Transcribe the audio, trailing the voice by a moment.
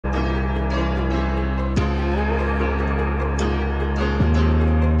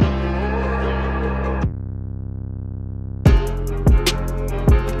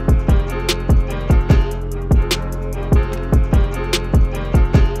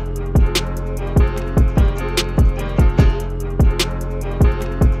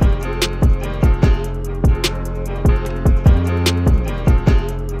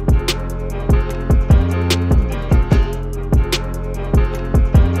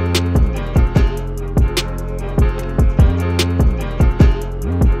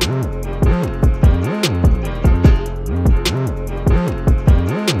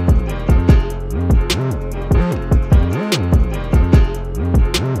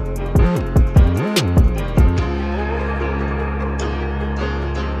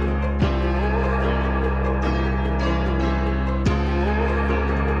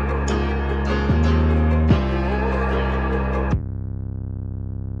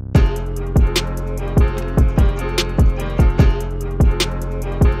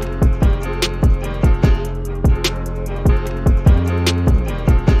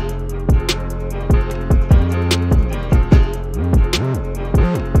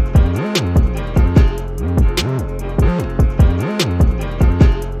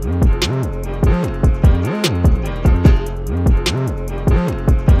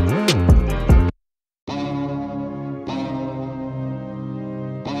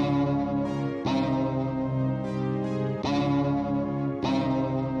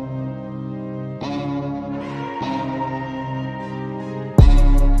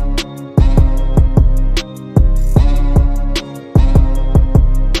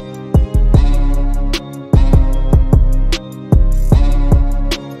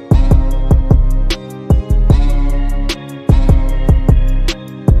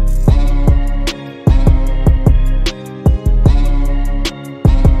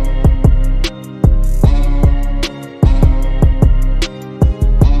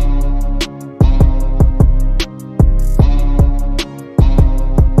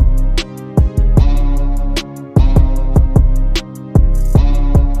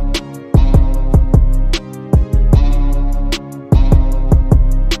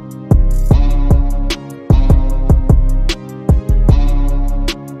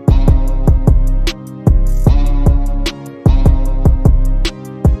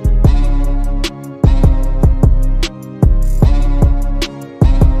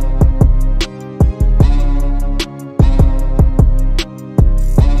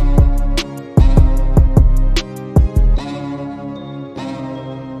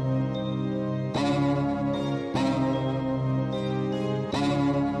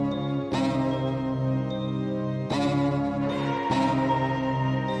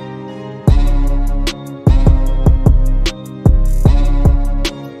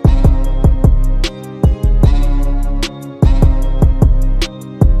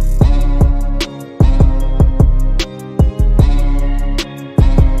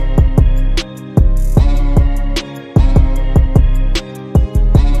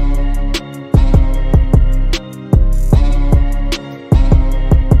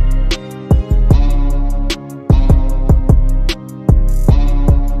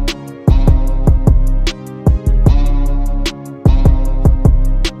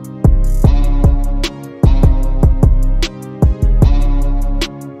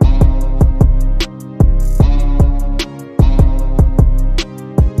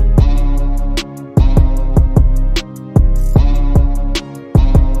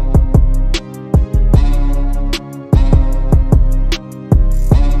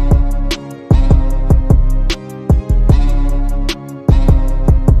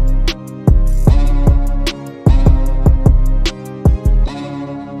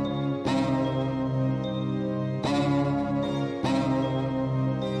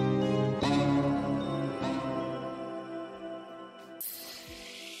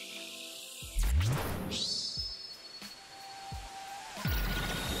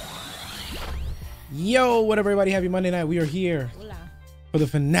Yo, what up, everybody? Happy Monday night. We are here Hola. for the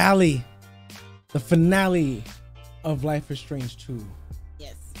finale of Life is Strange 2.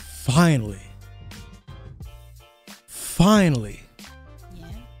 Yes. Finally. Yeah.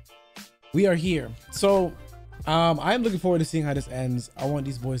 We are here. So, I'm looking forward to seeing how this ends. I want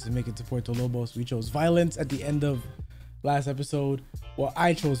these boys to make it to Puerto Lobos. We chose violence at the end of last episode. Well,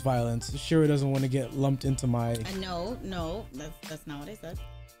 I chose violence. Shira doesn't want to get lumped into my... No, that's not what I said.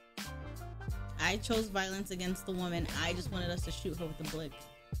 I chose violence against the woman. I just wanted us to shoot her with a blick.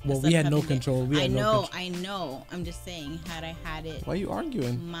 Well, we had no control. I know. I'm just saying, had I had it... Why are you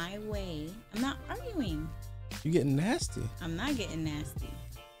arguing? My way. I'm not arguing. You getting nasty. I'm not getting nasty.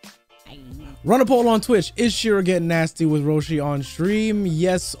 Run a poll on Twitch. Is Shira getting nasty with Roshi on stream?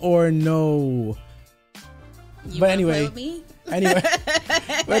 Yes or no? You but anyway,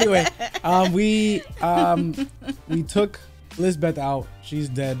 we took Lisbeth out. She's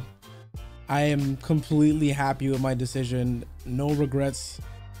dead. I am completely happy with my decision. No regrets.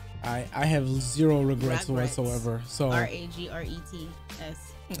 I have zero regrets whatsoever. So RAGRETS.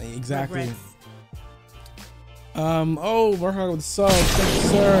 Exactly. Regrets. Oh, Murhawk with the subs. Thank you,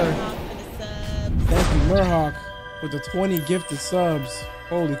 sir. Thank you, Murhawk, with the 20 gifted subs.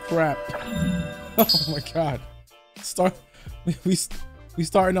 Holy crap. Oh my god. We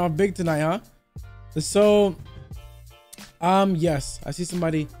starting off big tonight, huh? So yes, I see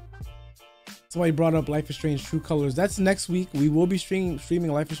somebody brought up Life is Strange True Colors. That's next week. We will be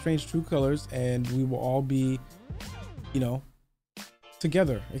streaming Life is Strange True Colors, and we will all be, you know,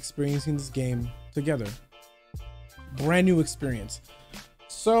 together, experiencing this game together. Brand new experience.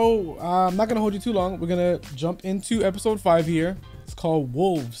 So I'm not gonna hold you too long. We're gonna jump into episode 5 here. It's called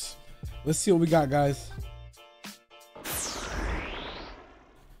Wolves. Let's see what we got, guys.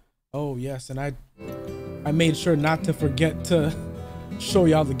 Oh yes, and I made sure not to forget to show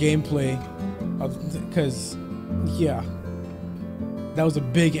y'all the gameplay, because yeah, that was a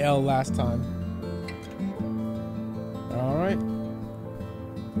big L last time. All right,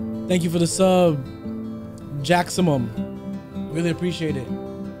 thank you for the sub, Jaximum. Really appreciate it.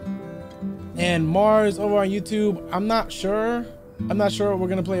 And Mars over on YouTube, I'm not sure what we're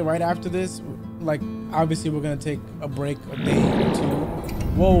gonna play right after this. Like, obviously we're gonna take a break, a day or two.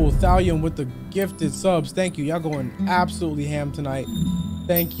 Whoa, Thalium with the gifted subs. Thank you. Y'all going absolutely ham tonight.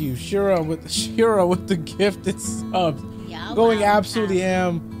 Thank you. Shira with the gifted subs. Yeah, going absolutely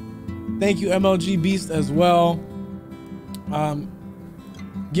ham. Thank you, MLG Beast, as well.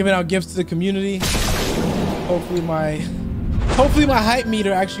 Giving out gifts to the community. Hopefully my hype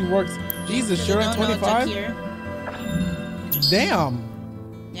meter actually works. Jesus, Shira, 25? Damn.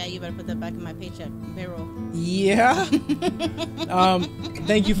 Yeah, you better put that back in my paycheck. Payroll. Yeah.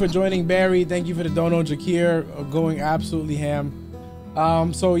 Thank you for joining, Barry. Thank you for the dono, Jakir, going absolutely ham.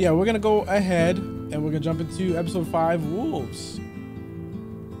 So yeah, we're gonna go ahead and we're gonna jump into episode 5, Wolves.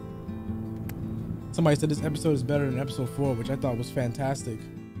 Somebody said this episode is better than episode 4, which I thought was fantastic.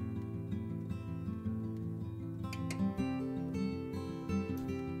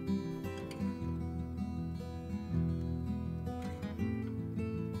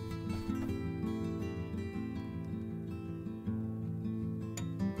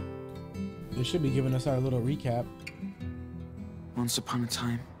 They should be giving us our little recap. Once upon a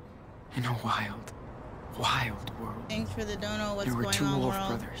time, in a wild world. Thanks for the dono. What's there were going two on, wolf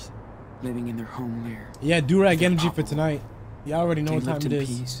world? brothers living in their home lair. Yeah, Durag energy for tonight. Y'all already know what time it is.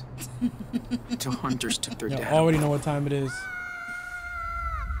 Peace, until hunters took their dad. Already know what time it is.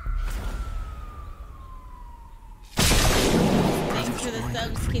 Thanks for the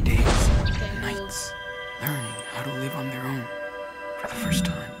subs, for days and nights, learning how to live on their own for the first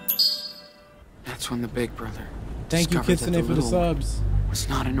time. That's when the big brother Thank you, Kitsune, for the subs. Was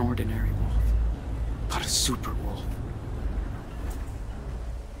not an ordinary wolf, but a super wolf.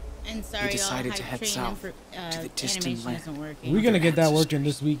 And sorry, they decided y'all, to head south to the distant land. We're gonna get that working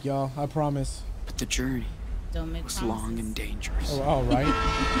this week, y'all. I promise. But the journey was long and dangerous. Oh, all right.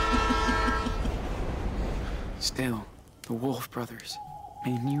 Still, the Wolf brothers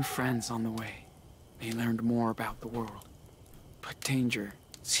made new friends on the way. They learned more about the world, but danger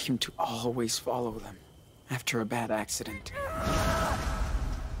seemed to always follow them. After a bad accident,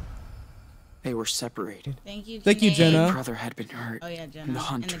 they were separated. Thank you, Jenna. His brother had been hurt, oh, yeah, Jenna. and the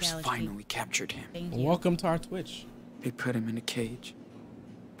hunters finally captured him. Welcome to our Twitch. They put him in a cage,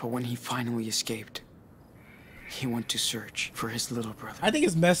 but when he finally escaped, he went to search for his little brother. I think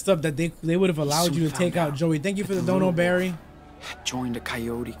it's messed up that they would have allowed you to take out Joey. Thank you for the dono, Barry. Had joined a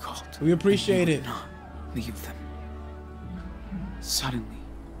coyote cult. We appreciate it. Not leave them. Suddenly,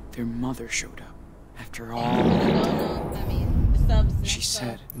 their mother showed up. After all, I mean, subs. She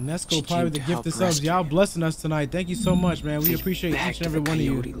said Nesco she probably came the to gift help of subs. rescue Y'all him. blessing us tonight. Thank you so much, man. We They appreciate each begged and every the one of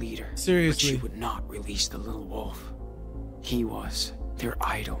you. coyote leader, but she Seriously. would not release the little wolf. He was their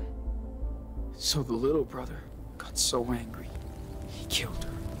idol. So the little brother got so angry, he killed her.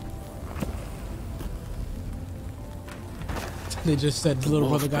 They just said the little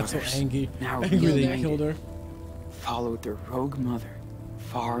Wolf brother got so brothers, angry. now Angry they reunited, killed her. followed their rogue mother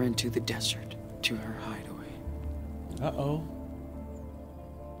far into the desert to her hideaway. Uh-oh.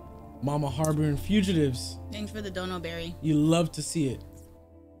 Mama harboring fugitives. Thanks for the dono berry. You love to see it.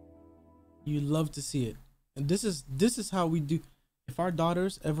 You love to see it. And this is how we do. If our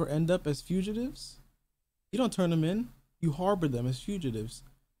daughters ever end up as fugitives, you don't turn them in. You harbor them as fugitives.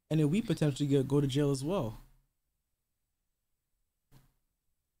 And then we potentially go to jail as well.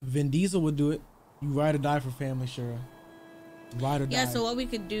 Vin Diesel would do it. You ride or die for family, Shira. Ride or die. Yeah, so what we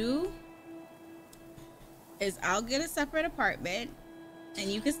could do is I'll get a separate apartment and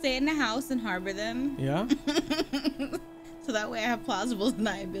you can stay in the house and harbor them. Yeah. So that way I have plausible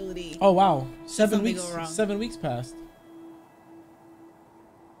deniability. Oh wow. 7 Something weeks. go wrong. 7 weeks passed.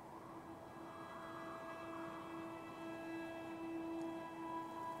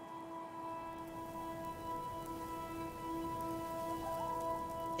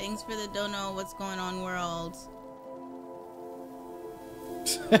 Thanks for the dono. What's going on, world?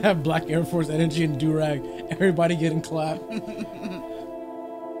 Black Air Force energy and durag. Everybody getting clapped.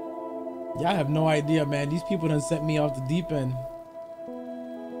 Y'all have no idea, man. These people done sent me off the deep end.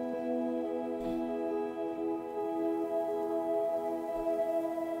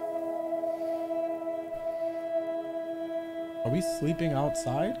 Are we sleeping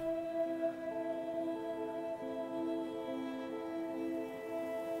outside?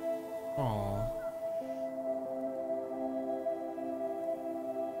 Aww.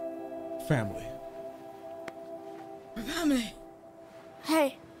 Family. Family.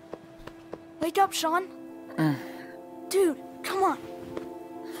 Hey. Wake up, Sean. Dude, come on.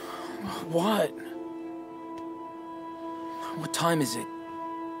 What? What time is it?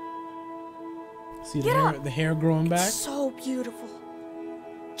 See Get up. the hair growing back? It's so beautiful.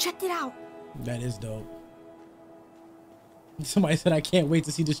 Check it out. That is dope. Somebody said, I can't wait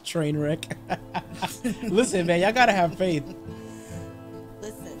to see this train wreck. Listen, man, y'all gotta have faith.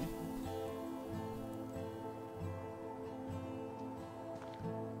 Listen.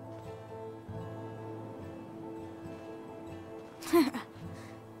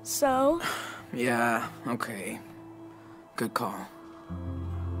 So, Yeah, okay. Good call.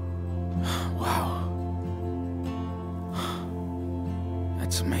 Wow.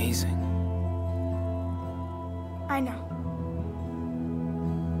 That's amazing. I know.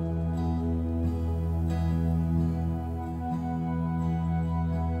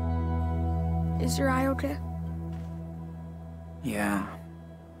 Is your eye okay? Yeah.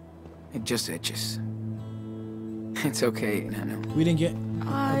 It just itches. It's okay, Nano. We didn't get,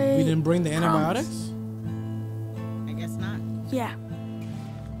 we didn't bring the antibiotics? I guess not. Yeah.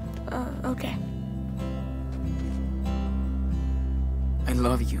 Okay. I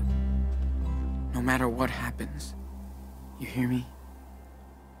love you. No matter what happens. You hear me?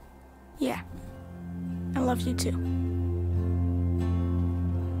 Yeah. I love you too.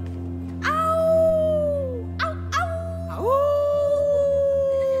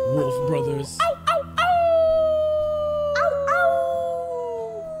 Wolf Brothers.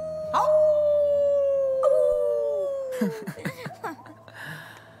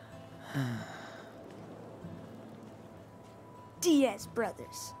 Diaz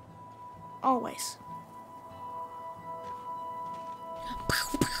brothers. Always.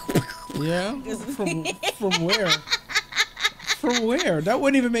 Yeah? From where? From where? That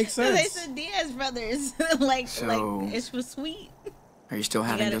wouldn't even make They sense. said Diaz brothers. like So- it was sweet. Are you still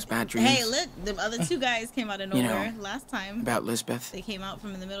having gotta- those bad dreams? Hey, look, the other two guys came out of You nowhere know, last time. About Lisbeth? They came out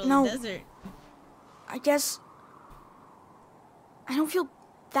from in the middle No. of the desert. I guess I don't feel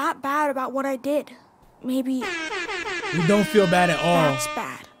that bad about what I did. Maybe We don't feel bad at all. that's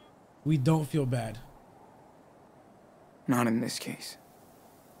bad. We don't feel bad. Not in this case.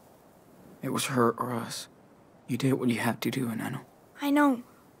 It was her or us. You did what you had to do, Nano. I know.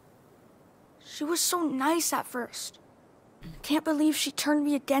 She was so nice at first. Can't believe she turned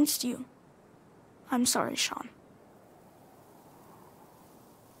me against you. I'm sorry, Sean.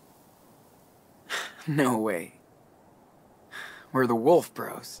 No way. We're the Wolf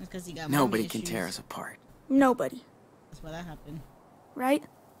Bros. Because he got Nobody mommy can tear issues. us apart. Nobody, That's why that happened. right?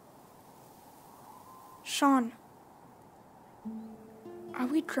 Sean, are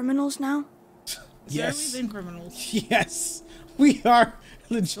we criminals now? Yes. So we've been criminals. Yes. We are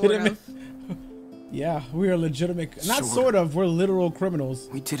legitimate. Yeah, we are legitimate. Not Sort sort of. We're literal criminals.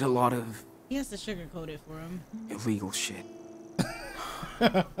 We did a lot of He has to sugarcoat it for him. illegal shit.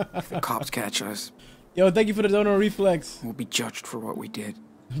 If the cops catch us, Yo, thank you for the donor reflex. we'll be judged for what we did.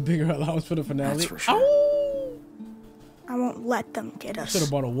 Bigger allowance for the finale. That's for sure. Oh! I won't let them get us. Should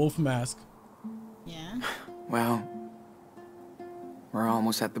have bought a wolf mask. Yeah. Well, we're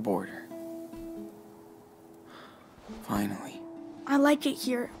almost at the border. Finally. I like it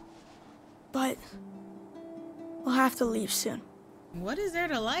here, but we'll have to leave soon. What is there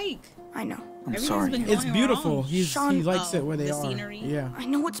to like? I know. I'm Everything's sorry. been It's going beautiful. wrong. He Sean- likes it where they the are. scenery? Yeah. I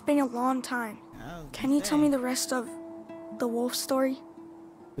know it's been a long time. Oh, Can you tell me the rest of the wolf story?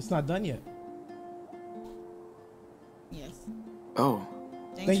 It's not done yet. Yes. Oh,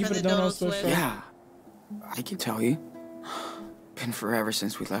 Thanks you for for the the dono, dono, Swift. Swift. yeah. I can tell you. Been forever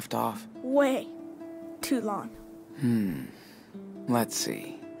since we left off. Way too long. Let's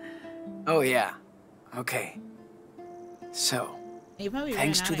see. Oh, yeah. Okay. So, He probably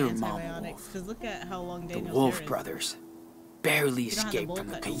thanks ran to out their of mama antibiotics. wolf, Because look at how long the Daniel's Wolf hair is. brothers barely don't have the escaped bowl from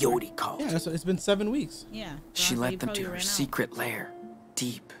the cut no more. coyote cult. Yeah, it's been 7 weeks. Yeah. She honestly, he led them probably to her ran out. secret lair,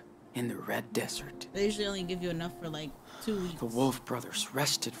 deep in the Red Desert. They usually only give you enough for like 2 weeks. The Wolf brothers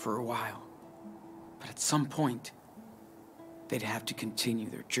rested for a while, but at some point, they'd have to continue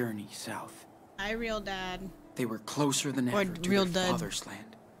their journey south. Hi, real dad. They were closer than Or ever to real their dud. father's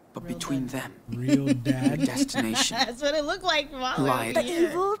land, but Real between dud. them, Real their dad. destination, That's what it looked like while I Lied. was The here.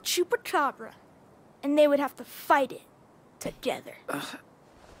 evil chupacabra. And they would have to fight it together.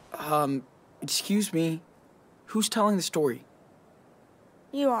 excuse me, who's telling the story?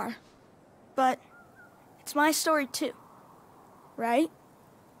 You are. But it's my story too. Right?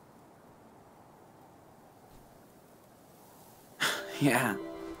 Yeah,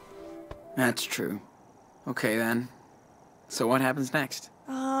 that's true. Okay then, so what happens next?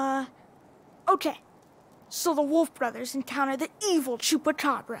 Okay. So the Wolf brothers encounter the evil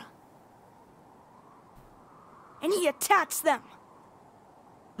chupacabra. And he attacks them.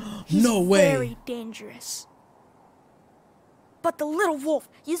 He's No way. very dangerous. But the little wolf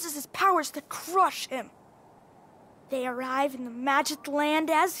uses his powers to crush him. They arrive in the magic land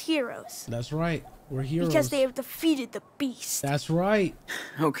as heroes That's right. We're heroes. because they have defeated the beast. That's right.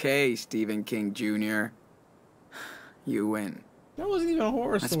 Okay, Stephen King Jr. You win. That wasn't even a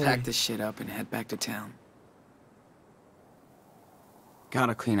horror Let's story. pack this shit up and head back to town.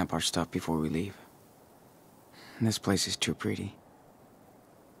 Gotta clean up our stuff before we leave. This place is too pretty.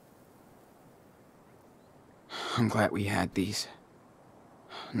 I'm glad we had these.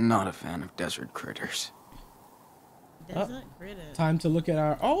 Not a fan of desert critters. Desert critter. Time to look at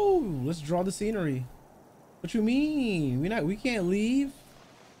our. Oh, let's draw the scenery. What you mean? We can't leave.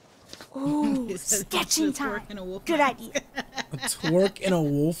 Ooh, He says sketching he's just time. working a wolf Good mask. idea. A twerk in a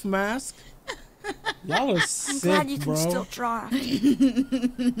wolf mask. Y'all are I'm sick, glad you can bro. still draw.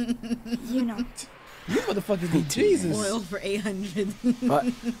 You know. You motherfuckers need Jesus. Oil for 800. But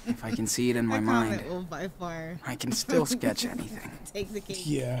if I can see it in my mind, Comment will by far I can still sketch anything. take the cake.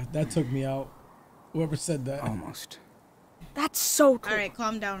 Yeah, that took me out. Whoever said that. Almost. That's so cool. All right,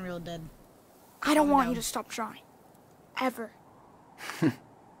 calm down, real dead. I don't calm want down. you to stop drawing. Ever.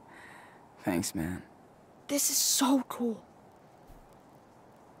 Thanks, man. This is so cool.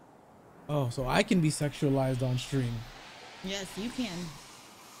 Oh, so I can be sexualized on stream. Yes, you can.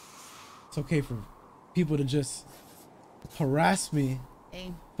 It's okay for people to just harass me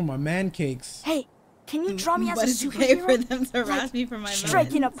Hey, for my man cakes. Hey, can you draw me as but a it's okay for superhero? them to harass Like, me for my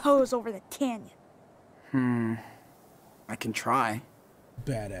Striking melons. a pose over the canyon. I can try.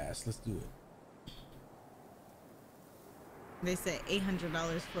 Badass. Let's do it. They said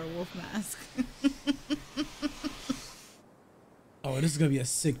 $800 for a wolf mask. Oh, this is gonna be a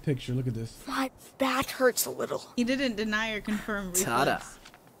sick picture. Look at this. My back hurts a little. He didn't deny or confirm reflex. Ta-da.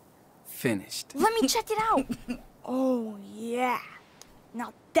 Finished. Let me check it out. Oh, yeah.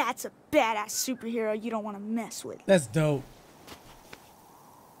 Now that's a badass superhero you don't want to mess with. That's dope.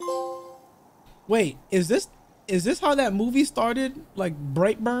 Wait, is this how that movie started? Like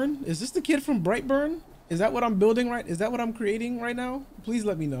Brightburn? Is this the kid from Brightburn? Is that what I'm building right? Is that what I'm creating right now? Please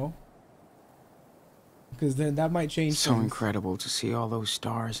let me know. Because then that might change So things. incredible to see all those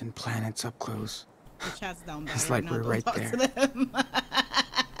stars and planets up close. The chat's down bad It's right like now. we're Don't right talk there. to them.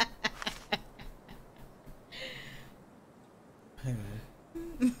 Hang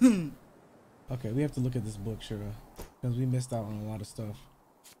on. Okay, we have to look at this book, Shira, because we missed out on a lot of stuff.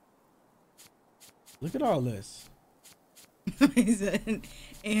 Look at all this. He said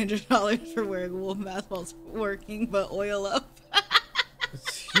 $800 for wearing wolf mask while working, but oil up.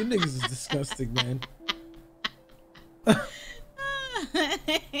 You niggas is disgusting, man.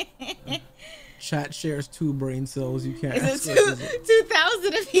 chat shares 2 brain cells. You can't. Is it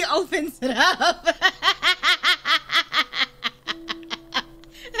 2,000 if he opens it up?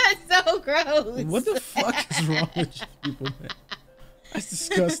 That's so gross. What the fuck is wrong with you people, man? That's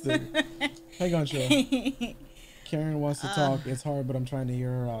disgusting. Hang on, Cheryl. Karen wants to talk. It's hard, but I'm trying to hear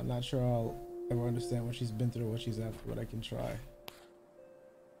her out. Not sure I'll ever understand what she's been through, what she's after, but I can try.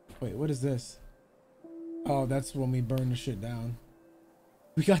 Wait, what is this? Oh, that's when we burn the shit down.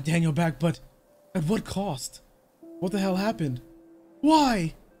 We got Daniel back, but at what cost? What the hell happened?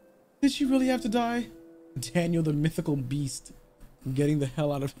 Why? Did she really have to die? Daniel, the mythical beast. I'm getting the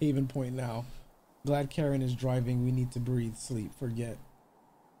hell out of Haven Point now. Glad Karen is driving. We need to breathe, sleep, forget.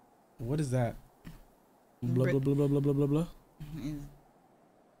 What is that? Blah blah blah blah blah blah blah blah.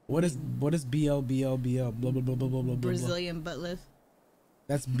 What is BL BL BL blah blah blah blah blah blah. Brazilian butt lift.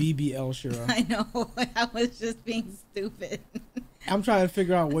 That's BBL, Shira. I know. I was just being stupid. I'm trying to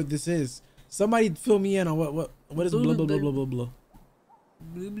figure out what this is. Somebody fill me in on what is blah blah blah blah blah blah.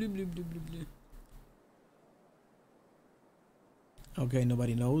 Blah blah blah blah blah blah. Okay,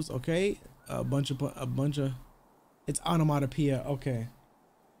 nobody knows. Okay, a bunch of it's onomatopoeia. Okay,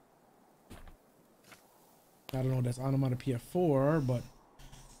 I don't know what that's onomatopoeia for, but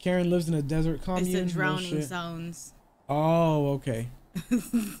Karen lives in a desert commune. It's the drowning sounds. Oh, okay. The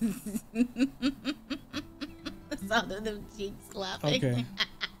sound of them cheeks clapping. Okay.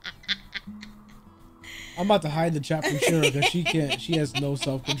 I'm about to hide the chat from Shira because she can't. She has no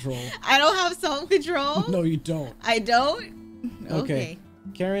self-control. I don't have self-control. No, you don't. I don't. Okay.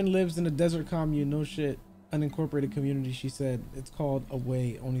 Karen lives in a desert commune. No shit. Unincorporated community. She said it's called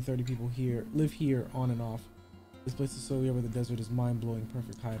Away. Only 30 people here live here on and off. This place is so weird where the desert is mind-blowing.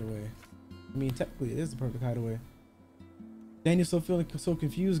 Perfect hideaway. I mean, technically it is the perfect hideaway. Daniel's still feeling so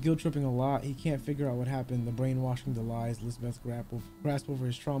confused, guilt tripping a lot. He can't figure out what happened. The brainwashing, the lies. Elizabeth's grasp over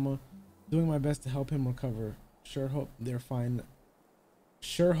his trauma. Doing my best to help him recover. Sure hope they're fine.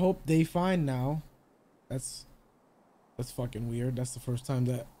 Sure hope they fine now. That's fucking weird. That's the first time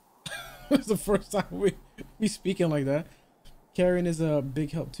that that's the first time we speaking like that. Karen is a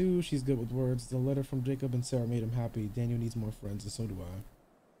big help too. She's good with words. The letter from Jacob and Sarah made him happy. Daniel needs more friends, and so do I.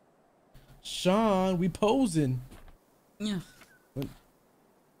 Sean, we posing. Yeah.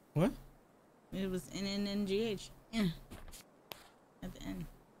 What? It was NNNGH. Yeah. At the end.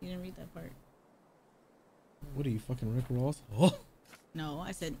 You didn't read that part. What are you, fucking Rick Ross? Oh. No,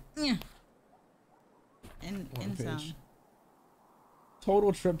 I said yeah. And sound.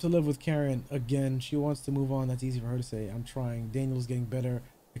 Total trip to live with Karen again. She wants to move on. That's easy for her to say. I'm trying. Daniel's getting better.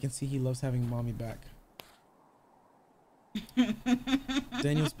 I can see he loves having mommy back.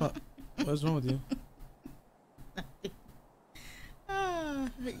 Daniel's what's wrong with you?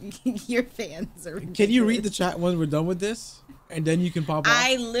 Your fans are ridiculous. Can you read the chat when we're done with this? And then you can pop off?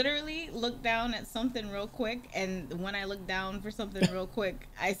 I literally looked down at something real quick, and when I looked down for something real quick,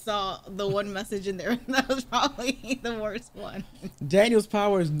 I saw the one message in there. That was probably the worst one. Daniel's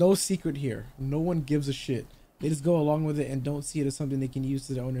power is no secret here. No one gives a shit. They just go along with it and don't see it as something they can use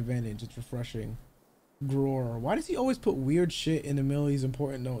to their own advantage. It's refreshing. Groar. Why does he always put weird shit in the middle of these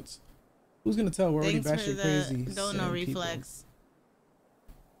important notes? Who's gonna tell? We're already batshit crazy. Don't know reflex.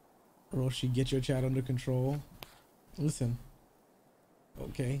 Roshi, get your chat under control. Listen.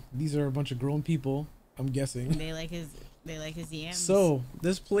 Okay, these are a bunch of grown people, I'm guessing. They like his yams. So,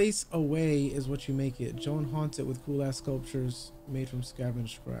 this place Away is what you make it. Joan haunts it with cool ass sculptures made from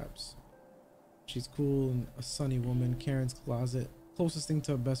scavenged scraps. She's cool and a sunny woman. Karen's closet. Closest thing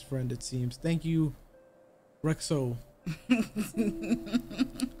to a best friend, it seems. Thank you, Rexo.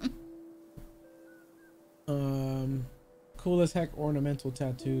 Cool as heck ornamental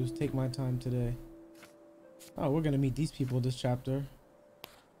tattoos. Take my time today. Oh, we're gonna meet these people this chapter.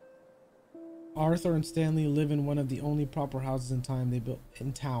 Arthur and Stanley live in one of the only proper houses in town. They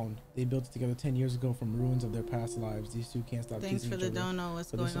built it together 10 years ago from ruins of their past lives. These two can't stop Thanks teasing for each the other. don't know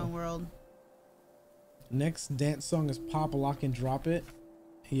what's going on world. Next dance song is Pop, Lock, and Drop It.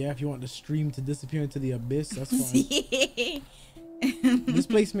 Yeah, if you want the stream to disappear into the abyss, that's fine. This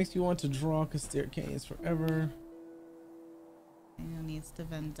place makes you want to draw because stare at canyons forever. Daniel needs to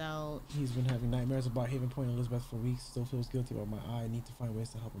vent out. He's been having nightmares about Haven Point and Elizabeth for weeks. Still feels guilty about my eye. I need to find ways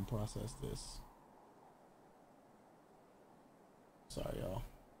to help him process this. Sorry, y'all.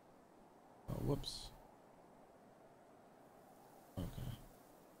 Oh, whoops.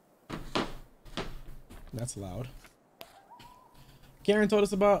 Okay. That's loud. Karen told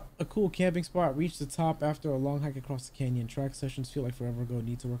us about a cool camping spot. Reached the top after a long hike across the canyon. Track sessions feel like forever ago.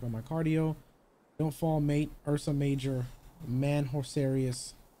 Need to work on my cardio. Don't fall, mate. Ursa Major. Man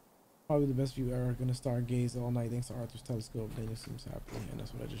Horsarius. Probably the best view ever. Gonna stargaze all night thanks to Arthur's telescope. Daniel seems happy. And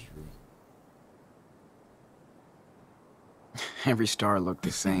that's what I just drew. Every star looked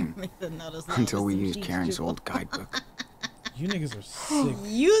the same until we used Karen's old guidebook. You niggas are sick.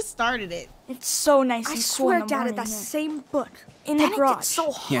 You started it. It's so nice I and cool swear in the Dad had morning that here. same book. In the Then it garage. gets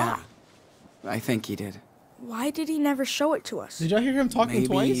so hot. Yeah, I think he did. Why did he never show it to us? Did y'all hear him talking Maybe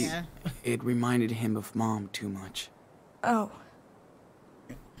twice? Yeah. it reminded him of Mom too much. Oh.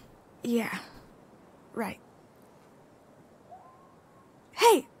 Yeah. Right.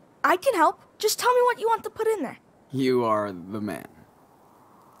 Hey, I can help. Just tell me what you want to put in there. You are the man.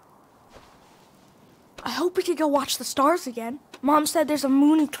 I hope we could go watch the stars again. Mom said there's a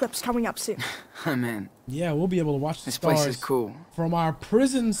moon eclipse coming up soon. I'm in. Yeah, we'll be able to watch the This stars place is cool. from our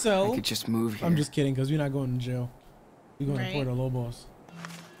prison cell. I could just move here. I'm just kidding, because we're not going to jail. We're going to Right. Puerto Lobos.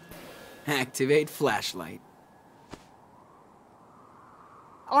 Activate flashlight.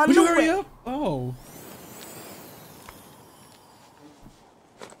 On Would the you hurry way. up? Oh.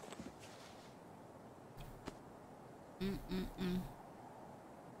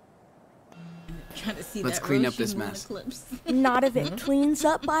 Trying to see Let's that clean up Roshi this moon mess. eclipse. Not if it cleans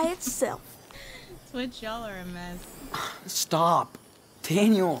up by itself. Twitch, y'all are a mess. Stop.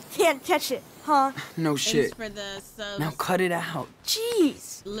 Daniel. Can't catch it, huh? No Thanks shit. for the subs, Now cut it out.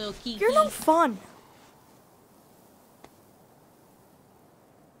 Jeez. Lil Kiki. You're no fun.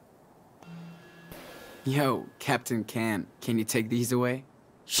 Yo, Captain Can you take these away?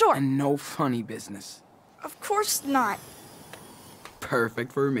 Sure. And no funny business. Of course not.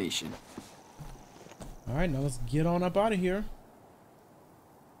 Perfect formation. All right, now let's get on up out of here.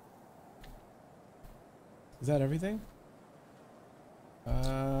 Is that everything?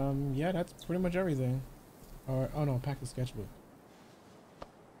 Yeah, that's pretty much everything. Or, oh no, pack the sketchbook.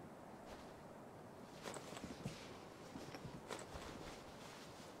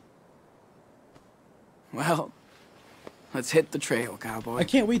 Well, let's hit the trail, cowboy. I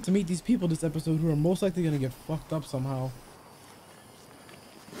can't wait to meet these people this episode who are most likely gonna get fucked up somehow.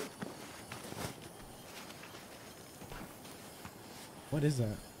 What is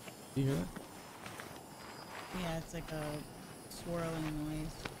that? Do you hear that? Yeah, it's like a swirling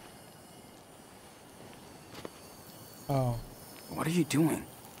noise. Oh. What are you doing?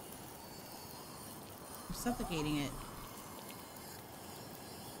 I'm suffocating it.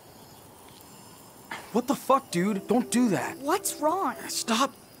 What the fuck, dude? Don't do that. What's wrong?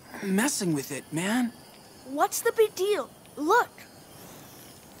 Stop messing with it, man. What's the big deal? Look.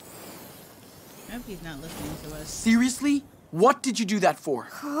 I hope he's not listening to us. Seriously? What did you do that for?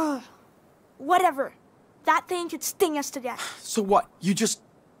 Whatever. That thing could sting us to death. So what? You just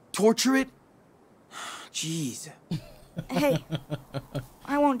torture it? Jeez. Hey,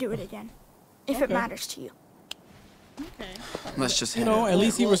 I won't do it again. If it Okay. matters to you. Okay. Let's just You head know, out. at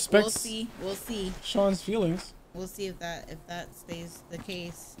least he We'll respects see. We'll see. Sean's feelings. We'll see if that stays the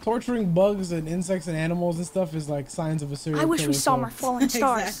case. Torturing bugs and insects and animals and stuff is like signs of a serial I wish we killer, saw so more falling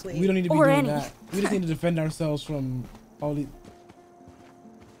stars. Exactly. we don't need to be Or doing any. that. We just need to defend ourselves from all these.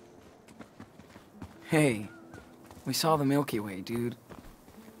 Hey, we saw the Milky Way, dude.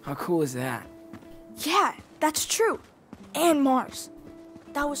 How cool is that? Yeah, that's true. And Mars.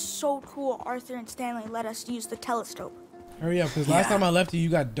 That was so cool Arthur and Stanley let us use the telescope. Hurry up, because last Yeah. time I left you, you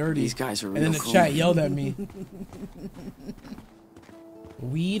got dirty. These guys are And then real the cool. chat yelled at me.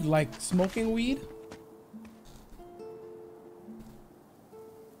 Weed? Like smoking weed?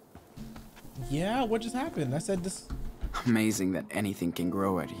 Yeah, what just happened? I said this. Amazing that anything can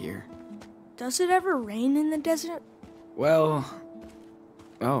grow out here. Does it ever rain in the desert? Well...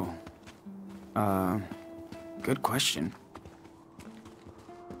 Oh. Good question.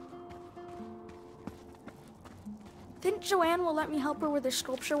 Think Joanne will let me help her with her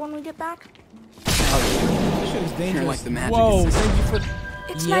sculpture when we get back? This shit is dangerous. like the magic Whoa, assistant. thank you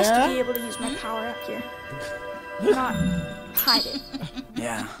for. It's nice to Yeah? be able to use my power up here. Not hide it.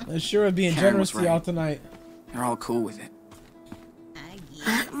 Yeah, Sure of being Karen generous was to y'all right. tonight. they're all cool with it. I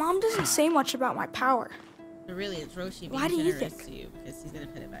guess. Mom doesn't say much about my power. But really, it's Roshi being Why do you generous think? to you because he's gonna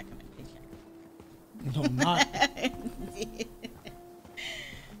put it back in my paycheck. No, I'm not.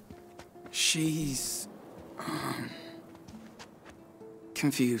 She's...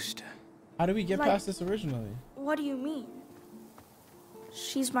 confused. How did we get Like- past this originally? What do you mean?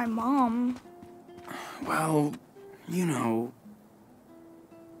 She's my mom. Well, you know...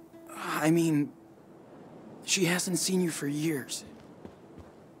 I mean... She hasn't seen you for years.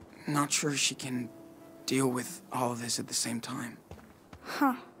 Not sure she can deal with all of this at the same time.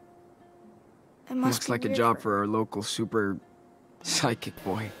 Huh. It must Looks be like a weird job her. for our local super... psychic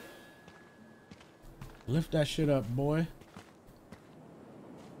boy. Lift that shit up, boy.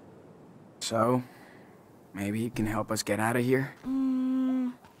 So, maybe he can help us get out of here?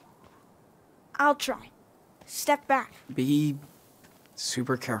 I'll try. Step back. Be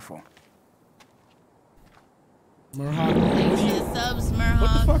super careful. Murhawk. Thanks for the subs, Murhawk.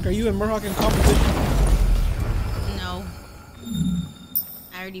 What the fuck? Are you and Murhawk in competition? No.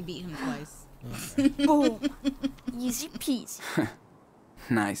 I already beat him twice. Boom. Easy peasy.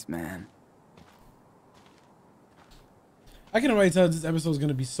 Nice, man. I can already tell this episode is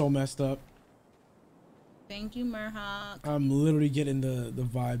gonna be so messed up. Thank you, Murhawk. I'm literally getting the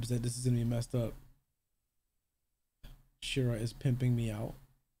vibes that this is gonna be messed up. Shira is pimping me out.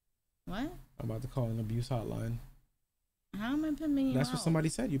 What? I'm about to call an abuse hotline. How am I pimping you That's out? what somebody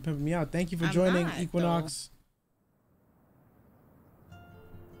said. You pimping me out. Thank you for I'm joining, not, Equinox.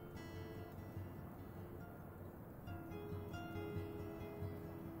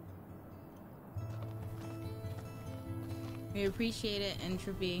 We appreciate it,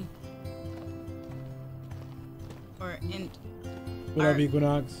 Entropy. Or What up,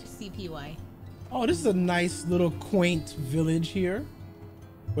 Equinox? CPY. Oh, this is a nice little quaint village here,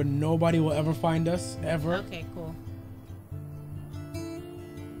 where nobody will ever find us ever. Okay, cool.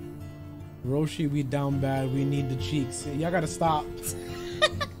 Roshi, we down bad. We need the cheeks. Y'all gotta stop.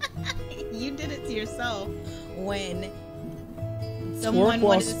 You did it to yourself when someone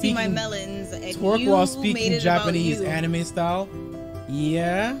wanted to see my melons and Twerk you while made speaking it Japanese about you. anime style.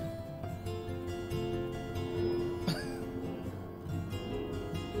 Yeah.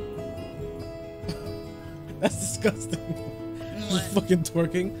 That's disgusting. Just fucking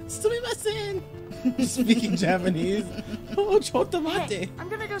twerking. Sumimasen. Speaking Japanese. Oh, chotamate. Hey, I'm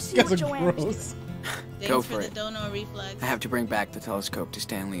gonna go see You what guys are Joanne's gross. Thanks Go for for the it. dono reflex. I have to bring back the telescope to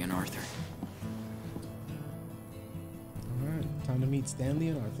Stanley and Arthur. Alright, time to meet Stanley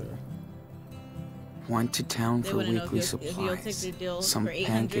and Arthur. Went to town They for wanna know weekly if you'll take supplies. their deal Some for 800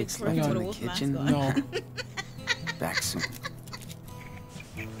 pancakes for left put in a the wolf mask kitchen. on. No. Back soon.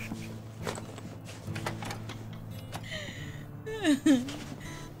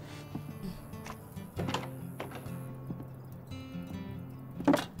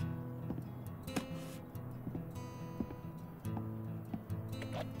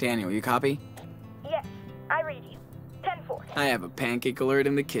 Daniel, you copy? Yes, I read you. 10-4. I have a pancake alert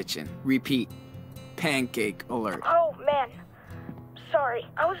in the kitchen. Repeat. Pancake alert. Oh, man. Sorry,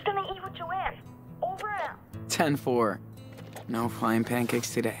 I was gonna eat with Joanne. Over and out. 10-4. No flying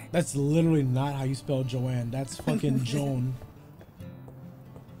pancakes today. That's literally not how you spell Joanne. That's fucking Joan.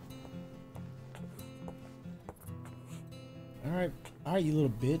 Alright, you little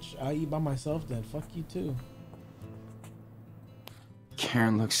bitch. I'll eat by myself then. Fuck you too.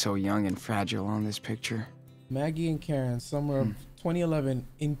 Karen looks so young and fragile on this picture. Maggie and Karen, summer of 2011,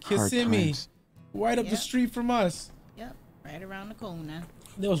 in Hard Kissimmee, times. right up the Yep. street from us. Yep, right around the corner.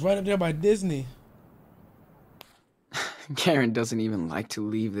 That was right up there by Disney. Karen doesn't even like to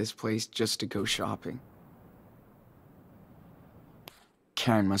leave this place just to go shopping.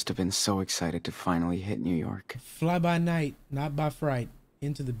 Karen must have been so excited to finally hit New York. Fly by night, not by fright,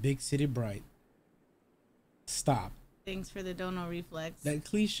 into the big city bright. Stop. Thanks for the dono reflex. That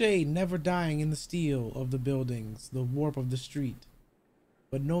cliche never dying in the steel of the buildings, the warp of the street.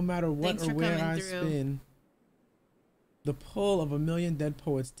 But no matter what Thanks or for where coming I through. spin, the pull of a million dead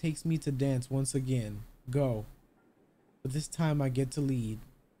poets takes me to dance once again. Go. But this time I get to lead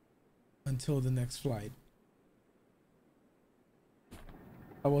until the next flight.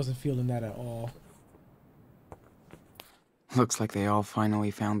 I wasn't feeling that at all. Looks like they all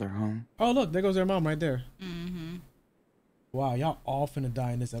finally found their home. Oh, look, there goes their mom right there. Mm-hmm. Wow, y'all all finna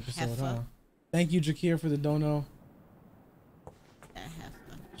die in this episode, Heifer. huh? Thank you, Jakir, for the dono. That heifer.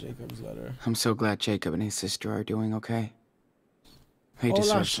 Jacob's letter. I'm so glad Jacob and his sister are doing okay. They Hola,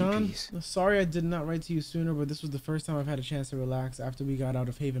 deserve some Sean. peace. Sorry I did not write to you sooner, but this was the first time I've had a chance to relax after we got out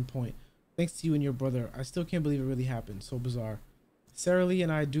of Haven Point. Thanks to you and your brother. I still can't believe it really happened. So bizarre. Sarah Lee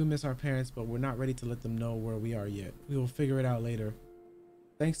and I do miss our parents, but we're not ready to let them know where we are yet. We will figure it out later.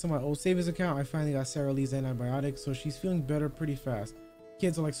 Thanks to my old savings account, I finally got Sarah Lee's antibiotics, so she's feeling better pretty fast.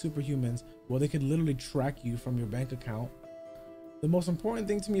 Kids are like superhumans. Well, they could literally track you from your bank account. The most important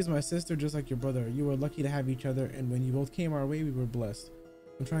thing to me is my sister, just like your brother. You were lucky to have each other, and when you both came our way, we were blessed.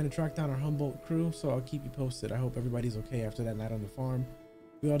 I'm trying to track down our Humboldt crew, so I'll keep you posted. I hope everybody's okay after that night on the farm.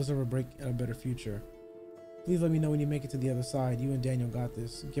 We all deserve a break and a better future. Please let me know when you make it to the other side. You and Daniel got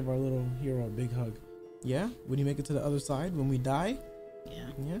this. Give our little hero a big hug. Yeah? When you make it to the other side, when we die? Yeah.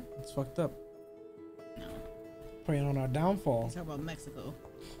 Yeah, it's fucked up. No. Praying on our downfall. He's talking about Mexico.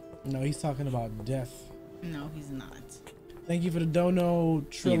 No, he's talking about death. No, he's not. Thank you for the dono, Either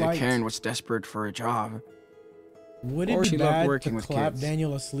Trilite. Karen was desperate for a job. Would or it she be loved bad working to with clap kids.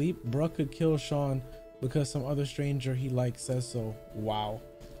 Daniel asleep? Bruh could kill Sean because some other stranger he likes says so. Wow.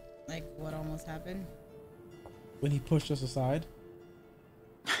 Like what almost happened? when he pushed us aside.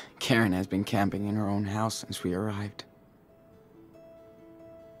 Karen has been camping in her own house since we arrived.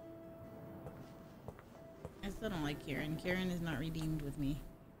 I still don't like Karen. Karen is not redeemed with me.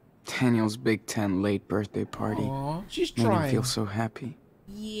 Daniel's Big 10 late birthday party Aw, she's made him trying. feel so happy.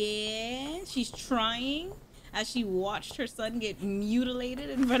 Yeah, she's trying as she watched her son get mutilated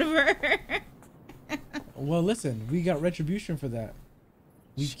in front of her. Well, listen, we got retribution for that.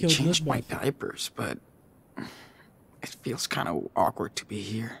 We She killed changed my Lisbeth. diapers, but it feels kind of awkward to be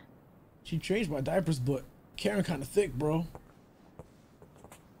here. She changed my diapers, but Karen kind of thick, bro.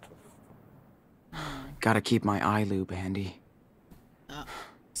 Gotta keep my eye lube handy.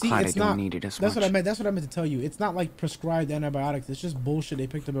 See, Glad it's I don't not. need it as That's much. what I meant. That's what I meant to tell you. It's not like prescribed antibiotics. It's just bullshit they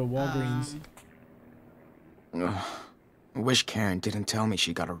picked up at Walgreens. Ugh. I wish Karen didn't tell me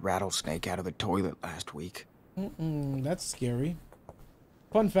she got a rattlesnake out of the toilet last week. That's scary.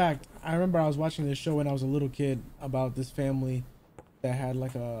 Fun fact: I remember I was watching this show when I was a little kid about this family that had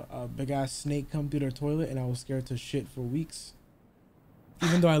like a big ass snake come through their toilet, and I was scared to shit for weeks.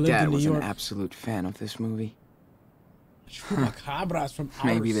 Even though I lived Dad in New was York. an absolute fan of this movie. Chupacabras from outer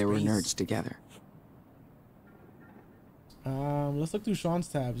Maybe they were space. nerds together. Let's look through Sean's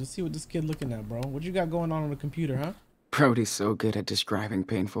tabs. Let's see what this kid looking at, bro. What you got going on the computer, huh? Brody's so good at describing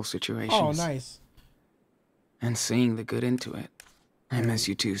painful situations. Oh, nice. And seeing the good into it. I miss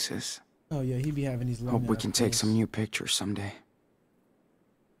you too, sis. Oh yeah, he be having these long Hope we ass can take posts. some new pictures someday.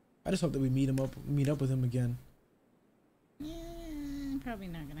 I just hope that we meet up with him again. Yeah, probably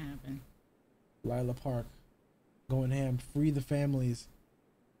not gonna happen. Lila Park, going ham. Free the families.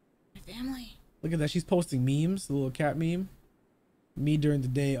 My family. Look at that. She's posting memes. The little cat meme. Me during the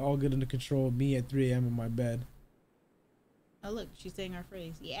day, all good under control. Me at 3 a.m. in my bed. Oh look, she's saying our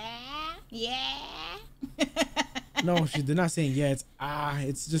phrase. Yeah, yeah. No, they're not saying yeah. It's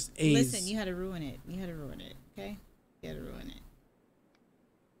It's just A's. Listen, you had to ruin it. You had to ruin it. Okay, you had to ruin it.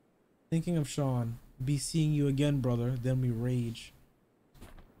 Thinking of Sean. Be seeing you again, brother. Then we rage.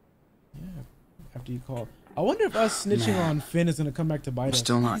 Yeah. After you call. I wonder if us snitching Man. on Finn is gonna come back to bite I'm us.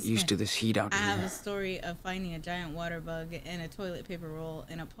 still not used to this heat out I have here. a story of finding a giant water bug and a toilet paper roll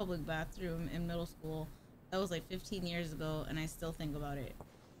in a public bathroom in middle school. That was like 15 years ago, and I still think about it.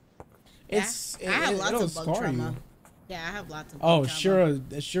 I have lots it'll of bug scar trauma. you. Yeah, I have lots of bug Oh,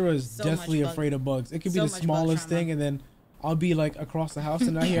 trauma. Shira is So much deathly bug- afraid of bugs. It could be so the much bug smallest trauma. thing, and then I'll be like across the house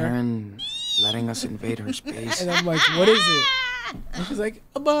and I hear, Karen letting us invade her space. and I'm like, what is it? And she's like,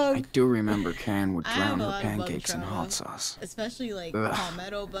 a I bug. do remember Karen would I have drown a her lot of bug pancakes in trauma. hot sauce. Especially like Ugh,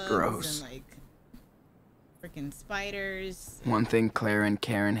 palmetto bugs gross. and like freaking spiders. One thing Claire and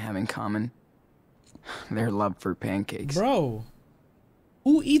Karen have in common, their love for pancakes. Bro,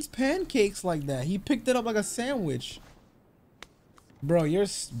 who eats pancakes like that? He picked it up like a sandwich. Bro, I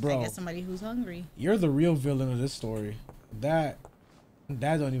guess somebody who's hungry. you're the real villain of this story. That don't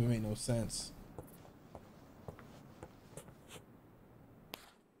even make no sense.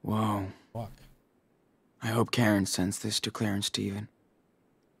 Whoa. Fuck. I hope Karen sends this to Claire and Steven.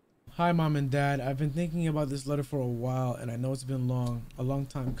 Hi, Mom and Dad. I've been thinking about this letter for a while, and I know it's been a long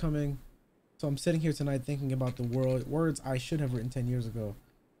time coming. So I'm sitting here tonight thinking about the words I should have written 10 years ago.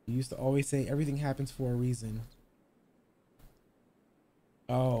 You used to always say everything happens for a reason.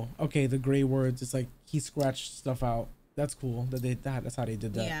 Oh, okay. The gray words. It's like he scratched stuff out. That's cool. That's how they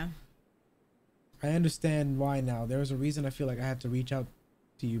did that. Yeah. I understand why now. There was a reason I feel like I had to reach out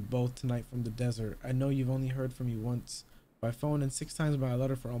to you both tonight from the desert. I know you've only heard from me once by phone and 6 times by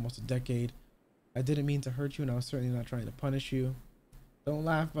letter for almost a decade. I didn't mean to hurt you, and I was certainly not trying to punish you. Don't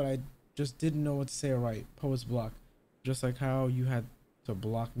laugh, but I just didn't know what to say or write. Poet's block. Just like how you had to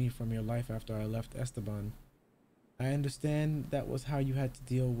block me from your life after I left Esteban. I understand that was how you had to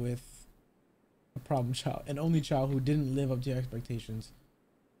deal with a problem child, an only child who didn't live up to your expectations.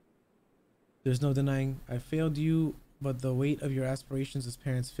 There's no denying I failed you, but the weight of your aspirations as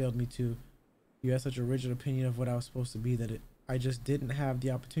parents failed me too. You had such a rigid opinion of what I was supposed to be that I just didn't have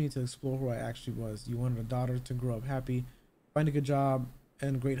the opportunity to explore who I actually was. You wanted a daughter to grow up happy, find a good job,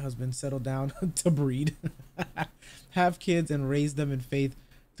 and a great husband, settle down to breed, have kids, and raise them in faith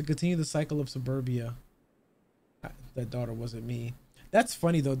to continue the cycle of suburbia. That daughter wasn't me. That's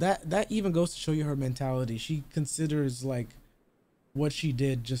funny though. That even goes to show you her mentality. She considers like what she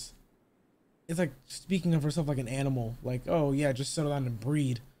did just, it's like speaking of herself like an animal. Like, oh yeah, just settle down and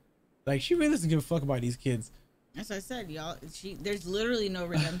breed. Like she really doesn't give a fuck about these kids. As I said, y'all, there's literally no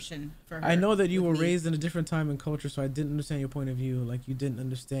redemption for her. I know that you were with me. raised in a different time and culture, so I didn't understand your point of view. Like you didn't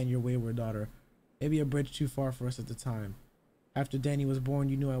understand your wayward daughter. Maybe a bridge too far for us at the time. After Danny was born,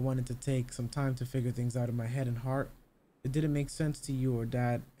 you knew I wanted to take some time to figure things out in my head and heart. It didn't make sense to you or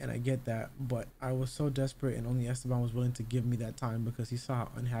dad, and I get that, but I was so desperate and only Esteban was willing to give me that time because he saw how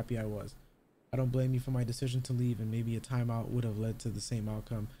unhappy I was. I don't blame you for my decision to leave, and maybe a timeout would have led to the same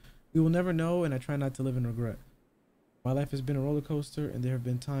outcome. We will never know, and I try not to live in regret. My life has been a roller coaster, and there have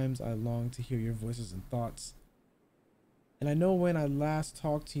been times I long to hear your voices and thoughts. And I know when I last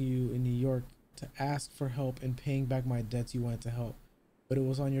talked to you in New York to ask for help in paying back my debts, you wanted to help. But it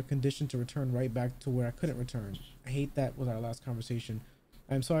was on your condition to return right back to where I couldn't return. I hate that was our last conversation.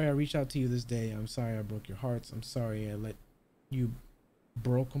 I'm sorry I reached out to you this day. I'm sorry I broke your hearts. I'm sorry I let you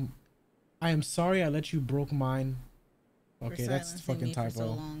broke them. I am sorry I let you broke mine. Okay, that's fucking typo. So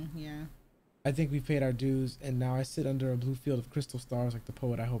long. Yeah. I think we paid our dues, and now I sit under a blue field of crystal stars like the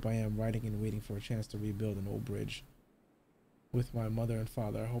poet I hope I am, writing and waiting for a chance to rebuild an old bridge with my mother and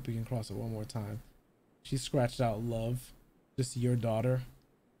father. I hope we can cross it one more time. She scratched out love. Just your daughter.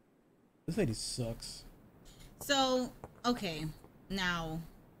 This lady sucks. So, okay. Now,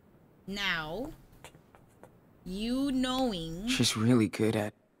 you knowing she's really good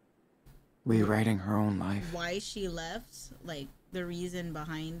at rewriting her own life. Why she left, like the reason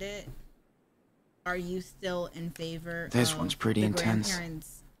behind it, are you still in favor this of one's pretty the intense.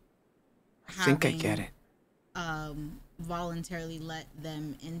 Grandparents I think I get it. Voluntarily let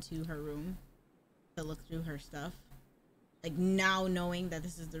them into her room to look through her stuff? Like, now knowing that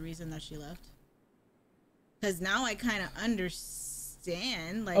this is the reason that she left? Because now I kind of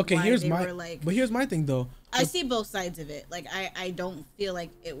understand, like, okay, why here's they my, were like... But here's my thing, though. I see both sides of it. Like, I don't feel like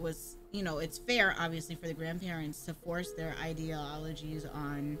it was, you know, it's fair, obviously, for the grandparents to force their ideologies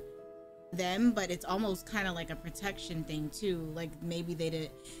on them, but it's almost kind of like a protection thing too. Like, maybe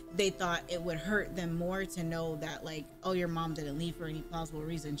they thought it would hurt them more to know that, like, oh, your mom didn't leave for any plausible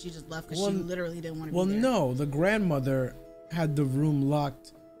reason, she just left because she literally didn't want to be there. No, the grandmother had the room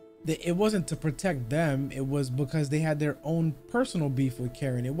locked. It wasn't to protect them, it was because they had their own personal beef with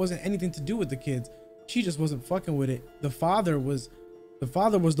Karen. It wasn't anything to do with the kids. She just wasn't fucking with it. The father was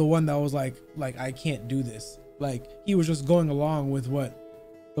the one that was like I can't do this. Like, he was just going along with what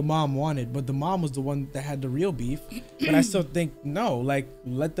the mom wanted, but the mom was the one that had the real beef. But I still think, no, like,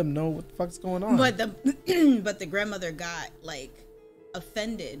 let them know what the fuck's going on. But the grandmother got, like,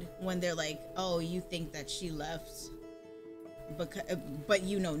 offended when they're like, oh, you think that she left but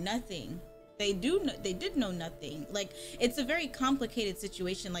you know nothing. They did know nothing. Like, it's a very complicated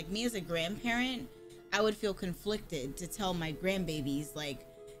situation. Like, me as a grandparent, I would feel conflicted to tell my grandbabies, like,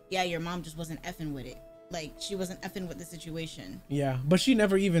 yeah, your mom just wasn't effing with it. Like, she wasn't effing with the situation. Yeah, but she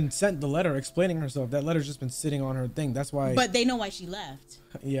never even sent the letter explaining herself. That letter's just been sitting on her thing. That's why. But they know why she left.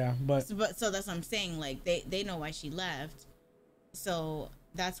 Yeah, but so that's what I'm saying. Like, they know why she left. So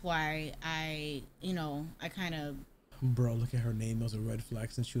that's why I kind of. Bro, look at her name. Those are red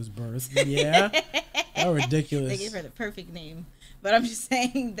flags since she was birthed. Yeah, how ridiculous. They gave her the perfect name. But I'm just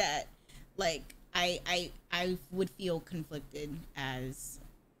saying that, like, I would feel conflicted as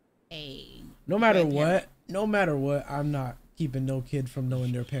a no matter what, I'm not keeping no kid from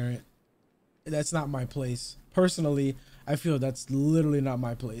knowing their parent. That's not my place. Personally, I feel that's literally not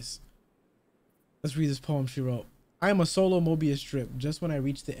my place. Let's read this poem she wrote. I am a solo Mobius strip. Just when I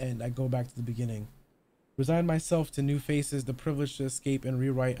reach the end, I go back to the beginning. Resign myself to new faces, the privilege to escape and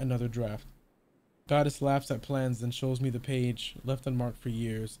rewrite another draft. Goddess laughs at plans, then shows me the page, left unmarked for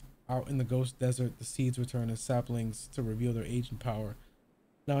years. Out in the ghost desert, the seeds return as saplings to reveal their age and power.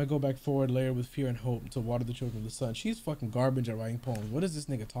 Now I go back forward, layered with fear and hope, to water the children of the sun. She's fucking garbage at writing poems. What is this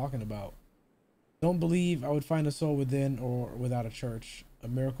nigga talking about? Don't believe I would find a soul within or without a church. A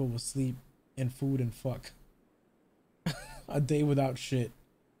miracle was sleep and food and fuck. A day without shit.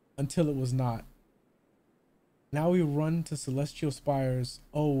 Until it was not. Now we run to celestial spires.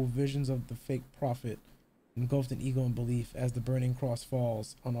 Oh, visions of the fake prophet. Engulfed in ego and belief. As the burning cross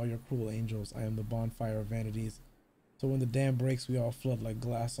falls on all your cruel angels, I am the bonfire of vanities. So when the dam breaks, we all flood like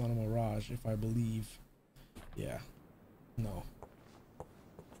glass on a mirage. If I believe. Yeah. No.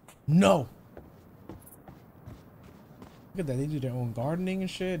 No! Look at that. They do their own gardening and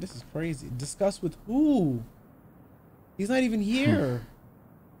shit. This is crazy. Discuss with who? He's not even here.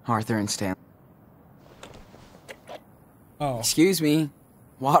 Arthur and Stanley. Oh. Excuse me,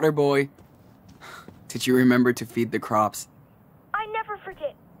 water boy. Did you remember to feed the crops? I never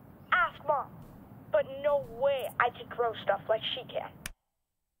forget. Ask Mom. But no way I can grow stuff like she can.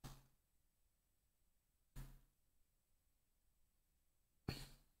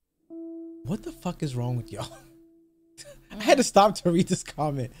 What the fuck is wrong with y'all? I had to stop to read this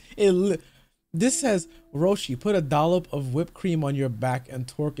comment. This says, Roshi, put a dollop of whipped cream on your back and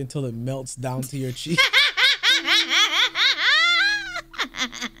twerk until it melts down to your cheek.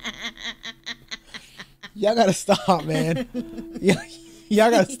 Y'all gotta stop, man.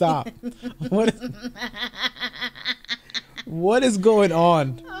 Y'all gotta stop. What is going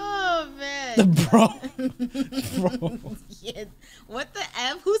on? Oh man. Bro. Yeah. What the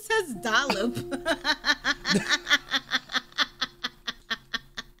F? Who says dollop?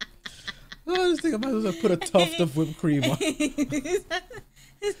 I was thinking I might as well put a tuft of whipped cream on. It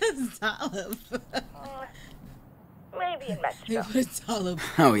says dollop. Maybe in Mexico. It was dollop.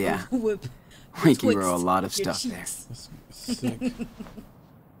 Oh yeah. Whip. We can Twixt grow a lot of your stuff there. cheeks. That's sick.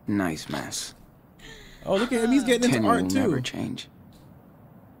 Nice mess. Oh, look at him. He's getting into Tenny art will too. never change.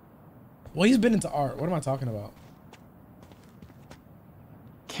 Well, he's been into art. What am I talking about?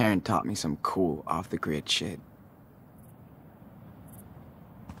 Karen taught me some cool off-the-grid shit.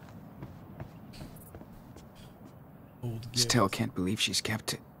 Old Still can't believe she's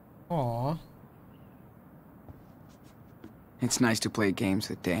kept it. Aw. It's nice to play games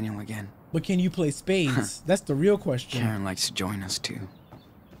with Daniel again. But can you play spades? That's the real question. Karen likes to join us too.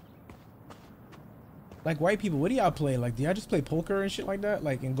 Like white people, what do y'all play? Like, do y'all just play poker and shit like that?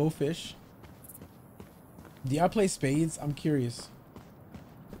 Like, and go fish? Do y'all play spades? I'm curious.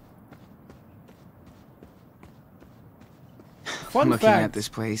 Fun Looking fact. at this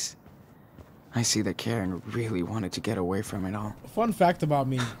place, I see that Karen really wanted to get away from it all. Fun fact about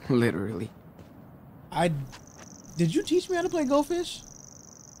me. Literally. Did you teach me how to play Go Fish?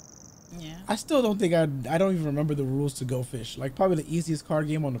 Yeah. I still don't think I don't even remember the rules to Go Fish. Like, probably the easiest card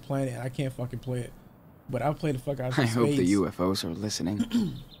game on the planet, and I can't fucking play it. But I'll play the fuck out of some I hope the spades. UFOs are listening.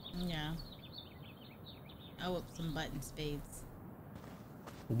 Yeah. I'll whip some butt in spades.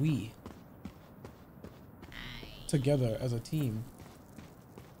 We. Together as a team.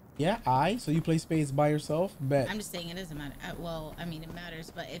 Yeah, so you play spades by yourself? Bet. I'm just saying it doesn't matter. Well, I mean, it matters,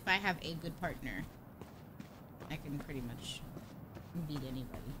 but if I have a good partner, I can pretty much beat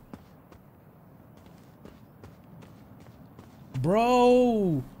anybody.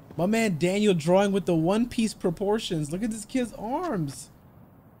 Bro, my man Daniel drawing with the One Piece proportions. Look at this kid's arms.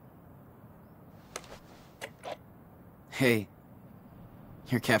 Hey,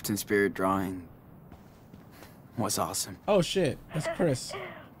 your Captain Spirit drawing was awesome. Oh shit, that's Chris.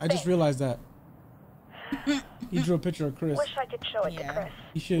 I just realized that. He drew a picture of Chris. Wish I could show it to Yeah. Chris.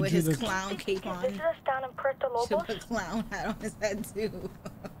 He should With drew his the clown cape Can on. visit us down in Puerto Should Lobos? put a clown hat on his head too.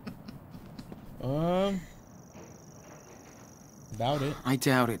 Doubt it. I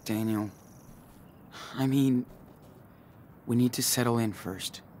doubt it, Daniel. I mean, we need to settle in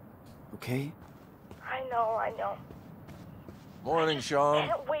first, okay? I know. Morning, Sean.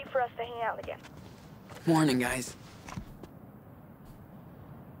 Can't wait for us to hang out again. Morning, guys.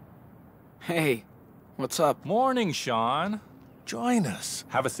 Hey, what's up? Morning, Sean. Join us.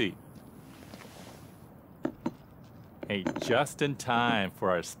 Have a seat. Hey, just in time for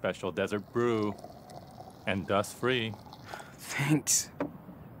our special desert brew. And dust-free. Thanks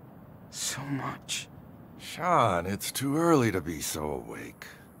so much. Sean, it's too early to be so awake.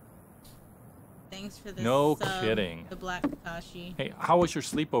 Thanks for this. No kidding. The Black Kakashi. Hey, how was your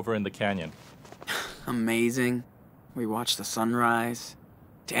sleepover in the canyon? Amazing. We watched the sunrise.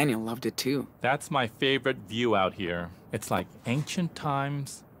 Daniel loved it too. That's my favorite view out here. It's like ancient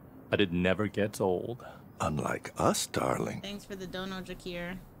times, but it never gets old. Unlike us, darling. Thanks for the dono,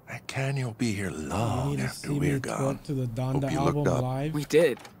 Jakir. That canyon will be here You long need to after see me we're gone. twerk to the Donda Hope you album looked up. live. We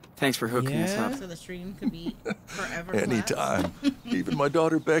did. Thanks for hooking us Yeah? up. So the stream could be forever. Anytime. Even my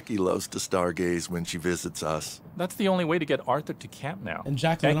daughter Becky loves to stargaze when she visits us. That's the only way to get Arthur to camp now. And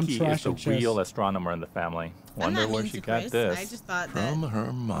Jacqueline, I'm Becky trash is the at chess. real astronomer in the family. I'm Wonder not where mean she to got Chris. this. I just thought that From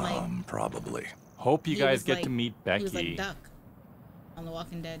her mom, probably. Hope you he guys was get like- to meet he was like Becky. Duck on The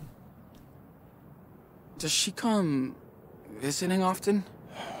Walking Dead. Does she come visiting often?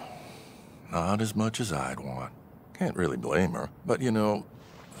 Not as much as I'd want. Can't really blame her. But you know,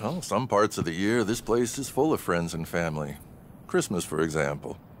 well, some parts of the year, this place is full of friends and family. Christmas, for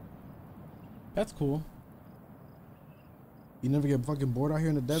example. That's cool. You never get fucking bored out here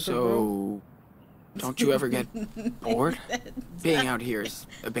in the desert, bro? So, don't you ever get bored? Being out here is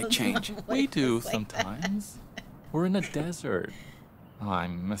a big change. We do sometimes. We're in a desert. I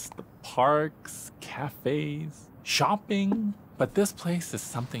miss the parks, cafes, shopping. But this place is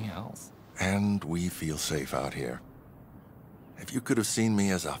something else. And we feel safe out here. If you could have seen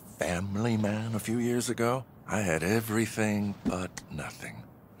me as a family man a few years ago, I had everything but nothing.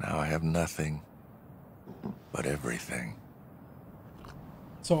 Now I have nothing but everything.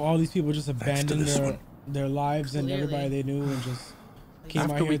 So all these people just Thanks to abandoned this their one. their lives and Clearly. everybody they knew and just came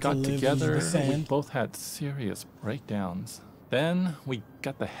After out we here to got live together, in the we sand. both had serious breakdowns. Then we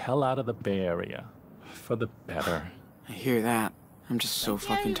got the hell out of the Bay Area. For the better. I hear that. I'm just so Yeah,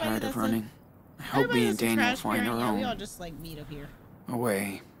 fucking everybody tired does of it. running. I hope me and Daniel find our Yeah, we all own just like meet up here.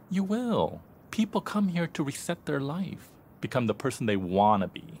 way. You will. People come here to reset their life, become the person they want to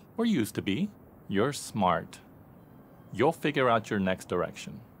be, or used to be. You're smart. You'll figure out your next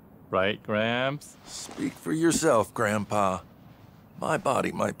direction. Right, Gramps? Speak for yourself, Grandpa. My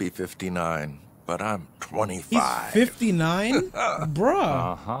body might be 59, but I'm 25. He's 59?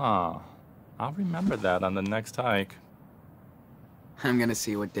 Bruh. Uh-huh. I'll remember that on the next hike. I'm gonna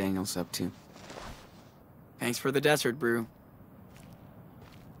see what Daniel's up to. Thanks for the desert brew.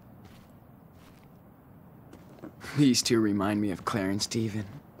 These two remind me of Claire and Steven.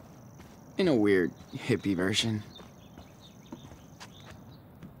 In a weird, hippie version.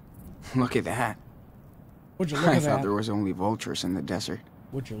 Look at that. Would you look I at thought that? there was only vultures in the desert.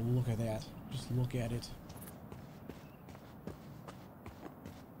 Would you look at that? Just look at it.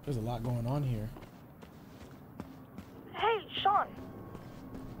 There's a lot going on here. Hey, Sean.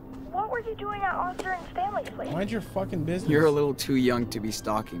 What were you doing at Arthur and Stanley's place? Mind your fucking business. You're a little too young to be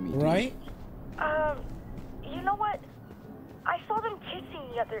stalking me, dude. Right? You know what? I saw them kissing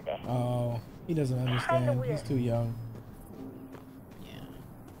the other day. Oh, he doesn't understand. weird. He's too young.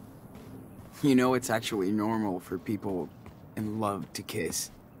 You know it's actually normal for people in love to kiss,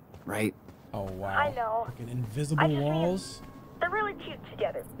 right? Oh, wow. I know. Fucking invisible I just mean- walls. They're really cute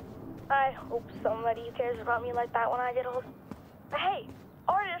together. I hope somebody cares about me like that when I get old. But hey,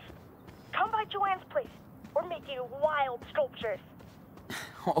 artist, come by Joanne's place. We're making wild sculptures.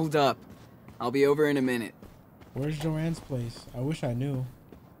 Hold up. I'll be over in a minute. Where's Joanne's place? I wish I knew.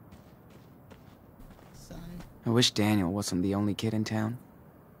 Son. I wish Daniel wasn't the only kid in town.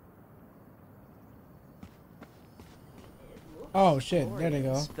 Oh, shit. There they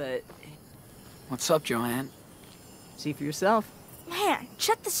go. But What's up, Joanne? see for yourself. Man,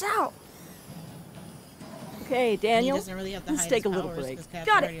 check this out. Okay, He Daniel, doesn't really have to let's hide take his a little powers break. 'cause Cat's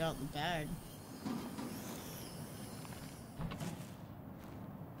Got it. already out in the bag.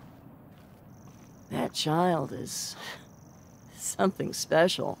 That child is something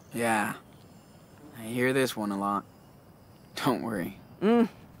special. Yeah. I hear this one a lot. Don't worry.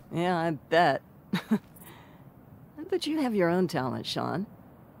 Yeah, I bet. But you have your own talent, Sean.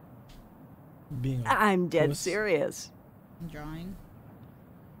 Being a I'm dead puss. serious. Drawing.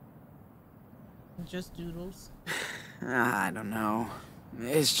 Just doodles. I don't know.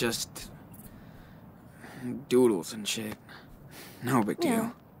 It's just doodles and shit. No big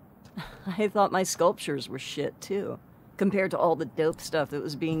deal. Yeah. I thought my sculptures were shit, too, compared to all the dope stuff that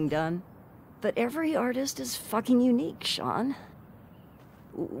was being done. But every artist is fucking unique, Sean.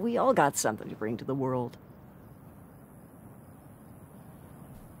 We all got something to bring to the world.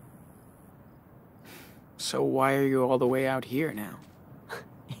 So why are you all the way out here now?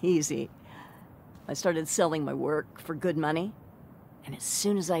 Easy. I started selling my work for good money, and as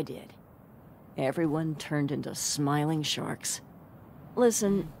soon as I did, everyone turned into smiling sharks.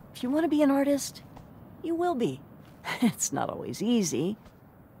 Listen, if you want to be an artist, you will be. It's not always easy,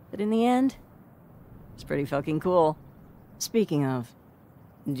 but in the end, it's pretty fucking cool. Speaking of,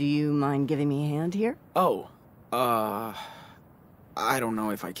 do you mind giving me a hand here? Oh, I don't know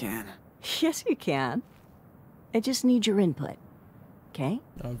if I can. Yes, you can. I just need your input, okay?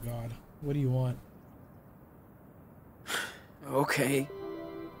 Oh, God. What do you want? Okay.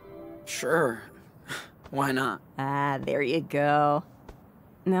 Sure. Why not? Ah, there you go.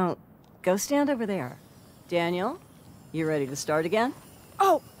 Now, go stand over there. Daniel, you ready to start again?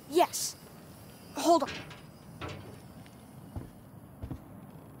 Oh, yes. Hold on.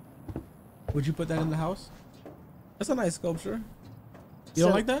 Would you put that in the house? That's a nice sculpture. You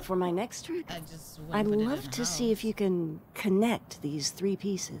don't like that? For my next trick, I just wouldn't I'd put it in love the to see if house. you can connect these three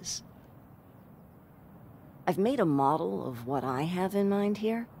pieces. I've made a model of what I have in mind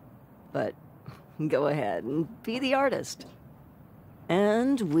here, but go ahead and be the artist.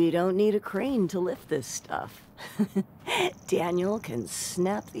 And we don't need a crane to lift this stuff. Daniel can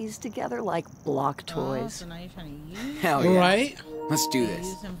snap these together like block Oh, toys. so now you're trying to use Hell yeah. Right? Let's do this.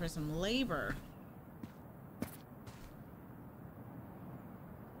 use him for some labor.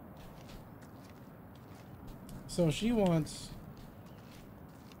 So she wants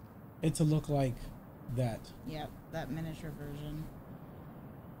it to look like that. Yep, that miniature version.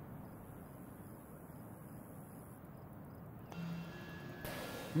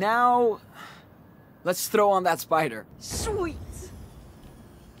 Now, let's throw on that spider. Sweet.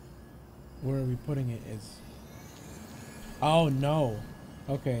 Where are we putting it is... Oh, no.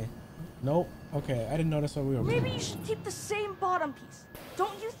 Okay. Nope. Okay, I didn't notice what we were Maybe you should keep the same bottom piece.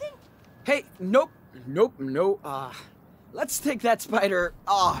 Don't you think? Hey, nope, no. Let's take that spider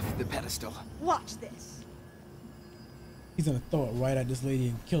off the pedestal. Watch this. He's gonna throw it right at this lady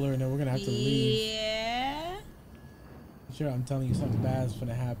and kill her, and then we're gonna have to leave. Yeah. Sure, I'm telling you, something bad's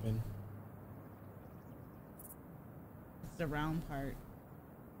gonna happen. It's the round part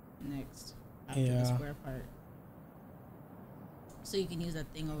next after Yeah. the square part. So you can use that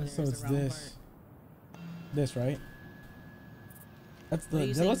thing over there. So as it's the round this. This, right? That's What are the.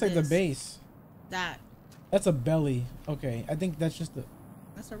 you That looks saying like the this? base. That. That's a belly. Okay, I think that's just the.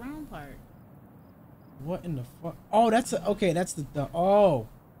 That's the round part. What in the fuck? Oh, that's a, okay. That's the. Oh.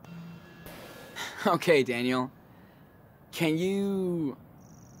 Okay, Daniel. Can you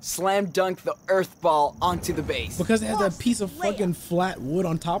slam dunk the earth ball onto the base? Because it has that piece of fucking flat wood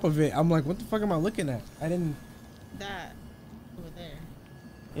on top of it. I'm like, what the fuck am I looking at? I didn't. That. Over there.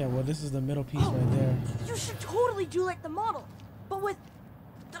 Yeah, well, this is the middle piece right there. You should totally do like the model, but with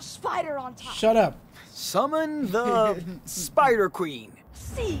the spider on top. Shut up. Summon the Spider Queen.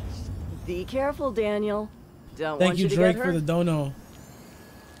 See. Be careful, Daniel. Don't Thank want you, to Drake, get for hurt. the dono.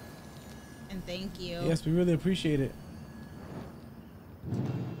 And thank you. Yes, we really appreciate it.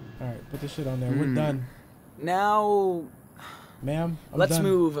 All right, put this shit on there. We're done. Now, Ma'am, I'm let's done.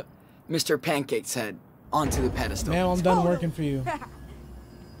 move Mr. Pancake's head onto the pedestal. Ma'am, I'm done working for you.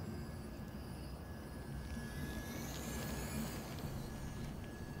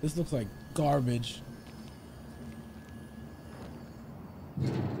 This looks like garbage.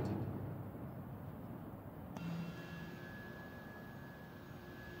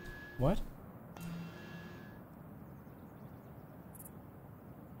 What?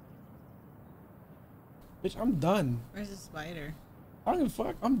 Bitch, I'm done. Where's the spider? I don't give a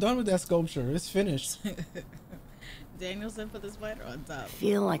fuck. I'm done with that sculpture. It's finished. Daniel said put the spider on top.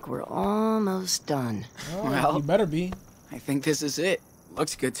 Feel like we're almost done. Oh, Well- you better be. I think this is it.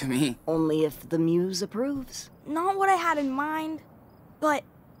 Looks good to me. Only if the muse approves. Not what I had in mind, but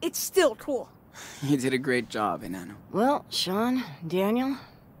it's still cool. You did a great job, Enano. Well, Sean, Daniel,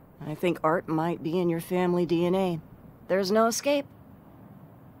 I think art might be in your family DNA. There's no escape.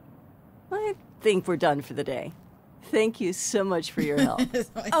 I think we're done for the day. Thank you so much for your help.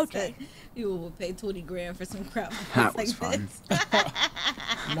 Okay. You will pay 20 grand for some crap. That like was fun. this.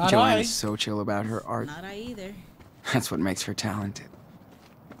 Not Joanne I. is so chill about her art. Not I either. That's what makes her talented.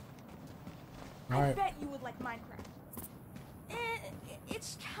 All I right. bet you would like Minecraft.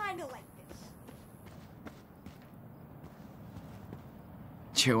 It's kind of like this.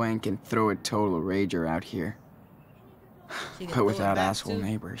 Joanne can throw a total rager out here, She can but throw it without back, asshole too.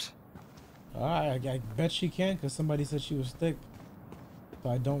 neighbors. All right, I bet she can, because somebody said she was thick. So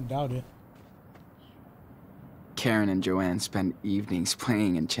I don't doubt it. Karen and Joanne spend evenings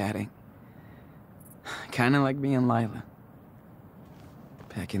playing and chatting. Kinda like me and Lila.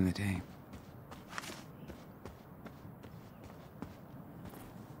 Back in the day.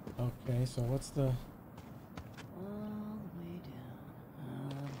 Okay, so what's the... All the way down, all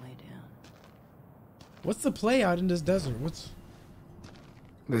the way down. What's the play out in this desert? What's...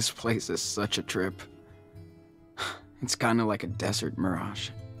 This place is such a trip. It's kinda like a desert mirage.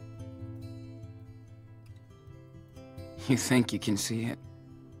 You think you can see it,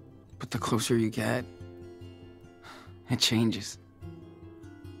 but the closer you get, it changes.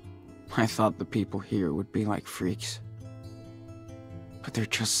 I thought the people here would be like freaks, but they're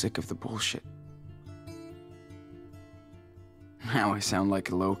just sick of the bullshit. Now I sound like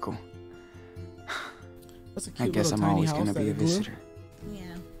a local. That's a cute I guess little I'm tiny always house gonna that be a it grew. visitor. Yeah.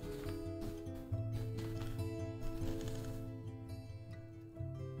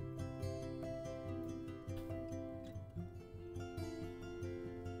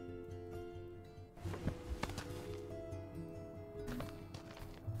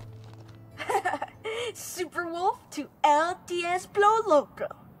 Super Wolf to LDS Blow Loco.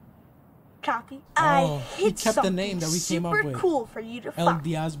 Copy. Oh, I he hit kept the something name that we came up super with. cool for you to El find.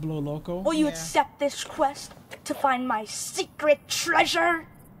 Diablo Loco. Will you Yeah. accept this quest to find my secret treasure?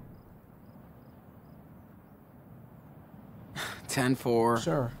 10-4.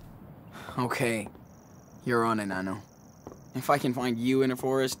 Sure. Okay. You're on it, Nano. If I can find you in a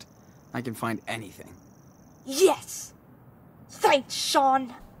forest, I can find anything. Yes. Thanks,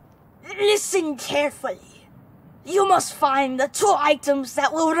 Sean. Listen carefully. You must find the 2 items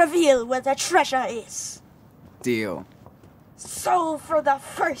that will reveal where the treasure is. Deal. So for the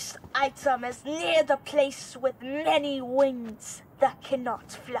first item is near the place with many wings that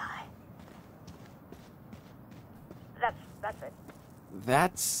cannot fly. That's it.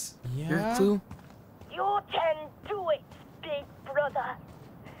 That's your Yeah? clue? You can do it, big brother.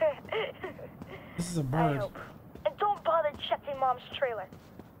 This is a I bird. hope. And don't bother checking Mom's trailer.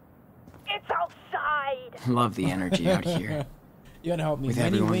 It's outside. Love the energy out here. You gotta help me. With Many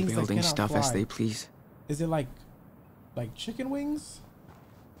everyone wings that building cannot stuff fly. as they please. Is it like Like chicken wings?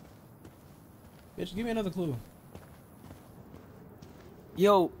 Bitch, give me another clue.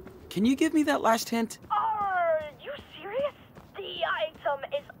 Yo, can you give me that last hint? Are you serious? The item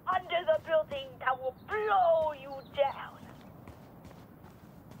is under the building that will blow you down.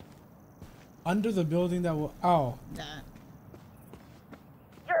 Under the building that will... Oh. That.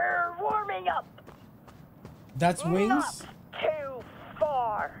 You're warming up. That's wings? Not too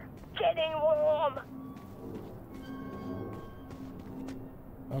far. Getting warm.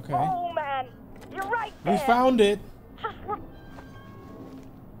 Okay. Oh man, you're right there. We found it. Just look.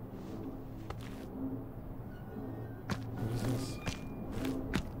 What is this?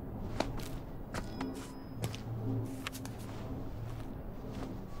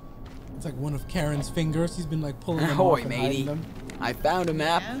 It's like one of Karen's fingers. He's been like pulling them off Ahoy, and hiding matey. them. I found a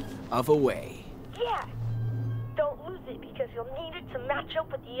map Yeah? of a way. Yeah. Don't lose it because you'll need it to match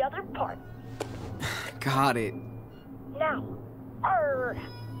up with the other part. Got it. Now, for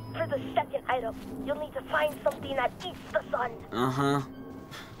the second item, you'll need to find something that eats the sun. Uh-huh.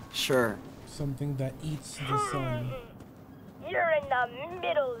 Sure. Something that eats the sun. You're in the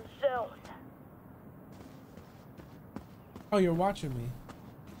middle zone. Oh, you're watching me.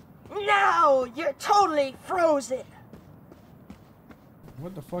 Now you're totally frozen.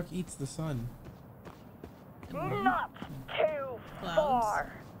 What the fuck eats the sun? Not too Clouds.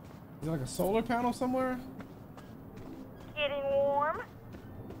 far. Is it like a solar panel somewhere? Getting warm.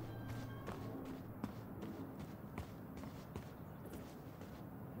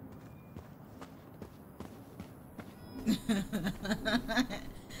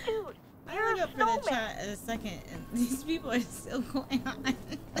 Dude, I you're look a up for the snowman. chat in a second, and these people are still going on.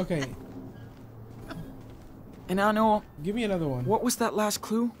 Okay, And I know, give me another one. what was that last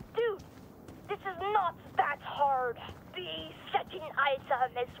clue? Dude, this is not that hard. The second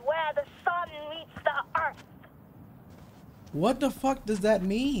item is where the sun meets the earth. What the fuck does that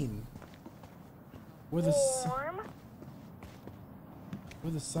mean? Where the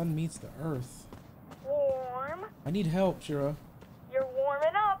where the sun meets the earth. Warm. I need help, Shira. You're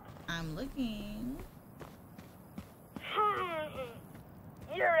warming up. I'm looking.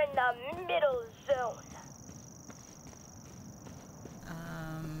 You're in the middle zone.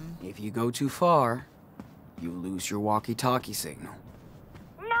 If you go too far, you lose your walkie-talkie signal.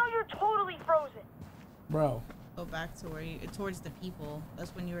 Now you're totally frozen. Bro. Go back to where you, towards the people.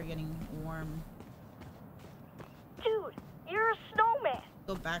 That's when you were getting warm. Dude, you're a snowman.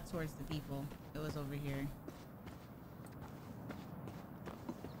 Go back towards the people. It was over here.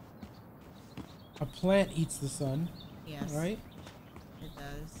 A plant eats the sun. Yes. Right? It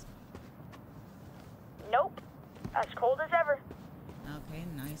does. Nope. As cold as ever. Okay,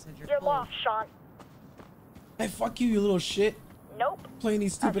 nice. You're You're cold. lost, Sean. Hey, fuck you, you little shit. Nope. Playing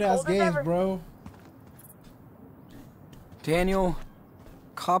these stupid As ass cold as games, ever. bro. Daniel,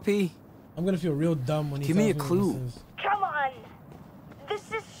 copy. I'm gonna feel real dumb when he Give me tells a what clue. this is. Come on.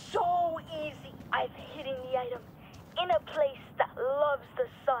 This is so easy. I've hidden the item in a place that loves the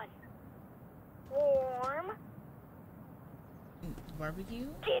sun. Warm. Barbecue?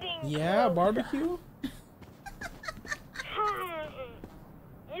 Getting Yeah, closer. barbecue?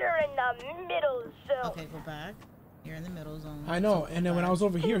 You're in the middle zone. Okay, go back. You're in the middle zone. I know, So and then when I was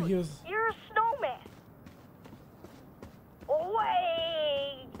over here, he was... You're a snowman.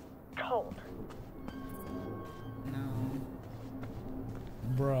 Way cold. No.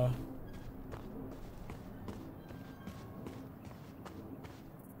 Bruh.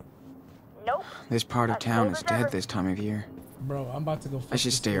 Nope. This part of As town cold is as ever. dead this time of year. Bro, I'm about to go... I fuck should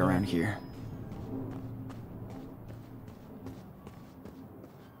this stay girl around up. here.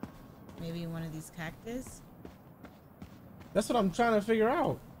 Maybe one of these cactus? That's what I'm trying to figure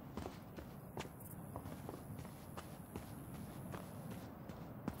out.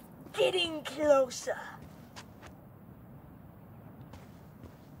 Getting closer.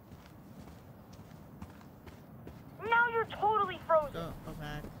 Now you're totally frozen. Go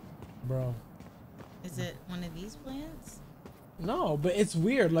back. Bro. Is it one of these plants? No, but it's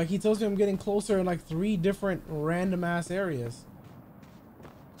weird. Like, he tells me I'm getting closer in like 3 different random ass areas.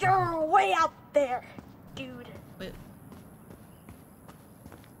 You're way out there, dude. But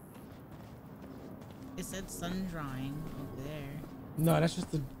it said sun drying over there. No, that's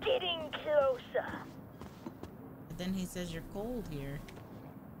just the... Getting closer. But then he says you're cold here.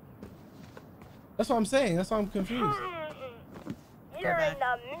 That's what I'm saying. That's why I'm confused. You're back. in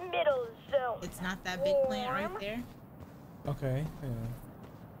the middle zone. It's not that big plant right there? Okay, yeah.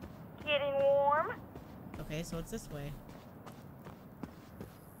 Getting warm. Okay, so it's this way.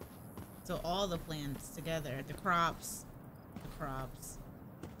 So all the plants together. The crops. The crops.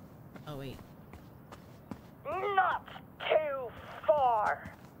 Oh, wait. Not too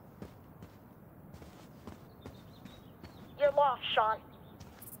far. You're lost, Sean.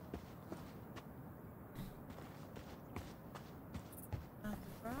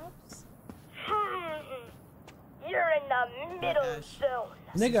 You're in the middle zone.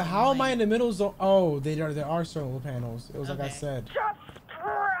 Nigga, how am I in the middle zone? Oh, there are solar panels. It was like I said. Just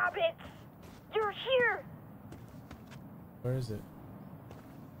grab it. You're here. Where is it?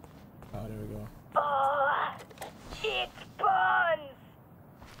 Oh, there we go. It's Buns.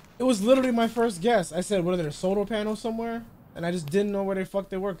 It was literally my first guess. I said, what are there, solar panels somewhere? And I just didn't know where the fuck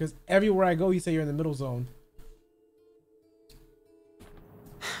they were, because everywhere I go, you say you're in the middle zone.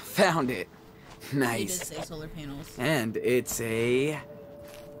 Found it. He Nice. did say solar panels. And it's a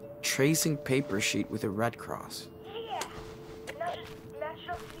tracing paper sheet with a red cross. Yeah. Now just match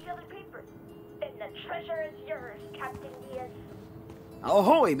up to the other paper. And the treasure is yours, Captain Diaz.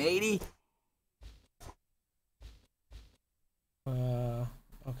 Ahoy, matey!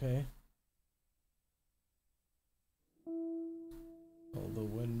 Okay. Oh, the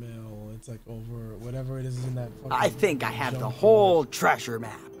windmill. It's like over whatever it is in that fucking I think I have the junkyard. whole treasure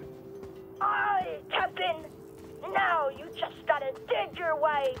map. Aye, Captain. Now you just gotta dig your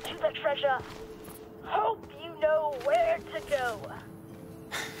way to the treasure. Hope you know where to go.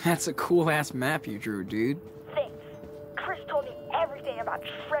 That's a cool-ass map you drew, dude. Thanks. Chris told me everything about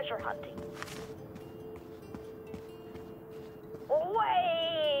treasure hunting.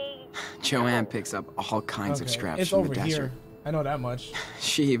 Wait! Joanne picks up all kinds of Okay, scraps it's from over the desert. here. I know that much.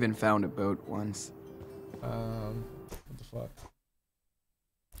 She even found a boat once. What the fuck?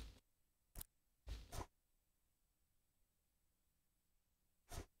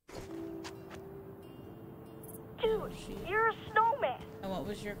 Dude, you're a snowman. And what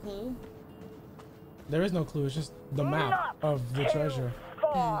was your clue? There is no clue. It's just the map Not of the too treasure.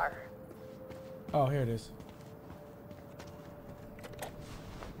 Far. Oh, here it is.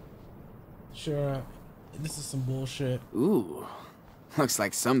 Sure. This is some bullshit. Ooh, looks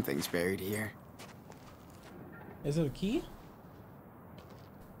like something's buried here. Is it a key?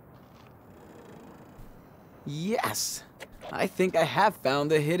 Yes, I think I have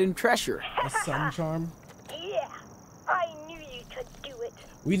found the hidden treasure. A sun charm? Yeah, I knew you could do it.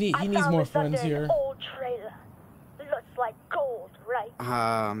 He needs found more this friends under here. An old trailer. Looks like gold, right?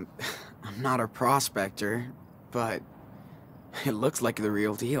 I'm not a prospector, but it looks like the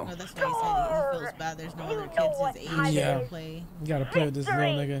real deal. No, that's why he said he feels bad. There's no other kids his age Yeah. to play. You gotta play with this little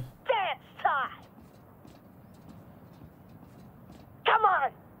Victory! nigga. Dance time! Come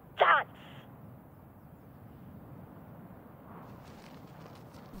on, dance!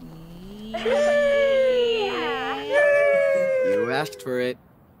 You asked for it.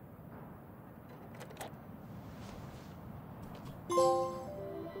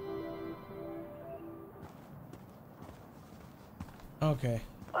 Okay.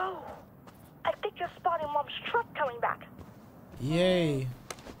 Oh, I think you're spotting Mom's truck coming back. Yay.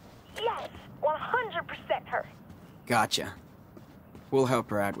 Yes, 100% her. Gotcha. We'll help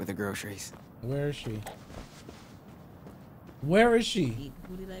her out with the groceries. Where is she? Where is she? Eat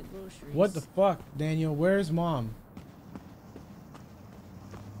booty like groceries. What the fuck, Daniel? Where's Mom?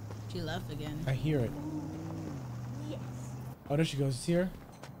 She left again. I hear it. Yes. Oh, there she goes. It's here.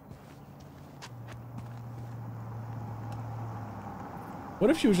 What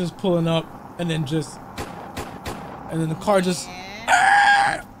if she was just pulling up and then the car just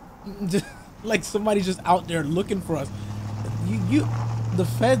like somebody just out there looking for us. The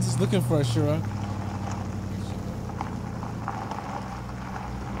feds is looking for us, Shura.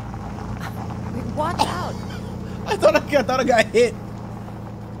 Watch out! I thought I got hit.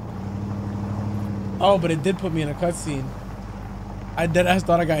 Oh, but it did put me in a cutscene. I deadass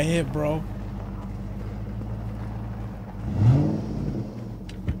thought I got hit, bro.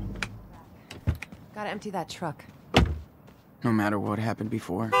 Gotta empty that truck. No matter what happened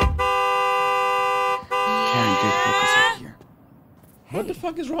before. Karen did hook us up here. What the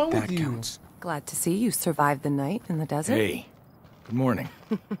fuck is wrong That with you? counts. Glad to see you survived the night in the desert. Hey, good morning.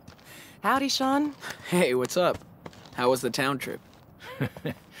 Howdy, Sean. Hey, what's up? How was the town trip?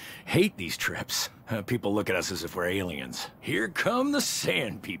 Hate these trips. People look at us as if we're aliens. Here come the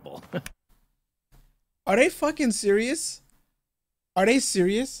sand people. Are they fucking serious? Are they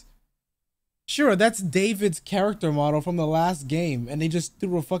serious? Sure, that's David's character model from the last game, and they just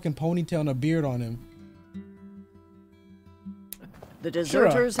threw a fucking ponytail and a beard on him. The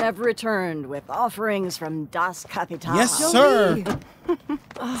deserters have returned with offerings from Das Kapital. Yes, sir.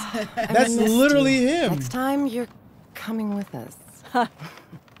 That's literally him. Next time, you're coming with us.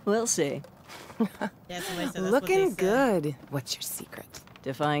 We'll see. Yeah, somebody said that's what they Looking said. good. What's your secret?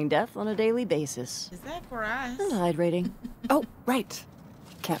 defying death on a daily basis. Is that for us? And hydrating. Oh, right.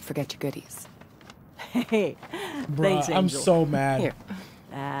 Can't forget your goodies. Hey, Bruh, thanks, I'm Angel. so mad.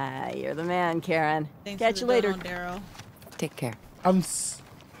 Here, You're the man, Karen. Thanks Catch for you the later. dono, Daryl. take care. I'm.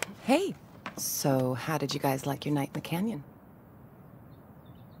 Hey, so how did you guys like your night in the canyon?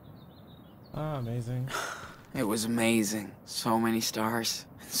 Ah, amazing. It was amazing. So many stars.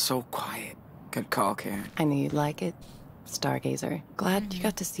 And so quiet. Good call, Karen. I knew you'd like it. Stargazer. Glad you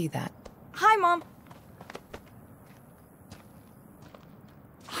got to see that. Hi, Mom.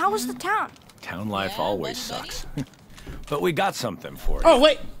 How was the town? Town life Yeah, always buddy, sucks. But we got something for you. Oh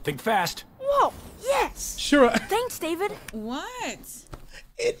wait, Think fast. Whoa, yes. sure. Thanks, David. What?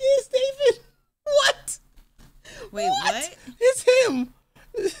 It is David. What? Wait, what? It's him.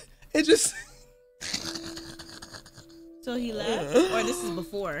 It just. So he left? Or this is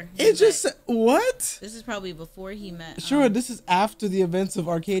before? he It just. met- What? This is probably before he met. Sure. This is after the events of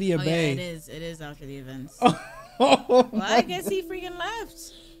Arcadia Oh, Bay. yeah, it is. It is after the events. Oh, Well, I guess he freaking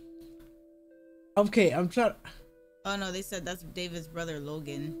left. okay, I'm trying. Oh, no, they said that's David's brother,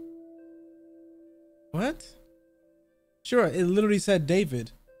 Logan. What? Sure, it literally said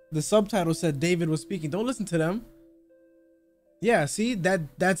David. The subtitle said David was speaking. Don't listen to them. Yeah, see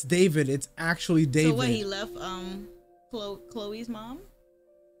that's David. It's actually David. So what, he left Chloe's mom?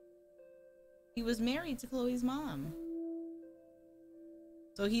 He was married to Chloe's mom.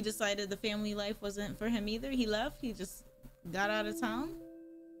 So he decided the family life wasn't for him either. He left. He just got out of town.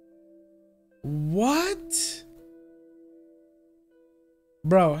 What?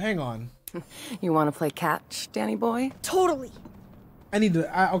 Bro, hang on. You want to play catch, Danny boy? Totally. I need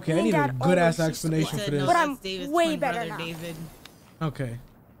to. I need a Dad good ass always used to explanation Said, for this. no, But that's I'm David's way twin better brother, now. David. Okay.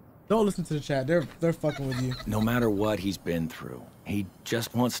 Don't listen to the chat. They're fucking with you. No matter what he's been through, he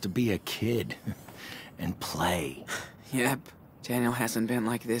just wants to be a kid and play. Yep. Daniel hasn't been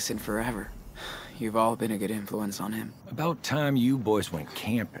like this in forever. You've all been a good influence on him. About time you boys went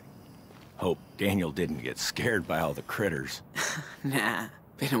camping. Hope Daniel didn't get scared by all the critters. Nah.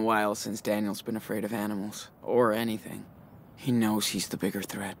 Been a while since Daniel's been afraid of animals. Or anything. He knows he's the bigger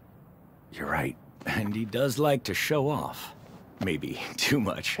threat. You're right. And he does like to show off. Maybe too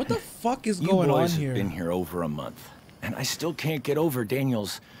much. What the fuck is You going on boys here? have been here over a month. And I still can't get over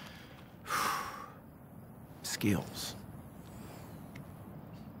Daniel's skills.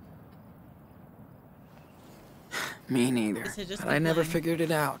 Me neither. This had just But I never begun. figured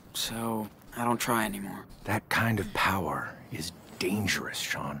it out, so I don't try anymore. That kind of power is dangerous,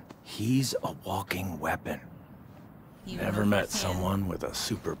 Sean. He's a walking weapon. Even Never though met he's tan. someone with a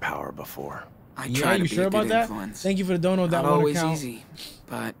superpower before. I Yeah, try to you be sure a about good that? influence. Thank you for the dono. That Not one always account. easy,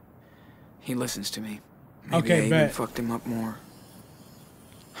 but he listens to me. Maybe Okay, I even bet. fucked him up more.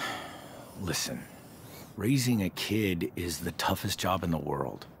 Listen, raising a kid is the toughest job in the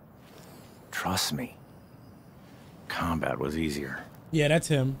world. Trust me. Combat was easier. Yeah, that's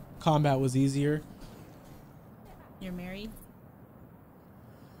him. Combat was easier. You're married?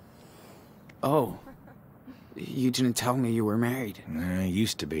 Oh. You didn't tell me you were married.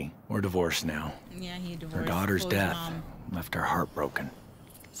 Used to be. We're divorced now. Yeah, he divorced. Her daughter's Chloe's death mom. left her heartbroken.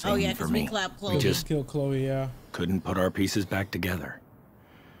 Same Oh, yeah, for 'cause me. we clapped Chloe. We just Kill Chloe. Yeah. couldn't put our pieces back together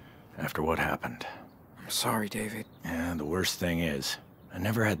after what happened. I'm sorry, David. And the worst thing is, I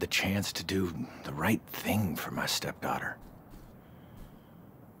never had the chance to do the right thing for my stepdaughter.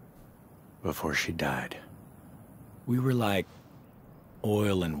 Before she died, we were like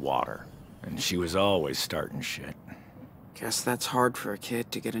oil and water, and she was always starting shit, Guess that's hard for a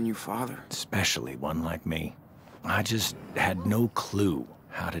kid to get a new father. especially one like me. I just had no clue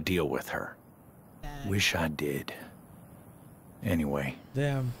how to deal with her. Wish I did. Anyway,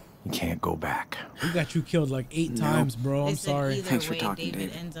 Damn. you can't go back. We got you killed like 8 No. times, bro. They I'm said sorry. Either Thanks for way, talking, David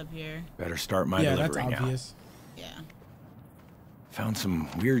David. ends up here. Better start my Yeah, that's delivery now. obvious. Yeah. Found some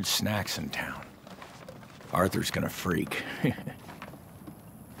weird snacks in town. Arthur's gonna freak.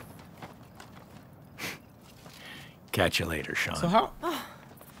 Catch you later, Sean. So how?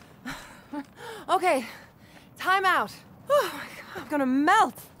 Okay, time out. Oh my God, I'm gonna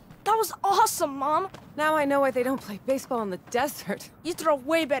melt. That was awesome, Mom. Now I know why they don't play baseball in the desert. You throw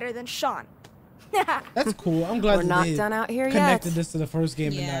way better than Sean. That's cool. I'm glad We're that not they done out here connected yet. this to the first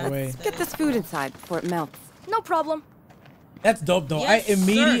game in Yeah. that way. Let's get this food inside before it melts. No problem. That's dope though. Yes, I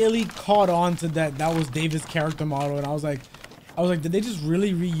immediately caught on to that. That was David's character model, and I was like, did they just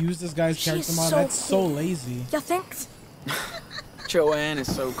really reuse this guy's She's character model? so That's so cool. lazy. You think? Joanne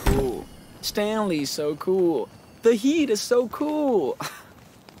is so cool. Stanley's so cool. The Heat is so cool.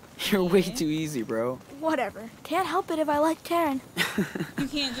 You're way too easy, bro. Whatever. Can't help it if I like Karen. You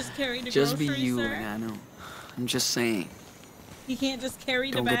can't just carry the Just be groceries, you, sir. Nano. I'm just saying. He can't just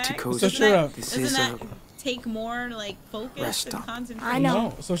carry Don't the get too bag. cozy. So sure, Doesn't that take more like focus Rest and stop. concentration? I know.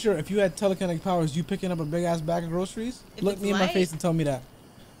 No. So sure, if you had telekinetic powers, you picking up a big ass bag of groceries? If Look it's me in my light. face and tell me that.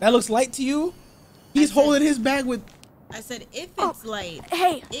 That looks light to you? He's holding his bag with. I said if it's light.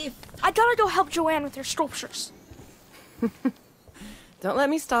 Hey, If I gotta go help Joanne with her sculptures. Don't let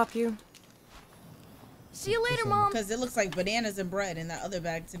me stop you. See you later, Mom. because it looks like bananas and bread in that other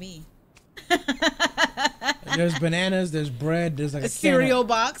bag to me. There's bananas, there's bread, there's like A cereal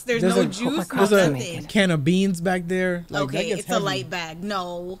box. There's no a- juice. There's no a nothing. can of beans back there. Like, that Okay, gets it's a heavy. light bag.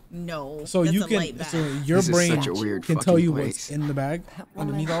 No. So that's you a can, light bag. so your This is brain such a weird can tell fucking you place. what's in the bag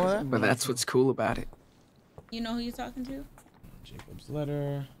underneath all of that. But that's what's cool about it. You know who you're talking to? Jacob's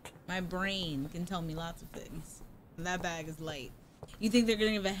letter. My brain can tell me lots of things. And that bag is light. You think they're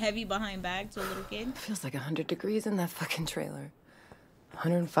gonna give a heavy behind bag to a little kid? Feels like 100 degrees in that fucking trailer.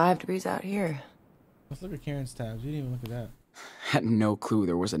 105 degrees out here. Let's look at Karen's tabs. You didn't even look at that. Had no clue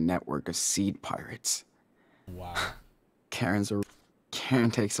there was a network of seed pirates. Wow. Karen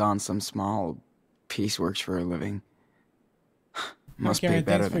takes on some small pieceworks for a living. Must Karen, be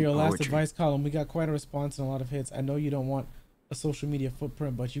better thanks for than your last poetry. advice column. We got quite a response and a lot of hits. I know you don't want a social media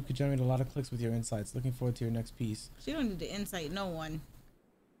footprint, but you could generate a lot of clicks with your insights. Looking forward to your next piece. She don't need to incite no one.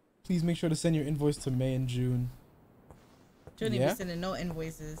 Please make sure to send your invoice to May and June. She don't need to be sending no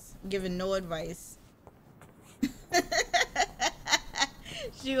invoices, giving no advice.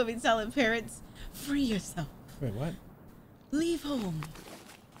 She gonna be telling parents, free yourself. Wait, what? Leave home.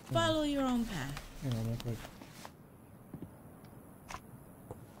 Follow your own path. Hang on real quick.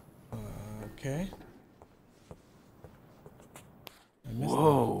 Okay. I missed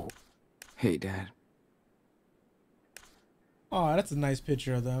Whoa. Hey, Dad. that. Oh, that's a nice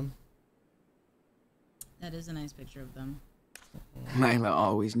picture of them. That is a nice picture of them. Lila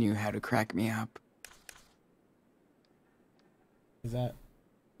always knew how to crack me up. Is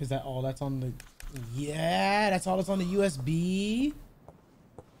that all that's on the... Yeah, that's all that's on the USB?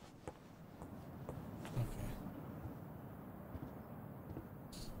 Okay.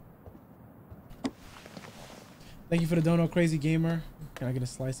 Thank you for the dono, Crazy Gamer. Can I get a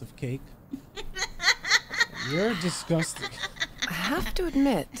slice of cake? You're disgusting. I have to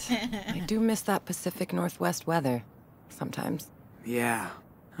admit, I do miss that Pacific Northwest weather sometimes. Yeah,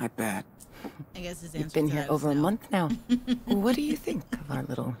 I bet. I guess his You've answer been to here that over is a no. month now. What do you think of our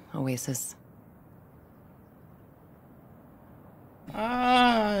little oasis?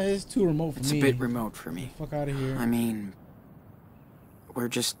 It's too remote for It's me. a bit remote for me. Fuck out of here. I mean, we're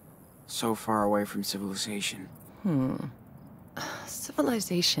just so far away from civilization.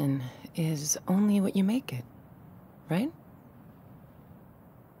 Civilization is only what you make it, right?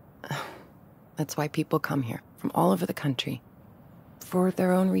 That's why people come here from all over the country. For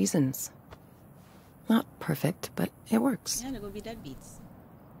their own reasons. Not perfect, but it works. Yeah, they're gonna be deadbeats.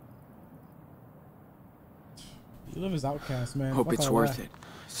 You live as outcasts, man. Hope Fuck it's all worth that. it.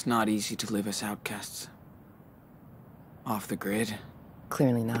 It's not easy to live as outcasts. Off the grid.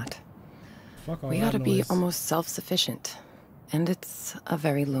 Clearly not. Fuck all We that ought to be noise. almost self-sufficient. And it's a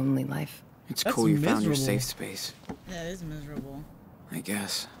very lonely life. It's That's cool you found your miserable. safe space, That is miserable. I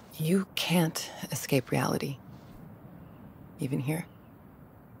guess. You can't escape reality. Even here.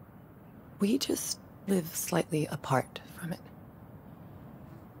 We just live slightly apart from it.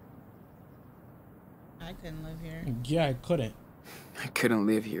 I couldn't live here. Yeah, I couldn't. I couldn't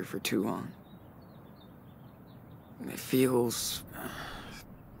live here for too long. It feels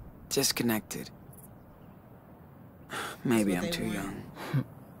disconnected. Maybe That's I'm what too they young.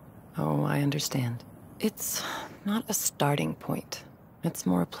 Oh, I understand. It's not a starting point. It's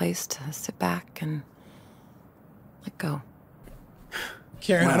more a place to sit back and let go.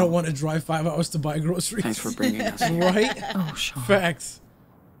 Karen, I Well, don't want to drive 5 hours to buy groceries. Thanks for bringing us here. Right? Oh, Sean. Facts.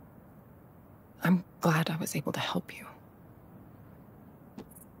 I'm glad I was able to help you.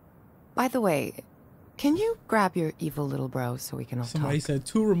 By the way, can you grab your evil little bro so we can all Somebody talk? said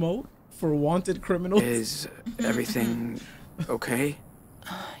too remote for wanted criminals. Is everything okay?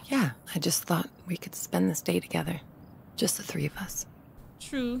 Yeah, I just thought we could spend this day together. Just the three of us.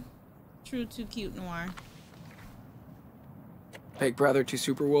 True. True to cute noir. Big brother to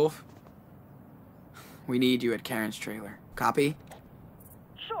Super Wolf? We need you at Karen's trailer. Copy?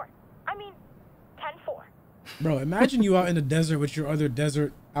 Sure. I mean, 10-4. Bro, imagine you out in the desert with your other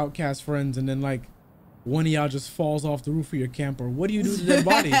desert outcast friends and then like one of y'all just falls off the roof of your camper. What do you do to their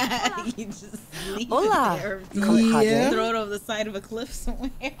body? You just leave Hola. it there. Yeah. Throw it over the side of a cliff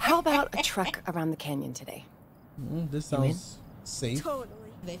somewhere. How about a trek around the canyon today? This sounds safe. Totally.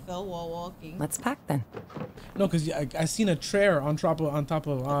 They fell while walking. Let's pack then. No, because I seen a chair on top of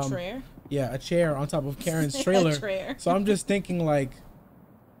A tray? Yeah, a chair on top of Karen's trailer. Chair. So I'm just thinking like,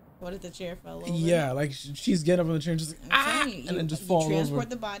 what if the chair fell over? yeah, like she's getting up on the chair and just and then just falls over. You transport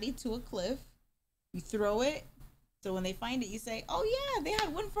the body to a cliff. You throw it. So when they find it, you say, "Oh yeah, they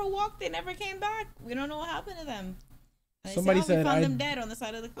had went for a walk. They never came back. We don't know what happened to them." And Somebody say, "Oh, said we found them dead on the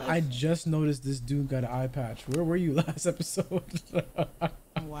side of the cliff." I just noticed this dude got an eye patch. Where were you last episode?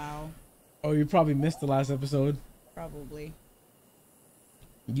 Wow. Oh, you probably missed the last episode. Probably.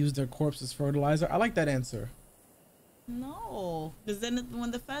 Use their corpse as fertilizer. I like that answer. No, because then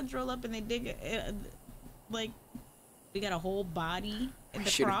when the feds roll up and they dig it, like we got a whole body in the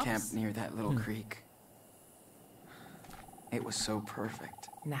Should have crops. camped near that little creek. It was so perfect.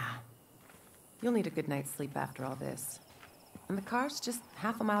 Nah. You'll need a good night's sleep after all this. And the car's just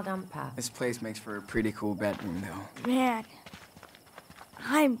half a mile down the path. This place makes for a pretty cool bedroom, though. Man,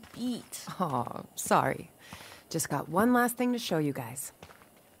 I'm beat. Oh, sorry. Just got one last thing to show you guys.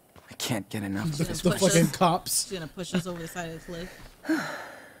 I can't get enough of this. The fucking cops. She's gonna push us over the side of the cliff.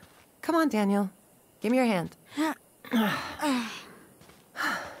 Come on, Daniel. Give me your hand.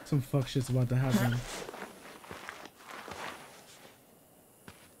 Some fuck shit's about to happen.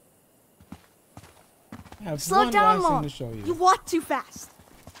 I have Slow one down, last thing Mom. to show you. You walk too fast.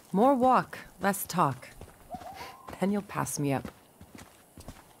 More walk, less talk. Then you'll pass me up.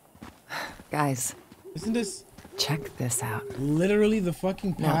 Guys. Isn't this... Check this out. Literally the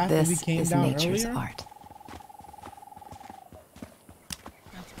fucking Now path that we this came is down nature's earlier? art.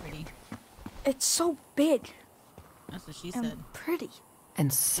 That's pretty. It's so big. That's what she and said. Pretty.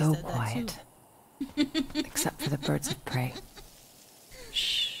 And so said that quiet. Except for the birds of prey.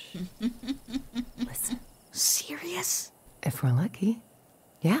 Shh. Listen. Serious? If we're lucky.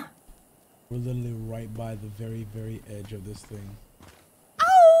 Yeah. We're literally right by the very, very edge of this thing.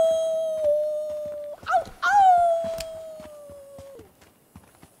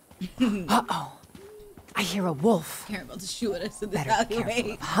 Uh-oh. I hear a wolf. Karen about to shoot at us in this Better be alleyway.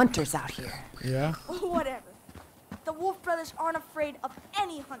 careful of hunters out here. Yeah? Whatever. The Wolf Brothers aren't afraid of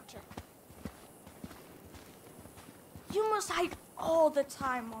any hunter. You must hike all the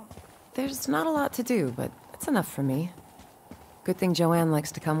time, Mom. There's not a lot to do, but it's enough for me. Good thing Joanne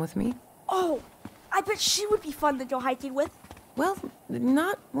likes to come with me. Oh, I bet she would be fun to go hiking with. Well,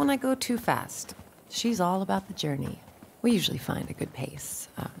 not when I go too fast. She's all about the journey. We usually find a good pace.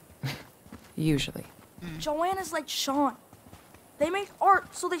 Usually. Joanne is like Sean. They make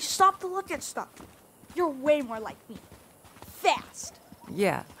art, so they stop to look at stuff. You're way more like me. Fast.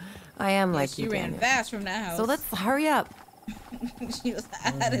 Yeah, I am like She you, ran Daniel. fast from that house. So let's hurry up. She was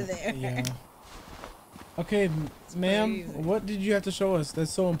out of there. Yeah. Okay, ma'am, crazy. what did you have to show us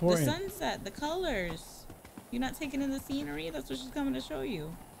that's so The important? sunset, the colors. You're not taking in the scenery? That's what she's coming to show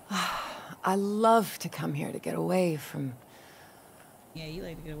you. I love to come here to get away from... Yeah, you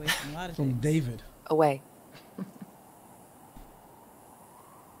like to get away from a lot of From things. David. Away.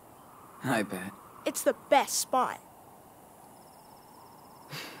 I bet. It's the best spot.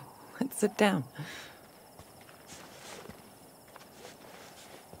 Let's sit down.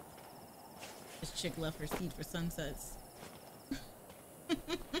 This chick left her seat for sunsets.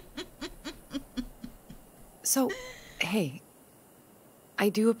 So, hey, I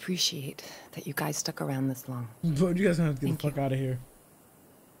do appreciate that you guys stuck around this long. But you guys gonna have to get Thank the fuck out of here.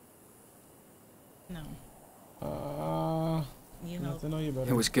 No. You know, to know you better.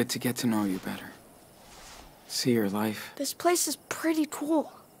 It was good to get to know you better. See your life. This place is pretty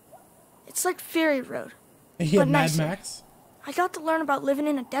cool. It's like Ferry Road. Yeah, but Mad nicer. Max. I got to learn about living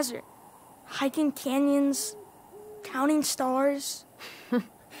in a desert. Hiking canyons, counting stars.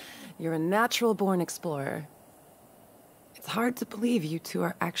 You're a natural-born explorer. It's hard to believe you two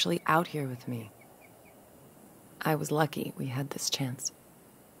are actually out here with me. I was lucky we had this chance.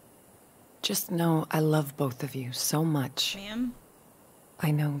 Just know I love both of you so much. Ma'am?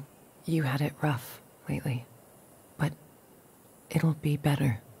 I know you had it rough lately, but it'll be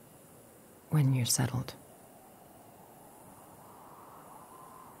better when you're settled.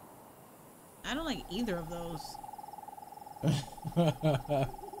 I don't like either of those.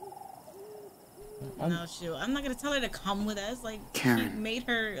 No, shoot. I'm not gonna tell her to come with us. Like, she Karen. made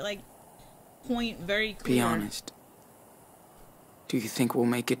her, like, point very clear. Be honest. Do you think we'll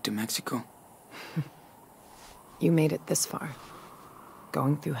make it to Mexico? You made it this far.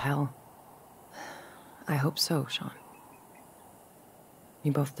 Going through hell. I hope so, Sean.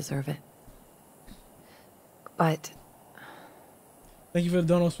 You both deserve it. But Thank you for the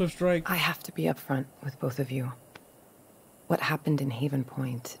Donald Swift strike. I have to be upfront with both of you. What happened in Haven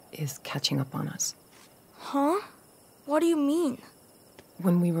Point is catching up on us. Huh? What do you mean?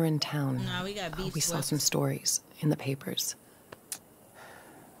 When we were in town, Nah, we got beef we saw Swift. some stories in the papers.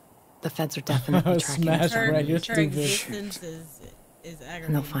 The feds are definitely tracking Smash us. Brad, you're Her stupid. existence is aggravating.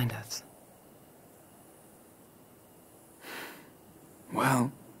 And they'll find us.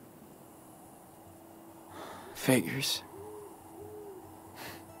 Well, figures.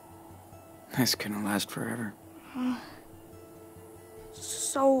 This couldn't last forever.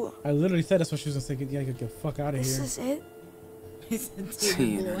 So, I literally said that's what she was gonna say. Yeah, get the fuck out of this here. is it?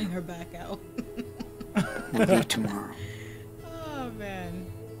 See you blowing now. her back out. We'll leave tomorrow. Oh man.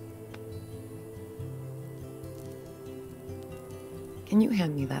 Can you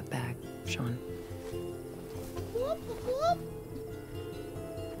hand me that bag, Sean? Whoop, whoop.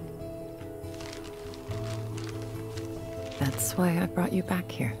 That's why I brought you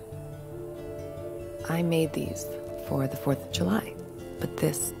back here. I made these for the 4th of July, but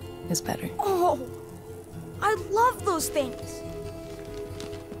this is better. Oh, I love those things.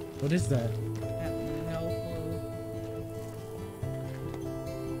 What is that? I have no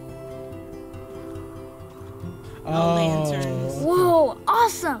clue. Oh, lanterns. Whoa,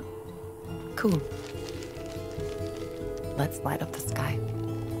 awesome. Cool. Let's light up the sky.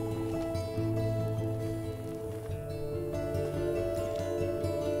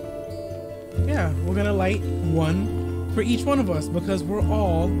 Yeah, we're gonna light one for each one of us because we're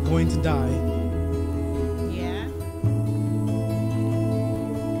all going to die. Yeah.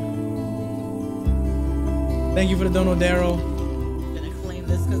 Thank you for the dono, Daryl. Gonna claim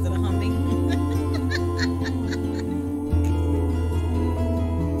this because of the humming.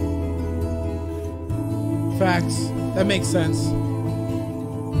 Facts. That makes sense.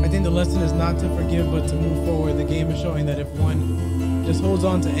 I think the lesson is not to forgive, but to move forward. The game is showing that if one just holds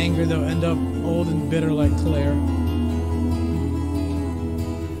on to anger, they'll end up old and bitter like Claire.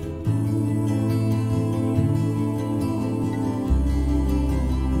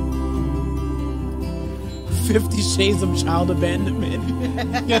 "50 Shades of Child Abandonment."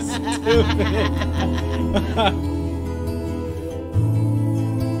 You're stupid.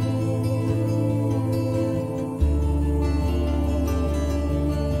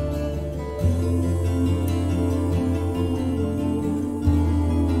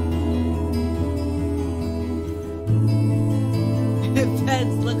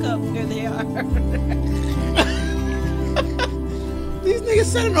 Feds, look up, here they are. These niggas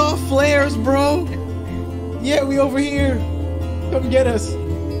sending off flares, bro. Yeah, we over here. Come get us.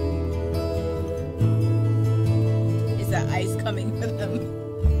 Is that ICE coming for them?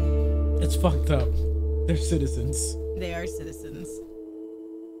 It's fucked up. They're citizens. They are citizens.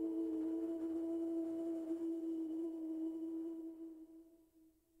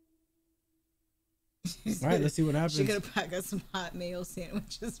 All right, let's see what happens. She gonna pack us some hot mayo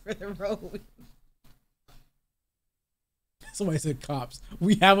sandwiches for the road. Somebody said cops.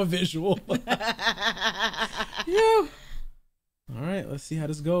 We have a visual. Yeah. All right, let's see how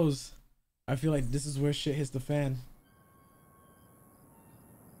this goes. I feel like this is where shit hits the fan.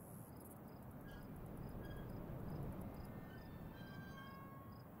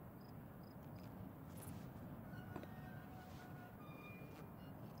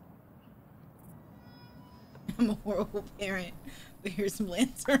 I'm a horrible parent, but here's some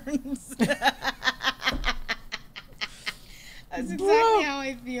lanterns. That's exactly how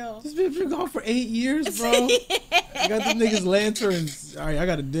I feel. This bitch been gone for 8 years, bro. I got the niggas lanterns. All right, I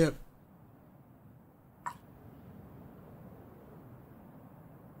got a dip.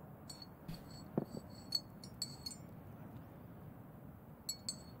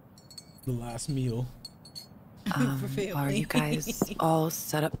 The last meal. Are you guys all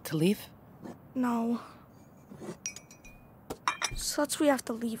set up to leave? No. Such we have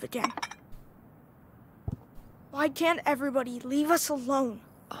to leave again. Why can't everybody leave us alone?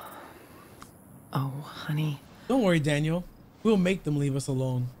 Oh, honey. Don't worry, Daniel. We'll make them leave us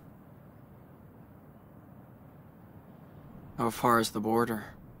alone. How far is the border?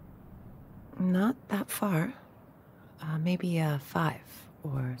 Not that far. Maybe a 5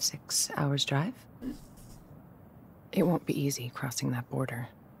 or 6 hours drive. It won't be easy crossing that border.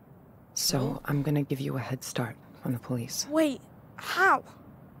 So I'm gonna give you a head start on the police. Wait, how?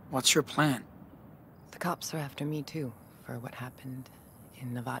 What's your plan? The cops are after me too, for what happened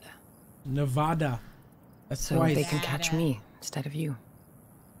in Nevada. Nevada. That's So twice. they can catch me instead of you.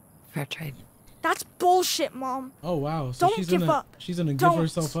 Fair trade. That's bullshit, Mom. Oh wow. So Don't give up. She's gonna give Don't.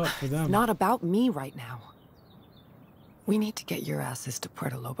 herself up for them. Not about me right now. We need to get your asses to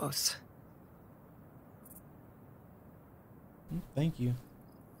Puerto Lobos. Thank you.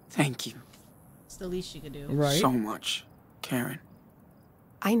 Thank you. It's the least you could do. Right. So much, Karen.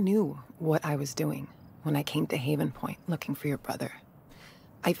 I knew what I was doing when I came to Haven Point looking for your brother.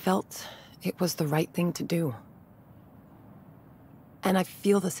 I felt it was the right thing to do. And I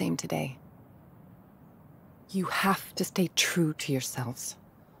feel the same today. You have to stay true to yourselves.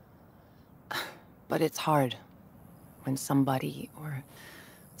 But it's hard when somebody or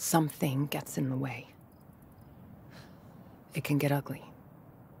something gets in the way. It can get ugly.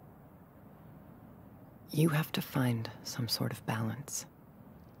 You have to find some sort of balance.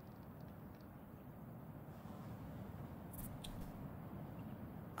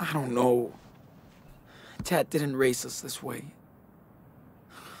 I don't know. Dad didn't raise us this way.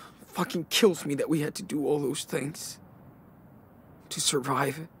 Fucking kills me that we had to do all those things. To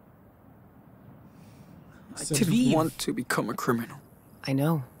survive. I didn't want to become a criminal. I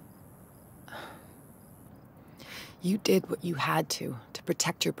know. You did what you had to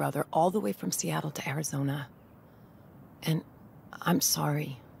protect your brother all the way from Seattle to Arizona. And I'm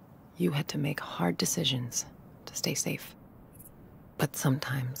sorry. You had to make hard decisions to stay safe. But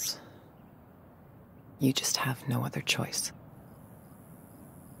sometimes, you just have no other choice.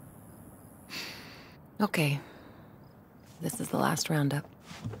 Okay. This is the last roundup.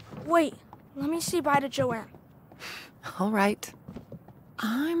 Wait, let me say bye to Joanne. All right.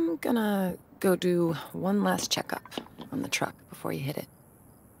 I'm gonna go do one last checkup on the truck before you hit it.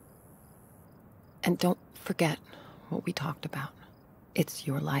 And don't forget what we talked about. It's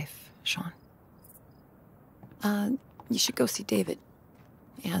your life, Sean. You should go see David.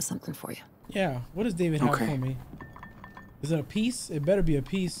 He has something for you. Yeah, what does David have for me? Is it a piece? It better be a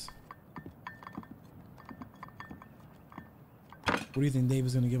piece. What do you think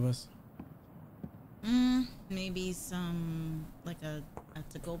David's gonna give us? Maybe some, like a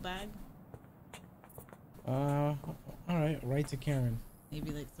to-go bag. All right to Karen.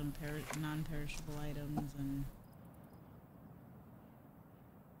 Maybe like some non-perishable items and.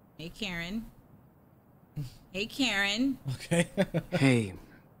 Hey, Karen. Hey, Karen. Okay. Hey,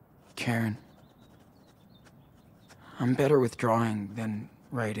 Karen. I'm better with drawing than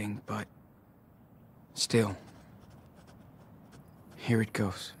writing, but still. Here it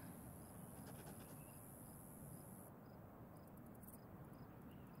goes.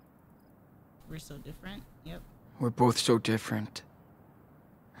 We're so different. Yep. We're both so different.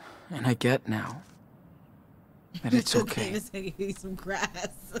 And I get now that it's okay. David's gonna give you some grass.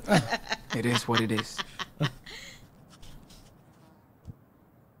 It is what it is.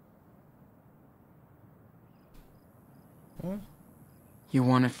 Huh? You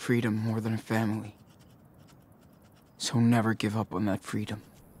wanted freedom more than a family. So never give up on that freedom.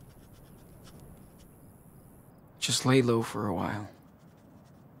 Just lay low for a while.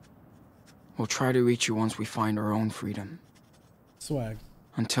 We'll try to reach you once we find our own freedom. Swag.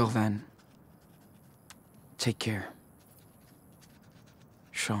 Until then, take care.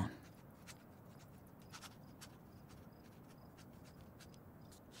 Sean.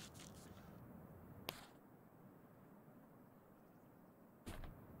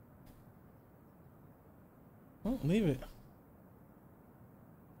 Oh, leave it.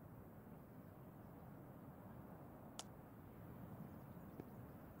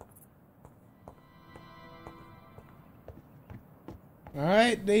 All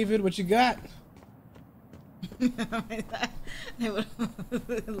right, David, what you got? It would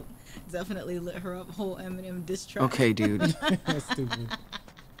definitely lit her up whole Eminem diss track. Okay, dude. That's stupid.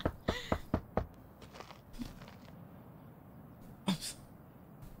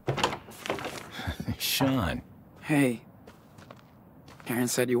 Sean. Hey. Karen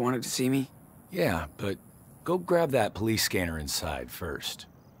said you wanted to see me? Yeah, but go grab that police scanner inside first.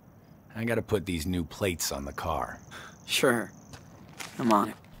 I gotta put these new plates on the car. Sure. I'm on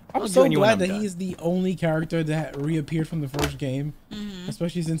it. I'm so glad that he's the only character that reappeared from the first game.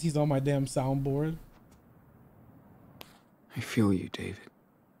 Especially since he's on my damn soundboard. I feel you, David.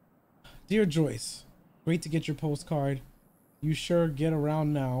 Dear Joyce, great to get your postcard. You sure get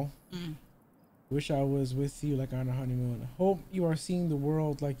around now. Wish I was with you like on a honeymoon. Hope you are seeing the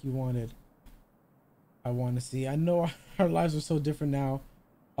world like you wanted. I want to see. I know our lives are so different now.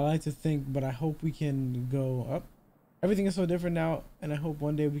 I like to think, but I hope we can go up. Everything is so different now, and I hope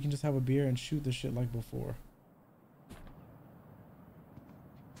one day we can just have a beer and shoot the shit like before.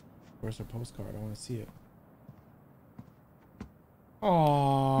 Where's her postcard? I want to see it.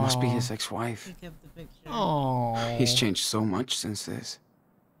 Aww. Must be his ex-wife. He kept the picture. Aww. He's changed so much since this.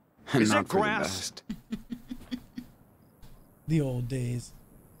 And not for the best. The old days.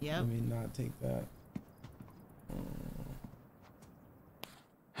 Yep. Let me not take that.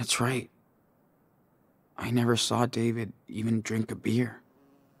 That's right. I never saw David even drink a beer.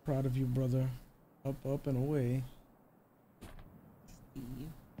 Proud of you, brother. Up, up, and away.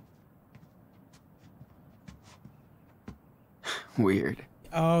 Weird.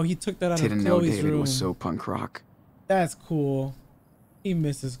 Oh, he took that out Didn't of know Chloe's David room. was so punk rock. That's cool. He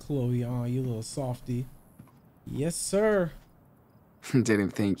misses Chloe. Oh, you little softy. Yes, sir. Didn't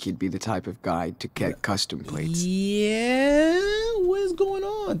think he'd be the type of guy to get custom plates. Yeah, what's going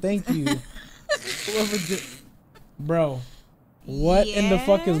on? Thank you. Whoever did, bro. What in the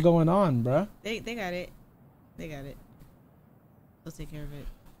fuck is going on, bro? They got it. They got it. They'll take care of it.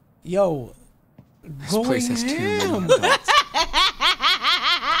 Yo, This place has too many adults.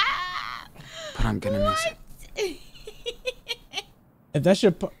 But I'm gonna miss it. If that's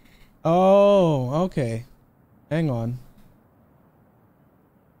your, oh, okay. Hang on.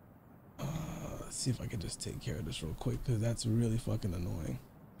 Let's see if I can just take care of this real quick because that's really fucking annoying.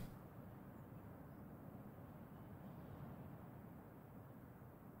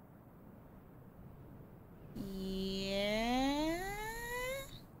 Yeah.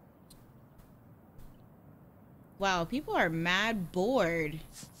 Wow, people are mad bored.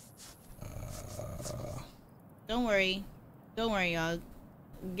 Don't worry, y'all.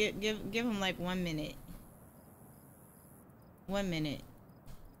 Give them like 1 minute. 1 minute.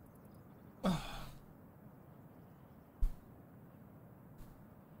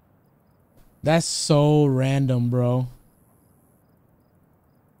 That's so random, bro.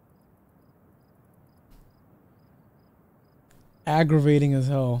 Aggravating as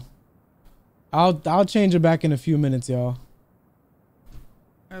hell. I'll change it back in a few minutes, y'all.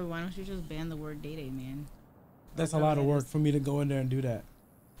 Or why don't you just ban the word Day Day, man? That's a lot of work for me to go in there and do that.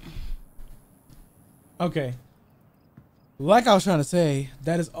 Okay. Like I was trying to say,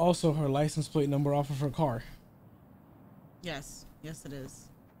 that is also her license plate number off of her car. Yes. Yes, it is.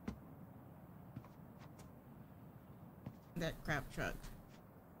 That crap truck.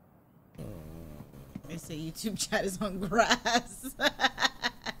 They say YouTube chat is on grass.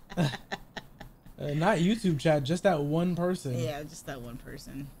 Not YouTube chat, just that one person. Yeah, just that one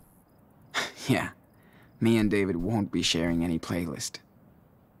person. Yeah. Me and David won't be sharing any playlist.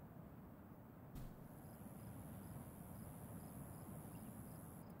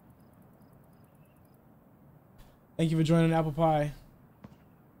 Thank you for joining Apple Pie.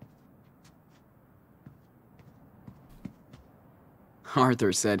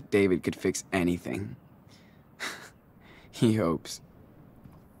 Arthur said David could fix anything. He hopes.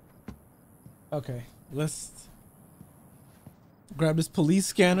 Okay, let's grab this police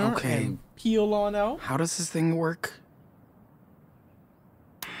scanner Okay. and peel on out. How does this thing work?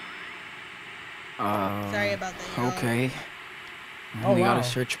 Sorry about that, y'all. Okay. Oh, Only wow. gotta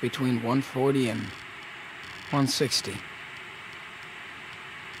search between 140 and 160. Hope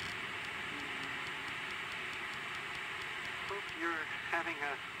you're having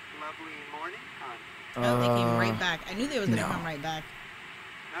a lovely morning, hon. Oh, they came right back. I knew they was gonna no. come right back.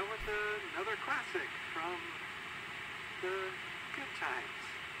 That was another classic from the good times.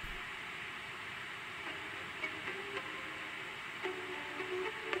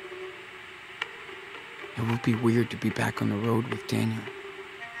 It would be weird to be back on the road with Daniel.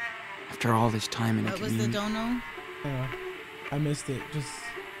 After all this time in a What was the community. dono? I missed it. Just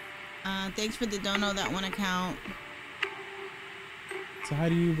Thanks for the dono, that one account. so how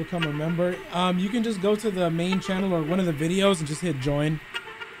do you become a member? You can just go to the main channel or one of the videos and just hit join.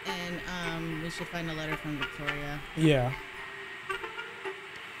 And we should find a letter from Victoria. Yeah.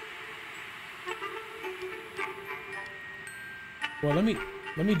 Well, let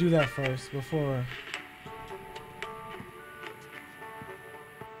me do that first before.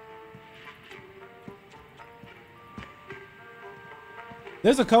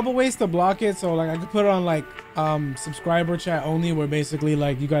 There's a couple ways to block it, so like I could put it on like subscriber chat only, where basically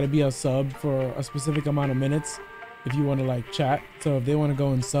like you got to be a sub for a specific amount of minutes if you want to like chat. So if they want to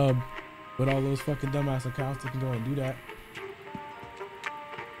go and sub with all those fucking dumbass accounts, they can go and do that.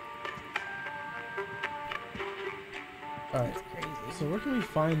 All right. So where can we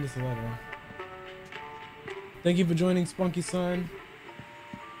find this letter? Thank you for joining, Spunky Son.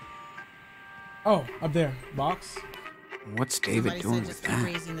 Oh, up there, box. What's David Somebody doing said with just keep that?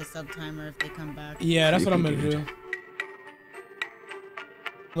 raising the sub timer if they come back. Yeah, that's what I'm gonna Creepy do.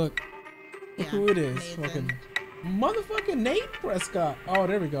 Look Yeah, who it is. Nathan. Fucking motherfucking Nate Prescott. Oh,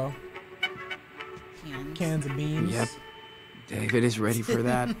 there we go. Cans of beans. Yep. David is ready for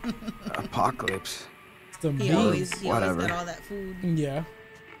that apocalypse. Some He beans. always Whatever. got all that food. Yeah.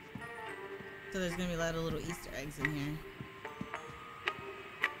 So there's gonna be a lot of little Easter eggs in here.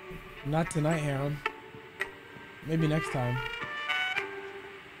 Not tonight, Harold. Maybe next time.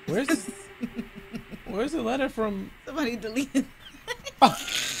 Where's the letter from? Somebody deleted.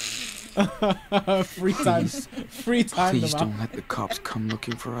 Free time. Free time. Please them out. don't let the cops come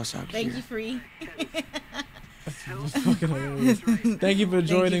looking for us out Thank here. you, Free. That's fucking hilarious. Thank you for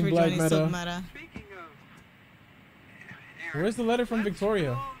joining, Black Meta. Speaking of Where's the letter from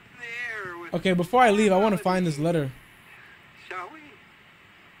Victoria? Okay, before I leave, I want to find this letter. Shall we?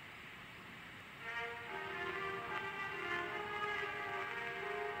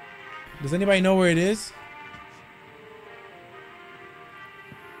 Does anybody know where it is?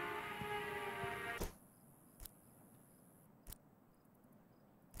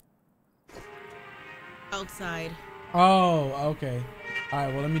 Outside. Oh, okay. All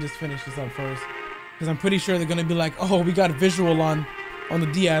right, well, let me just finish this up first. Because I'm pretty sure they're going to be like, oh, we got a visual on the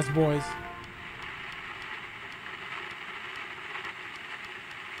Diaz boys.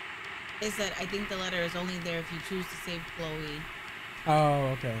 Is that I think the letter is only there if you choose to save Chloe. Oh,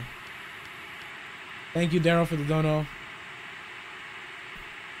 okay. Thank you, Daryl, for the dono.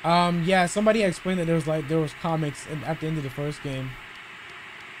 Yeah, somebody explained that there was comics at the end of the first game.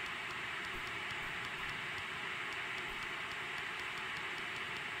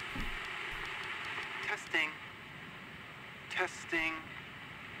 Testing.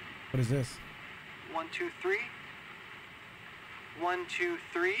 What is this? 1, 2, 3. 1, 2,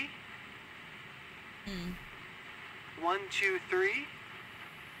 3. 1, 2, 3.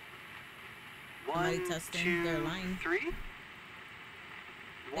 Somebody testing their line. 3.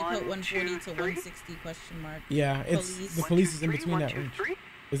 They put 140 to 160 question mark. Yeah, it's police. the police is in 1, 2, 3, between 1, that 2, range. 3.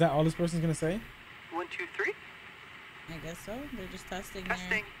 Is that all this person's gonna say? 1, 2, 3. I guess so. They're just testing. Their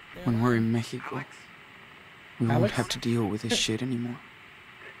When line. we're in Mexico, we won't have to deal with this shit anymore.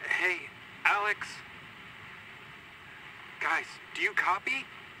 Hey, Alex. Guys, do you copy?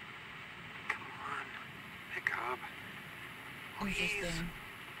 Come on, pick up. Interesting.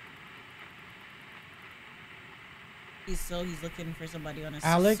 He's looking for somebody on a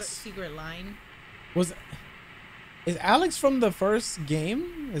Alex? secret line. Is Alex from the first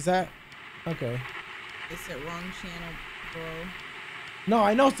game? Is that okay? It's the wrong channel, bro. No,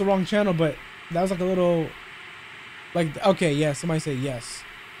 I know it's the wrong channel, but that was like a little okay, yeah, somebody say yes.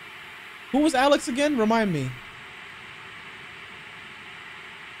 Who was Alex again? Remind me.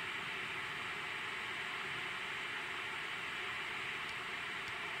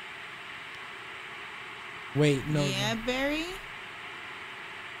 Wait, no. Yeah, Barry.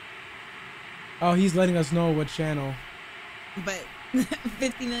 Oh, he's letting us know what channel. But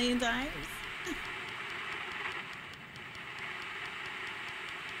 50 million times.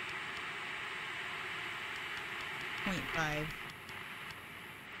 0.5.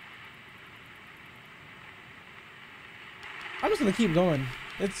 I'm just gonna keep going.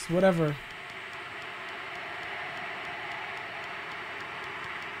 It's whatever.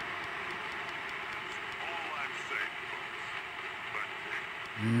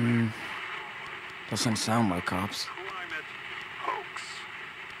 Doesn't sound like cops. Climate hoax.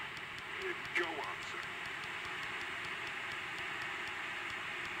 Go on, sir.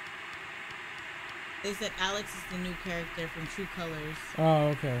 They said Alex is the new character from True Colors. Oh,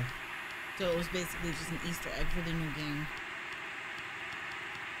 okay. So it was basically just an Easter egg for the new game.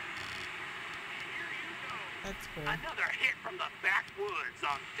 That's cool. Another hit from the backwoods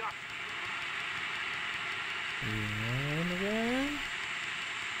on Dusty. And again.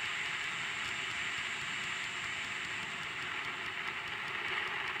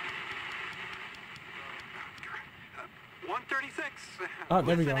 Uh, 136. Oh,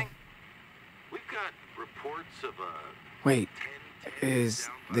 there we go. We've got reports of a Wait, is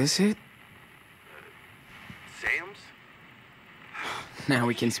this it? Sam's? Now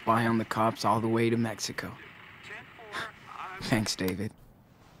we can spy on the cops all the way to Mexico. Thanks, David.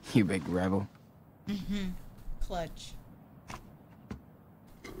 You big rebel. Clutch.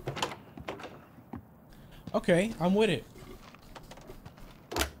 Okay, I'm with it.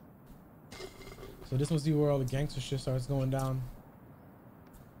 So this must be where all the gangster shit starts going down.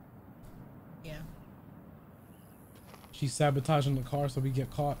 Yeah. She's sabotaging the car so we get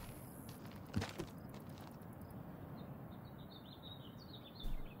caught.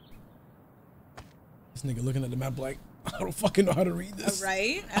 This nigga looking at the map like, I don't fucking know how to read this.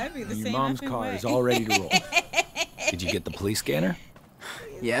 Right? I'd be the Your same. mom's effing car way. is all ready to roll. Did you get the police scanner?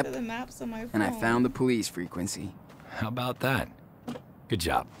 Yep. The maps on my phone. And I found the police frequency. How about that? Good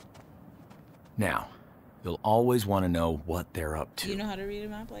job. Now, you'll always want to know what they're up to. Do you know how to read a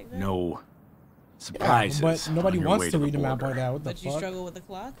map like that? No surprises. But nobody on your wants way to the read a map border. like that. What the But you fuck? struggle with the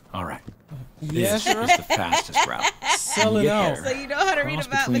clock? All right. Yeah, This sure. is the fastest route. Selling Get out. there. So you know how to read a Cross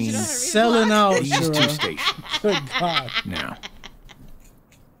map, but you between don't know how to read a Selling clock? out, these two sure. stations. Good God. Now,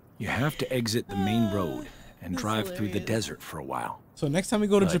 you have to exit the main road and That's drive through the hilarious. desert for a while. So next time we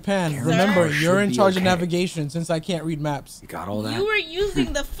go to But Japan, Karen's remember car you're should in be charge of okay. navigation since I can't read maps. You got all that? You were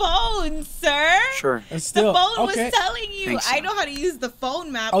using the phone, sir. Sure. And still, The phone okay. was telling you. Thanks, I son. know how to use the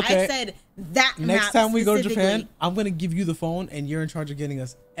phone map. Okay. I said that Next map time we go to specifically. Japan, I'm gonna give you the phone, and you're in charge of getting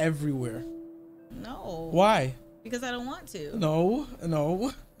us everywhere. No. Why? Because I don't want to. No.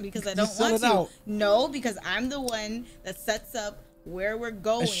 Because I You don't sell want it to. out. No, because I'm the one that sets up where we're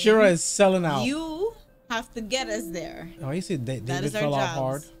going. Ashura is selling out. You have to get us there. Oh, you said That David is our fell out jobs.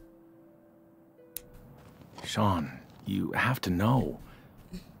 hard. Sean, you have to know.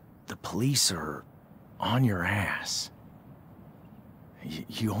 The police are on your ass.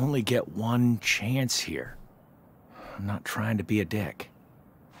 You only get one chance here. I'm not trying to be a dick.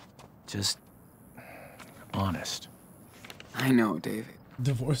 Just honest. I know, David.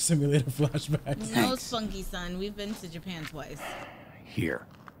 Divorce simulator flashbacks. No, Spunky son. We've been to Japan twice. Here.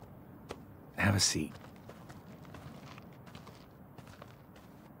 Have a seat.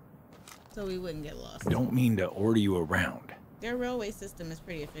 So we wouldn't get lost. Don't mean to order you around. Their railway system is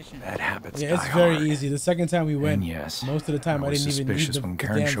pretty efficient. Bad habits Yeah, it's die very hard. easy. The second time we went, And yes, most of the time I was didn't even need suspicious the, when the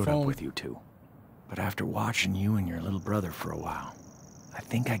Karen damn showed phone. up with you two. But after watching you and your little brother for a while, I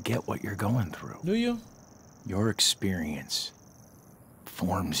think I get what you're going through. Do you? Your experience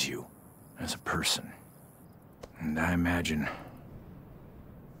forms you as a person. And I imagine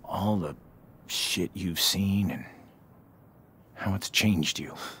all the shit you've seen and how it's changed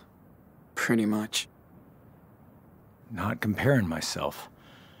you. Pretty much. Not comparing myself,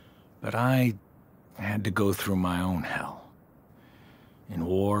 but I had to go through my own hell. In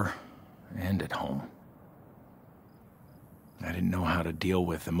war and at home. I didn't know how to deal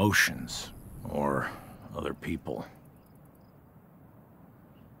with emotions or other people.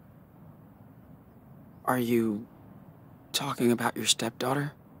 Are you talking about your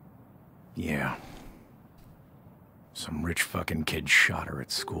stepdaughter? Yeah. Some rich fucking kid shot her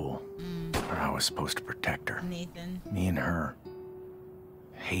at school. Or I was supposed to protect her. Nathan. Me and her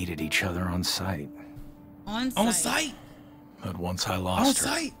hated each other on sight. On site. On site. But once I On lost her,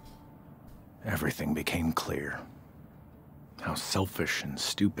 site. everything became clear. How selfish and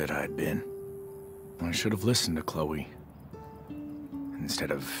stupid I'd been. I should have listened to Chloe.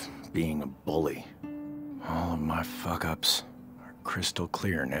 Instead of being a bully. All of my fuck-ups are crystal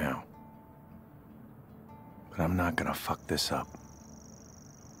clear now. But I'm not gonna fuck this up.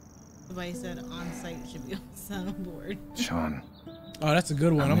 Somebody said on site should be on soundboard. Sean, Oh, that's a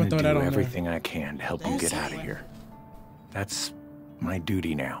good one. I'm I'm gonna throw do that on everything I can to help you On get out of site. here. That's my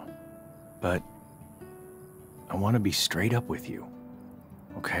duty now. But I want to be straight up with you.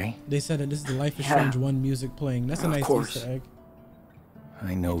 Okay? there. They said that this is the Life is Yeah. Strange 1 music playing. That's a Of nice course. Easter egg.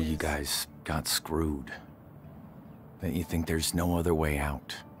 I know you guys got screwed. That you think there's no other way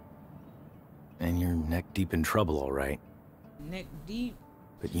out. And you're neck deep in trouble, all right? Neck deep.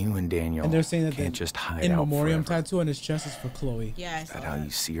 But you and Daniel And they're saying that can't the just hide in out memoriam forever. tattoo on his chest is for Chloe. Yeah, I Is saw that how that. you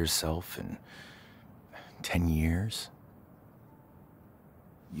see yourself in 10 years?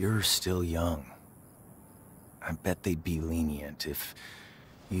 You're still young. I bet they'd be lenient if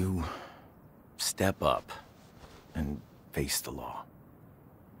you step up and face the law.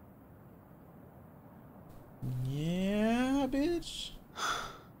 Yeah, bitch.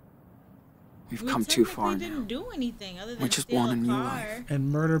 We've We come too far technically now. didn't do anything other than We just steal want a new car. life.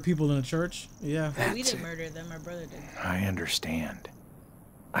 And murder people in a church. Yeah. But we That's didn't it. murder them. My brother did. I understand.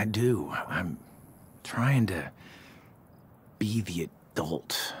 I do. I'm trying to be the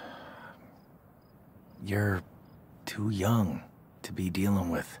adult. You're too young to be dealing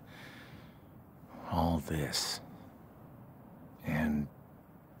with all this. And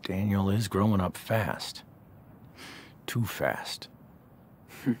Daniel is growing up fast. Too fast.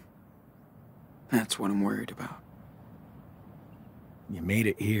 That's what I'm worried about. You made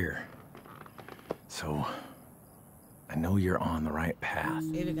it here. So I know you're on the right path.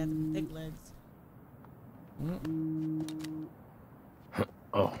 David got them thick legs.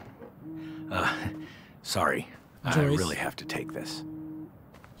 Oh. Sorry. I Joyce. really have to take this.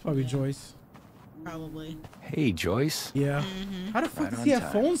 Probably Joyce. Probably. Hey, Joyce. Yeah. How the fuck Right does on he have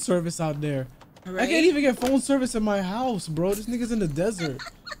time. phone service out there? I Right? can't even get phone service in my house, bro. This nigga's in the desert.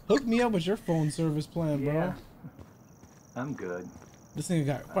 Hook me up with your phone service plan, bro. Yeah. I'm good. This nigga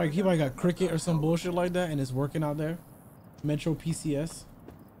got he probably got Cricket or some bullshit like that, and it's working out there. Metro PCS.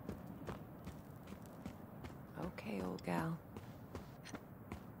 Okay, old gal.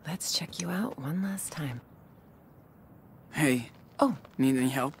 Let's check you out one last time. Hey. Oh. Need any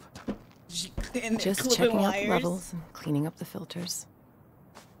help? And they're Just clipping checking out the wires. levels and cleaning up the filters.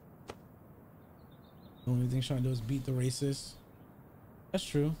 The only thing he's trying to do is beat the racists. That's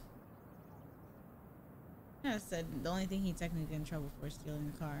true. Yeah, I said the only thing he technically got in trouble for is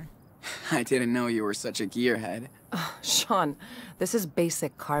stealing the car. I didn't know you were such a gearhead. Oh, Sean, this is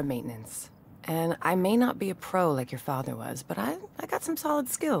basic car maintenance. And I may not be a pro like your father was, but I got some solid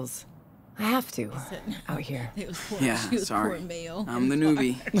skills. I have to, out here. Yeah, sorry. I'm the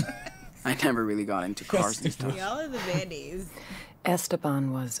newbie. I never really got into cars and stuff. Y'all are the baddies.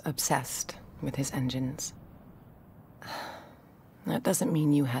 Esteban was obsessed with his engines. That doesn't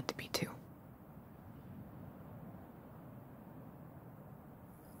mean you had to be too.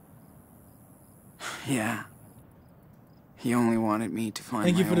 Yeah. He only wanted me to find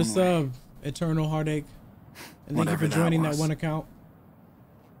Thank you my for the own way. sub, Eternal Heartache. And thank you Whatever for that joining that was. one account.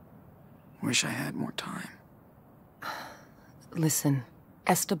 Wish I had more time. Listen,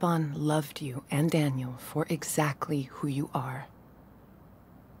 Esteban loved you and Daniel for exactly who you are.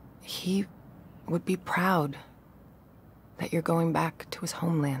 He would be proud that you're going back to his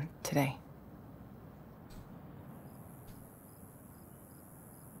homeland today.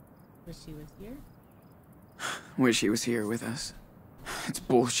 Wish she was here. Wish he was here with us. It's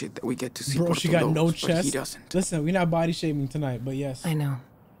bullshit that we get to see Bro, she got no Portolobos, but he chest. doesn't. Listen, we're not body shaming tonight, but yes. I know.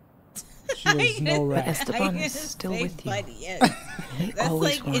 She has no But rat. Esteban is still with you. Yes. He That's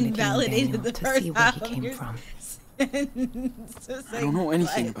always like wanted you and invalidated Daniel the to first see where half he of came your from. sentence. I don't know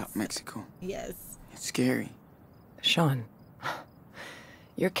anything about Mexico. Yes. It's scary. Sean,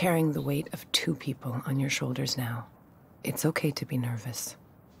 you're carrying the weight of 2 people on your shoulders now. It's okay to be nervous.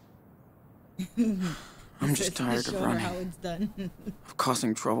 I'm just tired of Show her running. how it's done. Of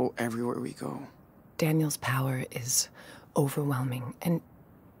causing trouble everywhere we go. Daniel's power is overwhelming, and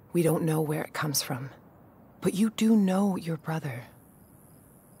we don't know where it comes from. But you do know your brother.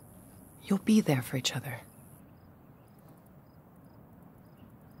 You'll be there for each other.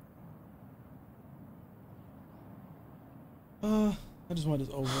 I just want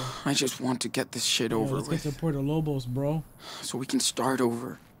this over. I just want to get this shit Yeah, over let's with. get to Puerto Lobos, bro. So we can start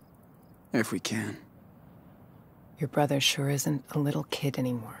over. If we can. Your brother sure isn't a little kid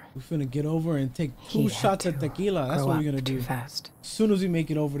anymore. We're finna get over and take 2 He had shots of to tequila. That's grow what up we're gonna too do. fast. As soon as we make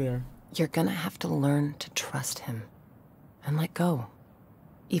it over there. You're gonna have to learn to trust him and let go,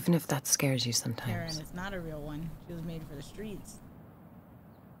 even if that scares you Karen, sometimes. it's not a real one. She was made for the streets.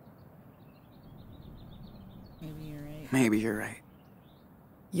 Maybe you're right. Maybe you're right.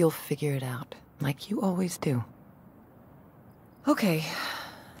 You'll figure it out, like you always do. Okay.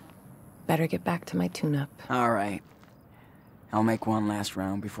 Better get back to my tune-up. All right. I'll make one last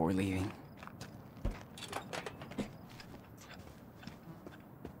round before leaving.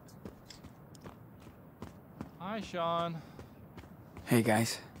 Hi, Sean. Hey,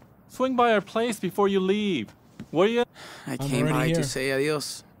 guys. Swing by our place before you leave. Will you? I came already by here. to say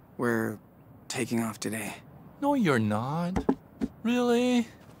adios. We're taking off today. No, you're not. Really?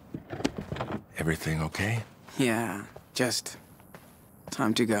 Everything okay? Yeah, just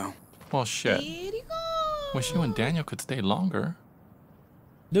time to go. Well, shit. Here you go. Wish you and Daniel could stay longer.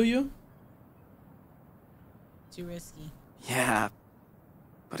 Do you? Too risky. Yeah,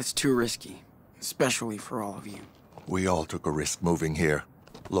 but it's too risky, especially for all of you. We all took a risk moving here.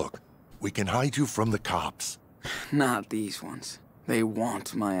 Look, we can hide you from the cops. Not these ones. They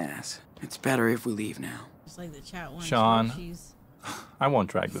want my ass. It's better if we leave now. Just like the chat one. Sean. She's I won't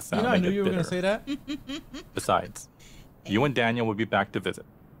drag this out. You know, I make knew it you were gonna bitter. say that. Besides, you and Daniel will be back to visit,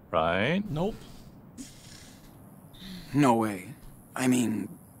 right? Nope. No way. I mean,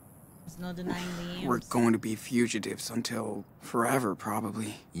 there's no denying the we're yams. going to be fugitives until forever,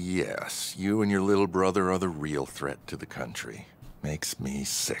 probably. Yes, you and your little brother are the real threat to the country. Makes me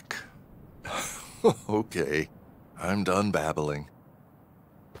sick. Okay, I'm done babbling.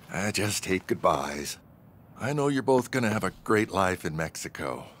 I just hate goodbyes. I know you're both gonna have a great life in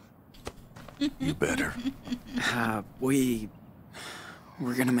Mexico. You better. We're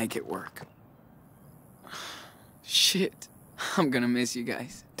gonna make it work. Shit. I'm gonna miss you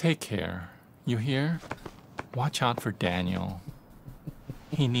guys. Take care. You hear? Watch out for Daniel.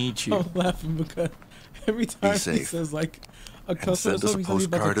 He needs you. I'm laughing because every time he safe. says like a And customer send us a he's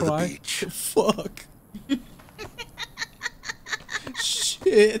about postcard to of the cry. beach. Fuck.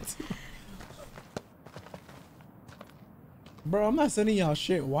 Shit. Bro, I'm not sending y'all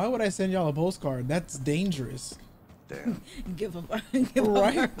shit. Why would I send y'all a postcard? That's dangerous. Damn. Give up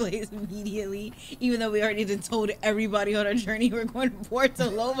our place immediately, even though we already done told everybody on our journey we're going to Puerto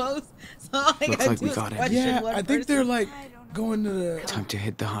Lobos. So all I Looks gotta like do we is got it. question Yeah, one I think they're person. like going to the Time to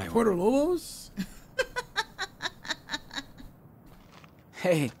hit the highway. Puerto Lobos.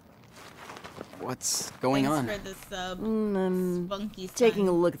 Hey. What's going on? Thanks for the sub. I'm Spunky taking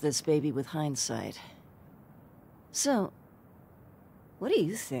a son. look at this baby with hindsight. So, what do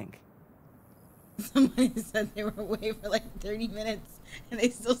you think? Somebody said they were away for like 30 minutes And they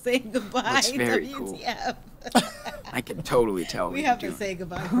still saying goodbye. That's very cool. WTF. I can totally tell We what have you're to doing. say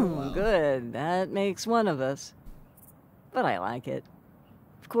goodbye for a while. Good. That makes one of us. But I like it.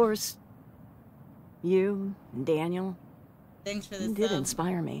 Of course, you and Daniel Thanks for the did sub.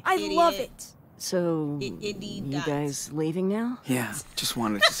 inspire me. I Idiot. love it. So, Idiot. you guys leaving now? Yeah, just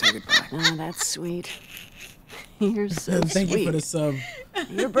wanted to say goodbye. Oh, that's sweet. You're so Thank sweet. you for the sub.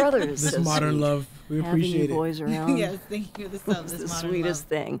 Your brother is This so modern sweet. love. We Having appreciate you it. boys around. Yes, thank you for the sub. It's This the modern sweetest love.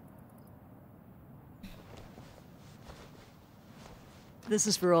 thing. This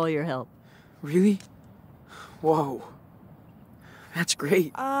is for all your help. Really? Whoa. That's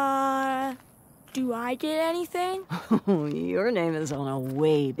great. Do I get anything? Your name is on a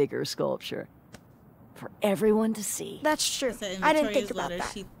way bigger sculpture. For everyone to see. That's true. So in I didn't Victoria's think about letter,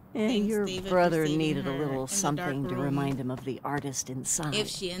 that. she And thanks your David for brother saving needed a her in little the something dark to room. remind him of the artist inside. If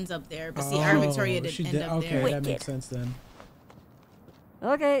she ends up there, but see, our Victoria she didn't end up okay, there. that makes sense then.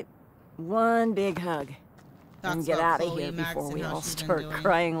 Okay, one big hug. Talks And get about out of Chloe here Max before and we how all she's been start doing.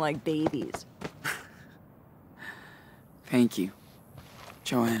 crying like babies. Thank you,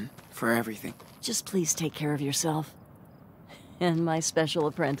 Joanne, for everything. Just please take care of yourself. And my special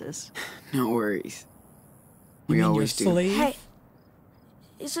apprentice. No worries. You We mean always your do. slave? Hey,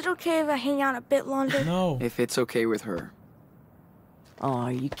 is it okay if I hang out a bit longer? No. If it's okay with her. Oh,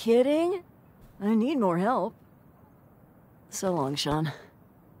 are you kidding? I need more help. So long, Sean.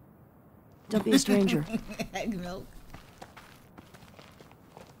 Don't be a stranger. Egg milk.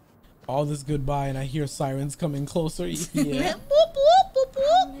 All this goodbye, and I hear sirens coming closer. Yeah. Boop, boop, boop,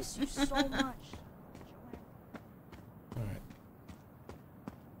 I boop. miss you so much. All right.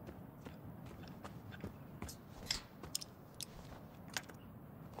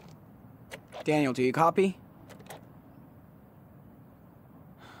 Daniel, do you copy?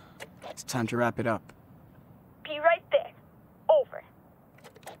 It's time to wrap it up. Be right there. Over.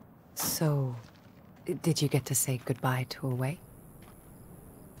 So, did you get to say goodbye to Away?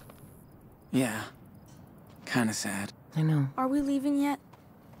 Yeah. Kinda sad. I know. Are we leaving yet?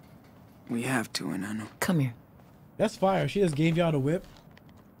 We have to, and I know. Come here. That's fire. She just gave y'all the whip.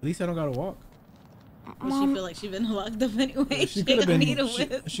 At least I don't gotta walk. But she feel like she been locked up anyway. She could have don't been. need a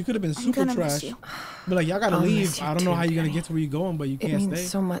whip. She could have been I'm super gonna miss trash. you. But like, y'all gotta I'll leave. miss you I don't know too, how you're gonna Kenny. get to where you're going, but you It can't means stay.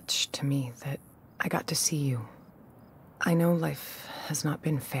 so much to me that I got to see you. I know life has not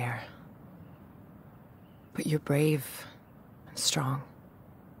been fair. But you're brave and strong.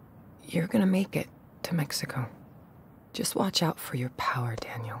 You're gonna make it to Mexico. Just watch out for your power,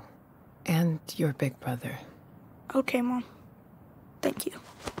 Daniel. And your big brother. Okay, Mom. Thank you.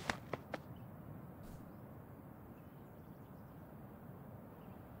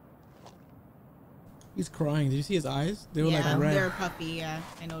 He's crying. Did you see his eyes? They were like red. they're puffy. Yeah,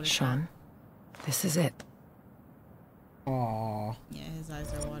 I noticed. Sean, this is it. Aww. Yeah, his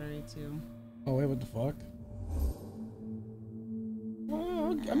eyes are watery too. Oh wait, what the fuck?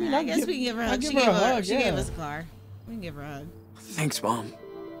 Well, I mean, I guess we can give her a I'll hug. give She her gave a hug. She Yeah. gave us a car. We can give her a hug. Thanks, Mom,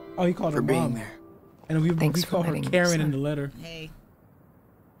 Oh, he called for her being mom, there. and we Thanks for call her letting me, Karen in son. the letter, Hey.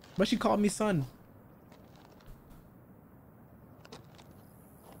 but she called me son.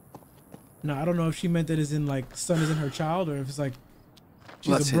 No, I don't know if she meant that as in like son is in her child, or if it's like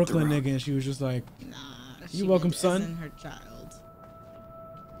she's Let's a hit the Brooklyn road. nigga and she was just like, Nah. You welcome, meant as son. in her child.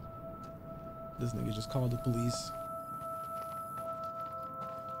 this nigga just called the police.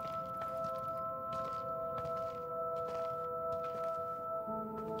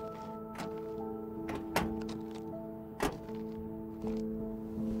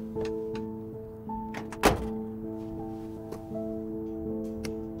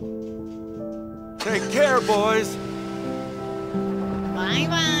 Take care, boys. Bye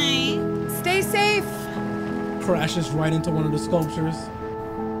bye. Stay safe! Crashes right into one of the sculptures.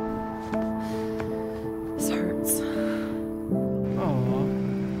 This hurts. Aww.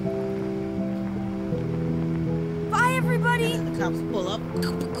 Bye, everybody. And then the cops pull up.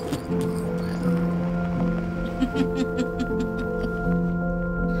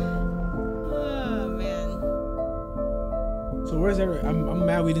 Oh man. So where's every? I'm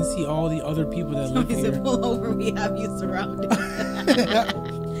mad we didn't see all the other people that live Somebody said here. pull over. We have you surrounded.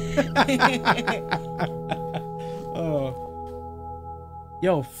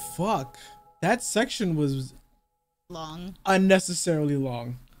 Yo, fuck. That section was Long. unnecessarily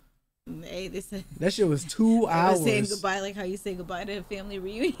long. Hey, they said. That shit was 2 I was saying hours. goodbye like how you say goodbye to a family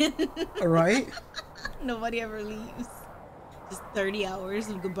reunion. Right? Nobody ever leaves. Just 30 hours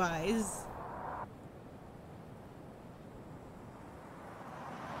of goodbyes.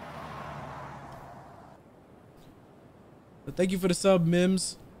 But thank you for the sub,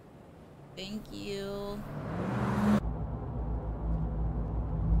 Mims. Thank you.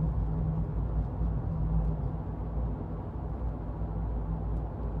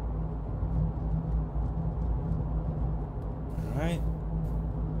 Alright.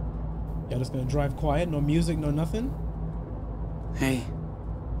 Y'all just gonna drive quiet, no music, no nothing? Hey.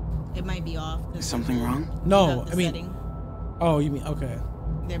 It might be off. Is something wrong? No, I mean. Setting. Oh, you mean, okay.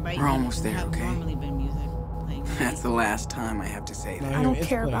 There might We're almost there, have okay? normally been music playing. That's the last time I have to say that. I don't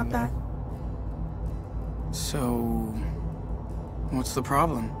care about that. So, what's the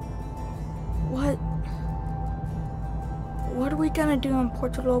problem? What are we gonna do in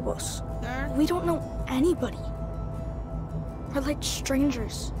Puerto Lobos? We don't know anybody. We're like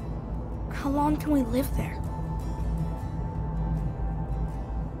strangers. How long can we live there?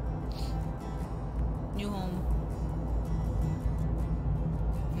 New home.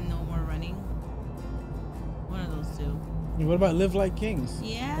 No more running. One of those two. What about live like kings?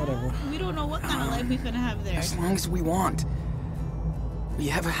 Yeah. Whatever. We don't know what kind of life we finna have there. As long as we want. We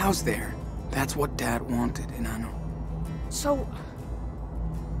have a house there. That's what Dad wanted, and I know. So,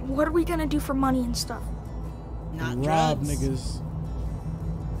 what are we gonna do for money and stuff? Not rob drugs. niggas.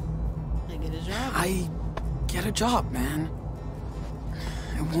 I get a job. I get a job, man.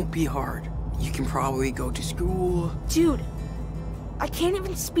 It won't be hard. You can probably go to school. Dude, I can't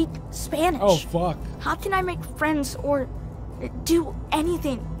even speak Spanish. Oh, fuck. How can I make friends or do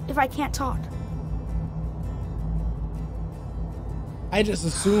anything if I can't talk? I just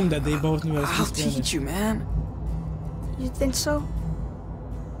assumed that they both knew how to I'll speak Spanish. teach you, man. You think so?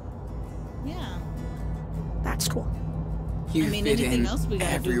 Yeah. That's cool. You I mean, fit anything in else we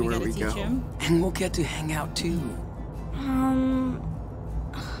gotta do, we everywhere gotta we teach go. him. And we'll get to hang out too.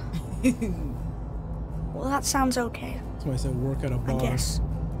 Well, that sounds okay. Somebody said work at a bar. I guess.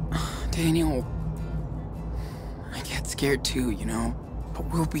 Daniel, I get scared too, you know? But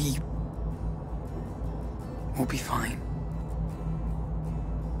we'll be fine.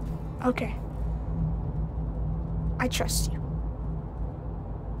 Okay. I trust you.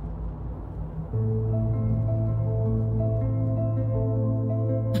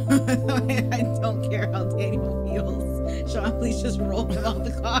 I don't care how Daniel feels. Sean, please just roll him out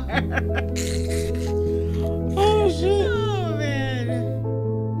the car. Oh, shit. Oh, man.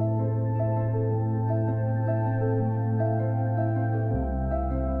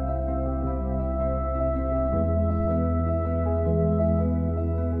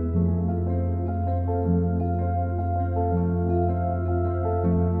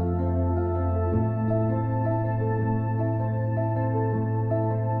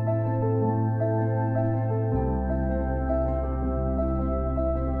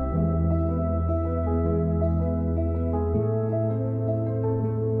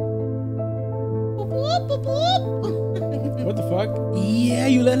 What the fuck? Yeah,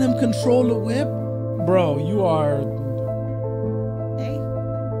 you let him control the whip? Bro, you are... Hey,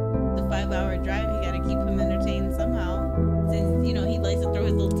 the 5-hour drive, you gotta keep him entertained somehow. Since, you know, he likes to throw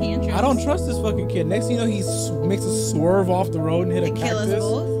his little tantrums. I don't trust this fucking kid. Next thing you know, he makes a swerve off the road and hit a To kill us cactus.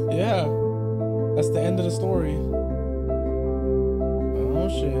 both? Yeah. That's the end of the story. Oh,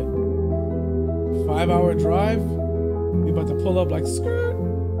 shit. 5-hour drive? We about to pull up like skirt.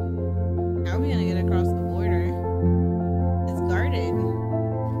 How are we gonna get across the border? It's guarded.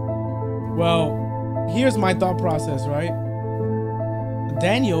 Well, here's my thought process, right?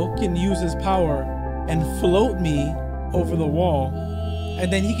 Daniel can use his power and float me over the wall.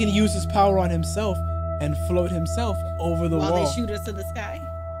 And then he can use his power on himself and float himself over the While wall. they shoot us to the sky.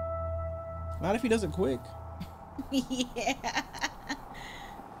 Not if he does it quick. Yeah.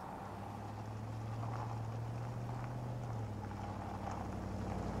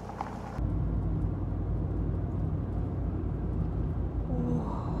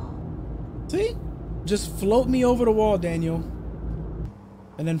 See? Just float me over the wall, Daniel.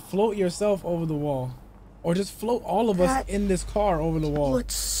 And then float yourself over the wall. Or just float all of us That in this car over the wall.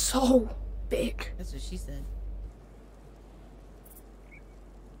 looks so big. That's what she said.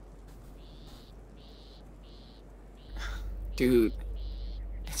 Dude,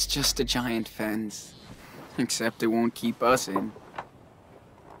 it's just a giant fence. Except it won't keep us in.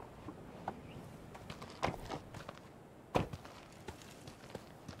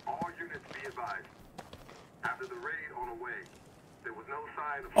 All units be advised. After the raid on the way, there was no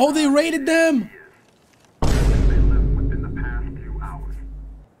sign of... Oh, they raided them! They left within the past few hours.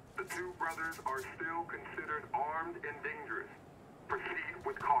 The two brothers are still considered armed and dangerous. Proceed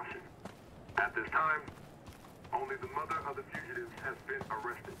with caution. At this time, only the mother of the fugitives has been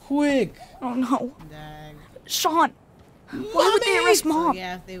arrested. Quick! Oh no. Dag. Sean! Why would they arrest Mom? So,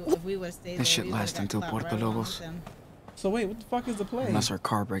 yeah, if we would have stayed This there, should we last would've until got Puerto clapped right along Lobos. with them. So wait, what the fuck is the play? Unless our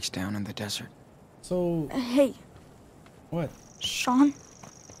car breaks down in the desert. So... Hey. What? Sean?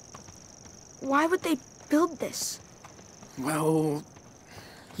 Why would they build this? Well,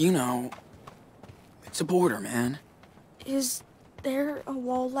 you know, it's a border, man. Is there a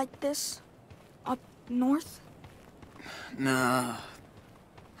wall like this up north? Nah,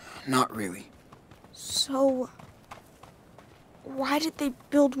 not really. So, why did they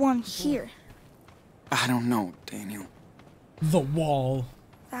build one here? I don't know, Daniel. The wall.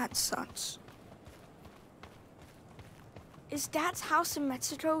 That sucks. Is Dad's house in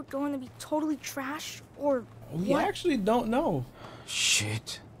Mexico going to be totally trashed, or We actually don't know.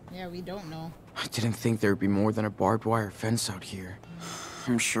 Shit. Yeah, we don't know. I didn't think there'd be more than a barbed wire fence out here.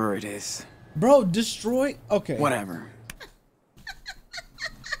 I'm sure it is. Bro, destroy... Okay. Whatever.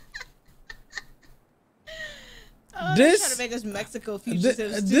 Oh, they're trying to make us Mexico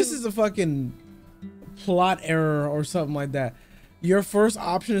fugitives this is a fucking plot error or something like that. Your first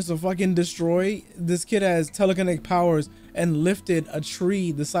option is to fucking destroy. This kid has telekinetic powers and lifted a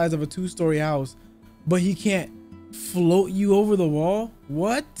tree the size of a 2-story house, but he can't float you over the wall?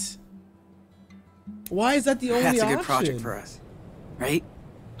 What? Why is that the only option? That's a good project for us, right?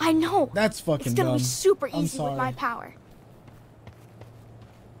 I know. That's fucking It's gonna dumb. be super I'm easy with my sorry. power.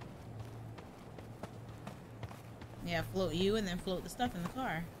 Yeah, float you and then float the stuff in the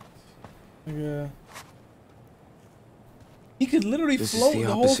car. Yeah. He could literally This is float the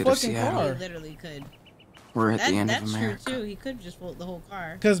the whole opposite of fucking Seattle. car. He literally could. We're at the end of That's America. true too. He could just float the whole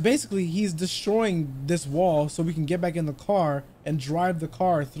car. Because basically he's destroying this wall so we can get back in the car and drive the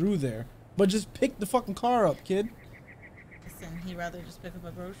car through there. But just pick the fucking car up, kid. Listen, he'd rather just pick up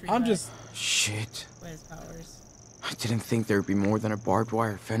a grocery I'm bag just... Shit. with his powers. I didn't think there'd be more than a barbed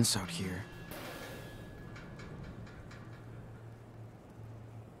wire fence out here.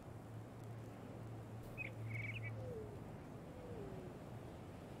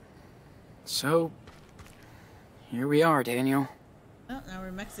 So, here we are, Daniel. Oh, now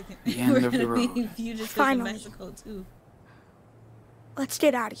we're Mexican. The end We're of the gonna road. be fugitives in Finally. Mexico too. Let's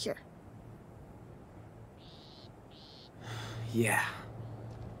get out of here. Yeah.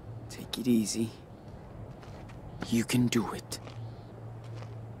 Take it easy. You can do it.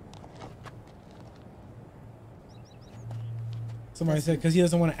 Somebody said because he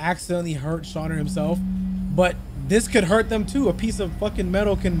doesn't want to accidentally hurt Sean or himself. But this could hurt them too. A piece of fucking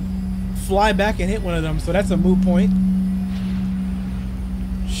metal can fly back and hit one of them. So that's a moot point.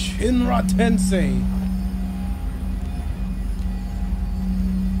 Shinra Tensei.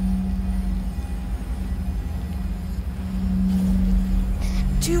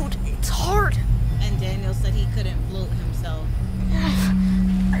 Dude, it's hard. And Daniel said he couldn't float himself.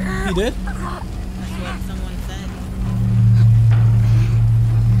 He did? That's what someone said.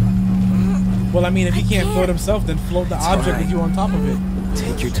 Well, I mean, if he can't float himself, then float the object with you on top of it.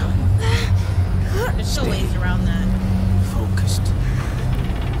 Take your time. There's still ways around that. Focused.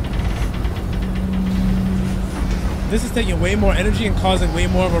 This is taking way more energy and causing way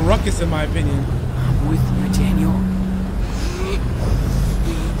more of a ruckus, in my opinion. I'm with you, Daniel.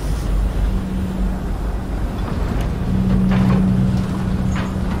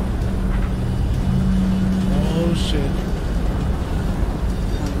 Oh shit.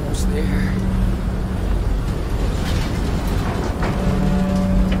 Almost there.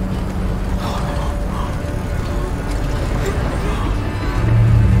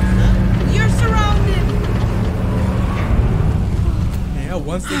 You're surrounded. Yeah,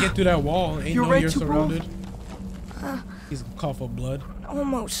 once they get through that wall, ain't You're no right you're to surrounded. He's gonna cough up blood.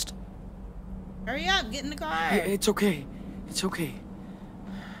 Almost. Hurry up, get in the car. It's okay. It's okay.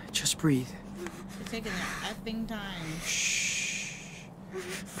 Just breathe. You're taking their effing time.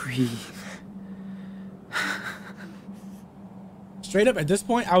 Breathe. Straight up, at this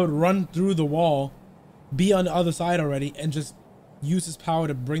point, I would run through the wall, be on the other side already, and just use his power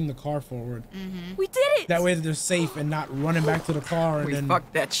to bring the car forward. We did it! That way that they're safe and not running back to the car and We then...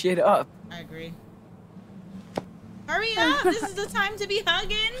 fucked that shit up. I agree. Hurry up! This is the time to be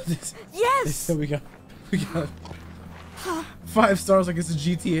hugging. Yes! So we got 5 stars like it's a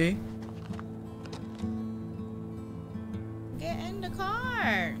GTA. Get in the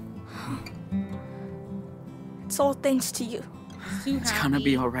car. It's all thanks to you. Too It's happy, gonna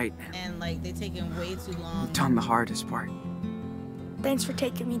be alright now. And like they're taking way too long. We've done the hardest part. Thanks for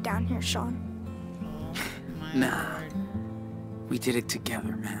taking me down here, Sean. My Nah. Lord. We did it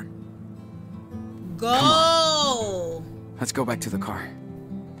together, man. Go! Let's go back to the car.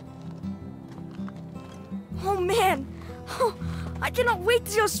 Oh man! Oh, I cannot wait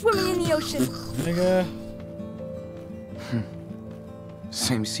to go swimming in the ocean. Nigga.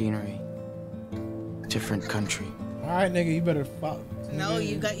 Same scenery. Different country. Alright, nigga, you better follow. No,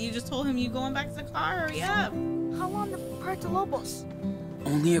 you just told him you going back to the car. Hurry up. How long to Puerto Lobos?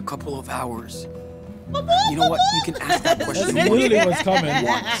 Only a couple of hours. You know what? You can ask that question That's literally what's coming.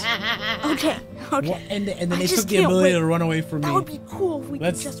 once. Okay, Okay. And then I they just took the can't ability wait. to run away from me. That would be cool if we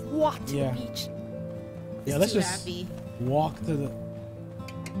Let's- could just walk to yeah. the beach. Yeah, let's Too just happy. walk to the.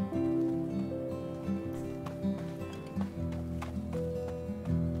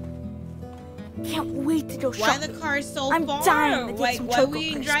 Can't wait to go Why shopping. the car is so I'm far? dying to get Like, some why Choco we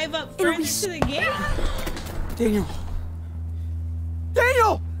didn't Crisp. drive up It'll further be to the gate? Daniel!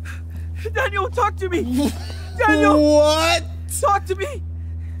 Daniel! Daniel, talk to me! Daniel! What? Talk to me!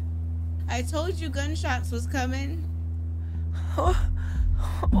 I told you gunshots was coming.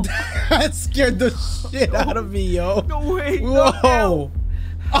 That scared the shit out of me, yo. No way! Whoa!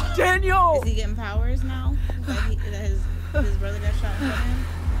 Daniel! Is he getting powers now? Like his brother got shot in front of him?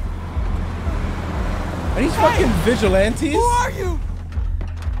 Are these fucking vigilantes? Who are you?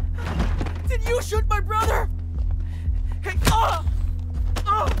 Did you shoot my brother? Hey,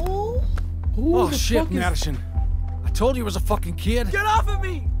 Oh shit, Madison. I told you he was a fucking kid. Get off of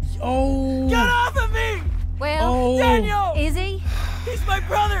me! Oh. Get off of me! Well, Daniel! Is he? He's my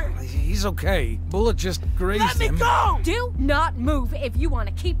brother! He's okay. Bullet just grazed Let me him. go! Do not move if you want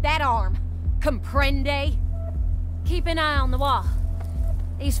to keep that arm. Comprende? Keep an eye on the wall.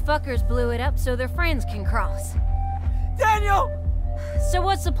 These fuckers blew it up so their friends can cross. Daniel! So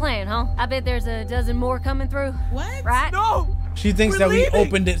what's the plan, huh? I bet there's a dozen more coming through. What? Right? No! She thinks We're that we leaving.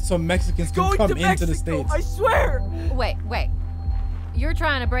 opened it so Mexicans can Going come to into the Mexico, States. I swear! Wait. You're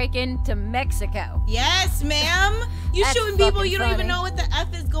trying to break into Mexico. Yes, ma'am. You That's shooting people, fucking you don't even funny. know what the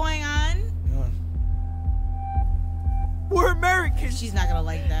F is going on. We're Americans! She's not gonna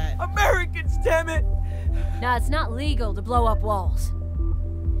like that. Americans, damn it! No, it's not legal to blow up walls.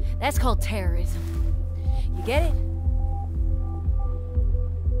 That's called terrorism. You get it?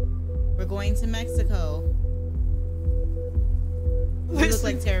 We're going to Mexico. We look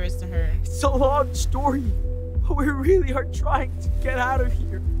like terrorists to her. It's a long story, but we really are trying to get out of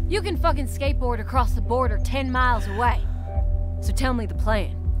here. You can fucking skateboard across the border 10 miles away. So tell me the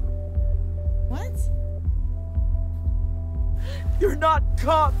plan. What? You're not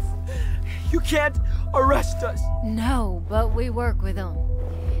cops. You can't arrest us. No, but we work with them.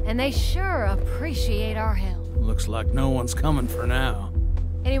 And they sure appreciate our help. Looks like no one's coming for now.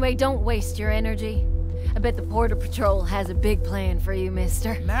 Anyway, don't waste your energy. I bet the Border Patrol has a big plan for you,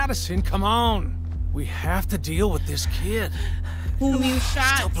 mister. Madison, come on. We have to deal with this kid. Whom you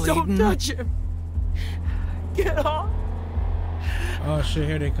shot. Still Don't bleeding. touch him. Get off. Oh shit,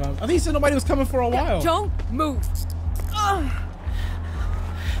 here they come. I think he said nobody was coming for a while. Don't move. Oh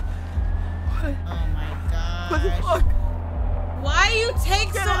my What the gosh. fuck? Why you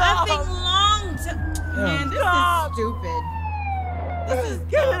take Get so it off. effing long to... Man, this Stop. is stupid. This is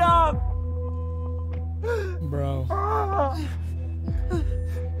Get it off. Bro.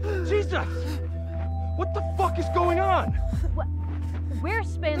 Jesus! What the fuck is going on? Where's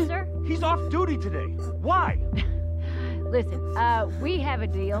Spencer? He's off duty today. Why? Listen, we have a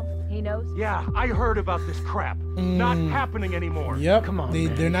deal. He knows. Yeah, I heard about this crap. Not happening anymore. Yep. Come on,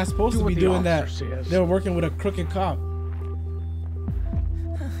 They're not supposed Do to what be the doing that. officer says. They're working with a crooked cop.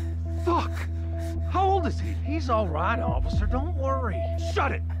 Fuck! How old is he? He's all right, officer. Don't worry.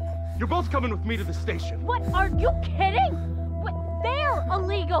 Shut it! You're both coming with me to the station. What? Are you kidding? What? They're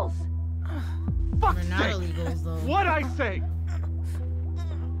illegals. Fuck's We're not sake! illegals, though. What'd I say?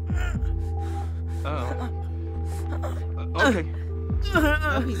 Okay.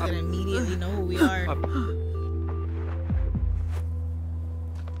 Oh, he's gonna immediately know who we are.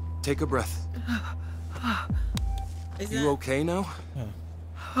 Take a breath. Is You that... okay now?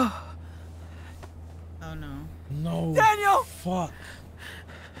 Oh no. No. Daniel! Fuck.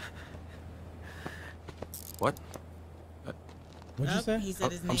 What? What'd you say? He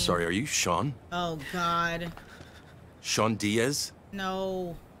said his name. I'm sorry, are you Sean? Oh God. Sean Diaz?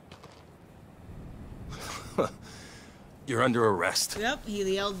 No. You're under arrest. Yep,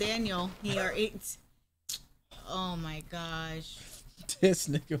 he yelled Daniel. He are eight. Oh my gosh. This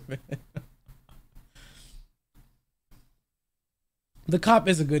nigga, man. The cop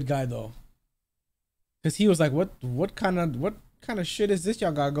is a good guy though, cause he was like, "What kind of shit is this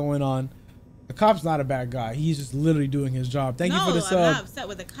y'all got going on?" The cop's not a bad guy. He's just literally doing his job. Thank you for the I'm sub. not upset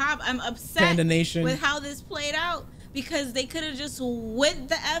with the cop. I'm upset Panda Nation. with how this played out because they could have just went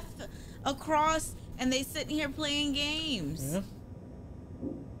the F across and they sitting here playing games. Yeah.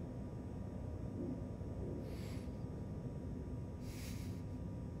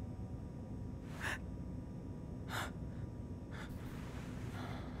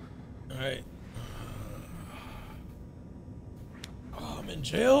 All right. Oh, I'm in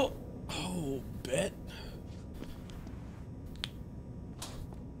jail. Oh, bet.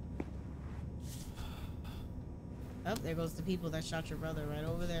 Oh, there goes the people that shot your brother right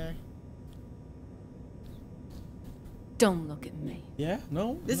over there. Don't look at me. Yeah,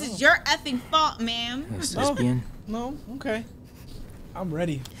 no. This is your effing fault, ma'am. ¿Estás bien? No, okay. I'm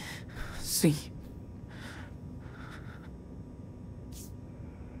ready. Sí.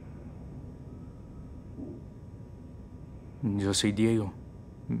 Yo soy Diego.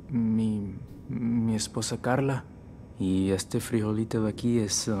 Mi esposa Carla. Y este frijolito de aquí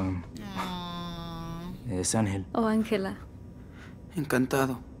es Ángel. Oh, Ángela.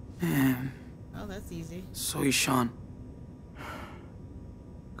 Encantado. Oh, that's easy. Soy Sean.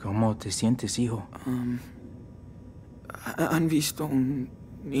 ¿Cómo te sientes, hijo? ¿Han visto un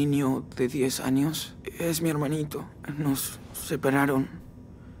niño de 10 años? Es mi hermanito. Nos separaron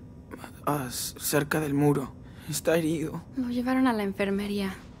cerca del muro. Está herido. Lo llevaron a la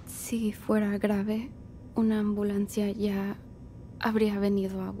enfermería. Si fuera grave, una ambulancia ya habría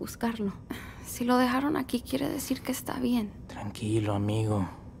venido a buscarlo. Si lo dejaron aquí, quiere decir que está bien. Tranquilo, amigo.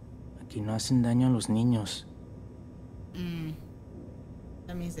 Aquí no hacen daño a los niños.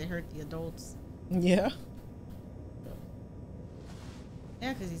 That means they hurt the adults. Yeah.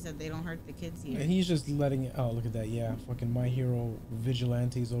 Yeah, because he said they don't hurt the kids here. And he's just letting it. Oh, look at that. Yeah, fucking My Hero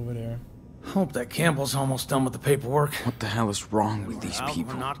vigilantes over there. Hope that Campbell's almost done with the paperwork. What the hell is wrong with these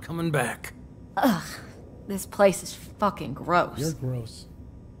people? We're not coming back. Ugh, this place is fucking gross. You're gross,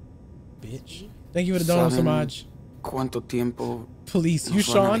 bitch. Thank you for the donut, Samaj. ¿Cuánto tiempo? Police, you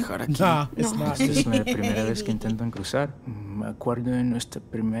Sean? Nah, it's not. Esta es la primera vez que intentan cruzar. Me acuerdo de nuestra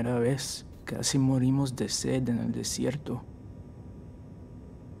primera vez. Casi morimos de sed en el desierto.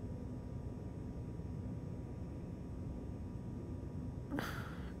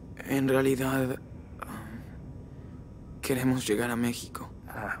 En realidad, queremos llegar a México.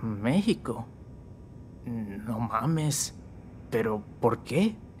 ¿A México? No mames. ¿Pero por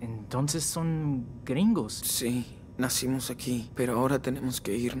qué? Entonces son gringos. Sí, nacimos aquí, pero ahora tenemos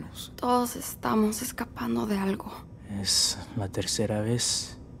que irnos. Todos estamos escapando de algo. Es la tercera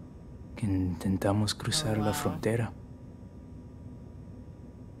vez que intentamos cruzar la frontera.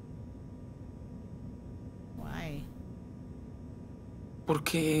 Why? ¿Por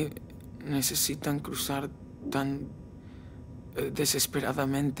qué necesitan cruzar tan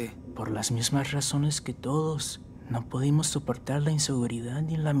desesperadamente? Por las mismas razones que todos. No pudimos soportar la inseguridad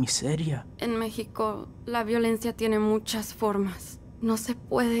y la miseria. En México, la violencia tiene muchas formas. No se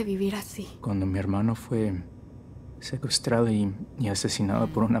puede vivir así. Cuando mi hermano fue secuestrado y asesinado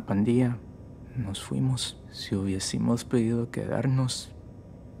por una pandilla, nos fuimos. Si hubiésemos podido quedarnos,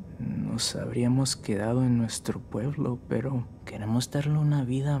 nos habríamos quedado en nuestro pueblo, pero queremos darle una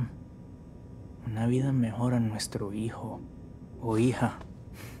vida mejor a nuestro hijo o hija.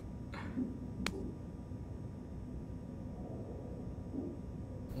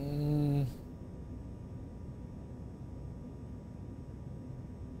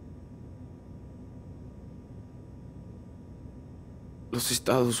 Los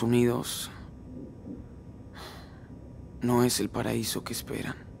Estados Unidos no es el paraíso que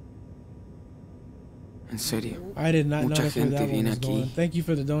esperan. En serio, mucha gente viene aquí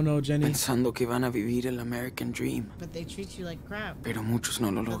pensando que van a vivir el American Dream. But they treat you like crap. Pero muchos no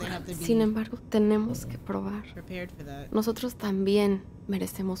lo logran. Sin embargo, tenemos que probar. Prepared for that. Nosotros también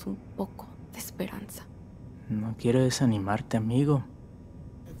merecemos un poco de esperanza. No quiero desanimarte, amigo.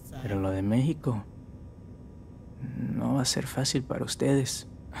 Pero lo de México no va a ser fácil para ustedes.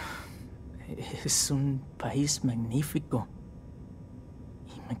 Es un país magnífico.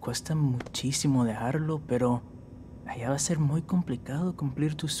 Y me cuesta muchísimo dejarlo, pero allá va a ser muy complicado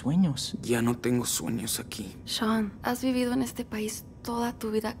cumplir tus sueños. Ya no tengo sueños aquí. Sean, has vivido en este país toda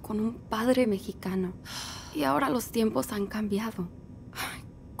tu vida con un padre mexicano. Y ahora los tiempos han cambiado.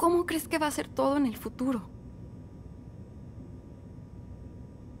 ¿Cómo crees que va a ser todo en el futuro?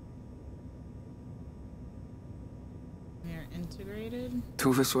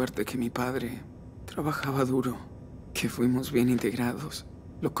 Tuve suerte que mi padre trabajaba duro, que fuimos bien integrados.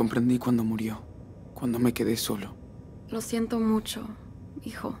 Lo comprendí cuando murió, cuando me quedé solo. Lo siento mucho,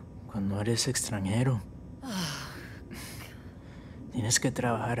 hijo. Cuando eres extranjero, tienes que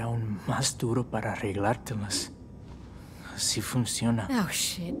trabajar aún más duro para arreglártelas. Así funciona. Oh,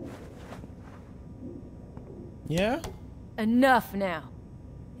 shit. Yeah? Enough now.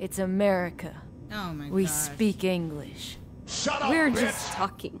 It's America. Oh my We gosh. speak English. Shut up, We're just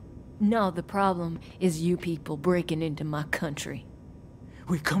talking. No, the problem is you people breaking into my country.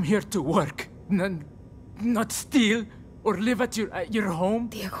 We come here to work, not steal or live at your home.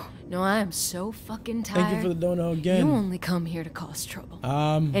 Diego. No, I am so fucking tired. Thank you for the dono again. You only come here to cause trouble.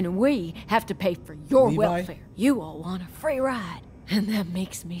 And we have to pay for your Levi? welfare. You all want a free ride, and that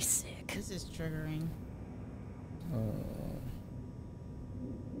makes me sick. This is triggering.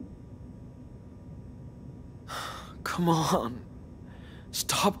 Come on.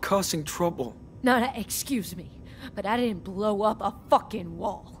 Stop causing trouble. No, excuse me, but I didn't blow up a fucking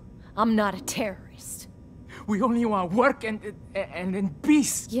wall. I'm not a terrorist. We only want work and then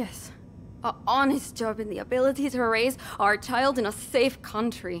peace. Yes. An honest job and the ability to raise our child in a safe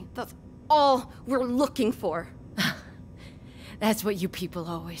country. That's all we're looking for. That's what you people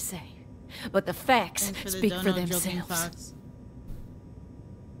always say. But the facts speak for themselves.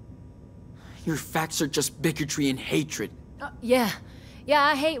 Your facts are just bigotry and hatred. Yeah,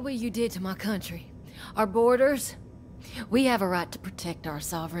 I hate what you did to my country. Our borders, we have a right to protect our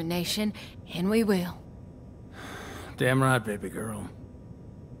sovereign nation, and we will. Damn right, baby girl.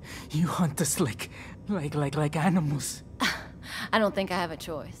 You hunt us like animals. I don't think I have a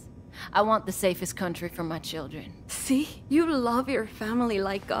choice. I want the safest country for my children. See? You love your family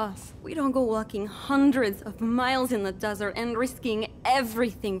like us. We don't go walking hundreds of miles in the desert and risking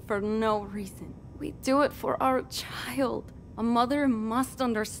everything for no reason. We do it for our child. A mother must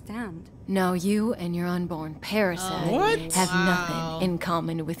understand. No, you and your unborn parasite have nothing in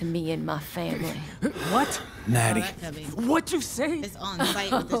common with me and my family. What? Natty. What you say? It's on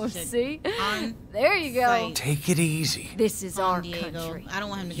site with this shit. See? On there you go. site. Take it easy. This is our Diego. country. I don't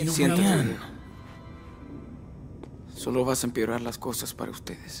want him to get Siento away. frío. Solo vas a empeorar las cosas para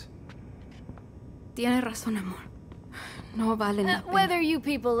ustedes. Tienes razón, amor. No valen la pena. Whether you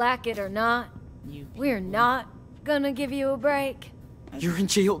people like it or not, we're not gonna give you a break. You're in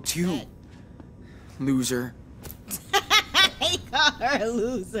jail too. Loser. He called her a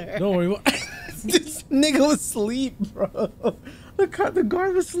loser. Don't worry. This nigga was asleep, bro. The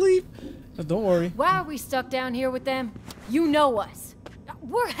guard was asleep. Don't worry. Why are we stuck down here with them? You know us.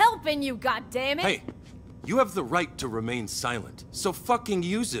 We're helping you, goddammit. Hey, you have the right to remain silent, so fucking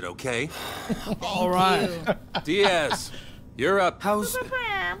use it, okay? All right. Diaz, you're up. How's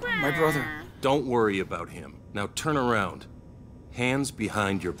my brother? Don't worry about him. Now turn around. Hands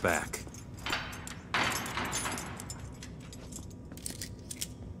behind your back.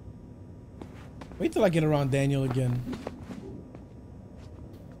 Wait till I get around Daniel again.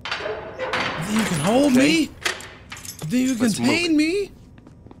 You can hold me? Then you contain me?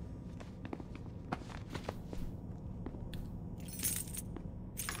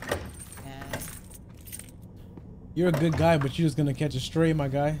 You're a good guy, but you're just gonna catch a stray, my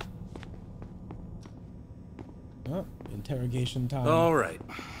guy. Oh, interrogation time. All right.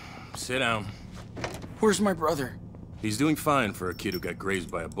 Sit down. Where's my brother? He's doing fine for a kid who got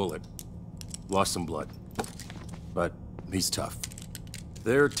grazed by a bullet. Lost some blood. But he's tough.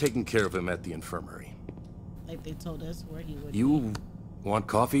 They're taking care of him at the infirmary. Like they told us where he would You want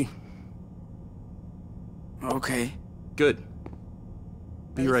coffee? Okay. Good.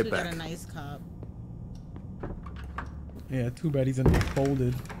 Be right we back. got a nice cop. Yeah, too bad he's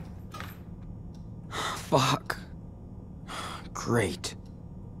unfolded. Fuck. Great.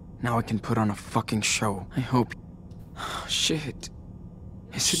 Now I can put on a fucking show. I hope. Shit.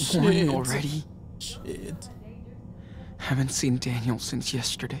 Is it morning already? Shit. Haven't seen Daniel since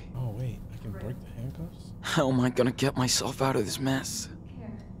yesterday. Oh, wait. I can break the handcuffs? How am I gonna get myself out of this mess?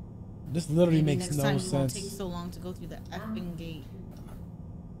 This literally Maybe makes next no time it won't sense. take so long to go through the effing gate.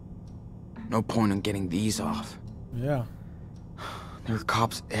 No point in getting these off. Yeah. There are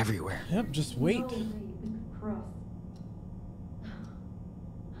cops everywhere. Yep, just wait. Well,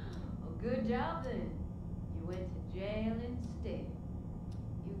 good job then. You went to jail instead.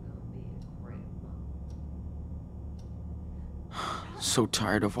 You're gonna be a great mom. So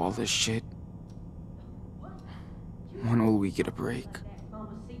tired of all this shit. When will we get a break?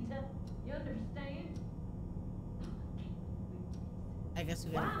 Mamacita, you understand? I guess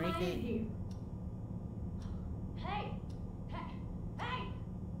we gotta break it. Hey!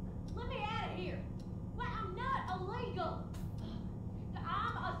 Let me out of here! Well, I'm not illegal!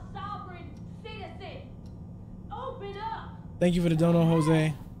 I'm a sovereign citizen! Open up! Thank you for the dono,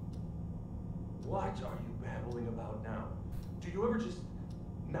 Jose. What are you babbling about now? Do you ever just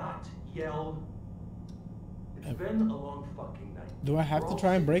not yell? It's been a long fucking night. Do I have to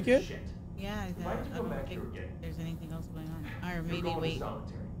try and break it? Yeah, I don't think there's anything else going on. Or maybe wait.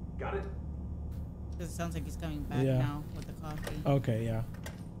 Got it? Because it sounds like he's coming back Yeah. now with the coffee. Okay, yeah.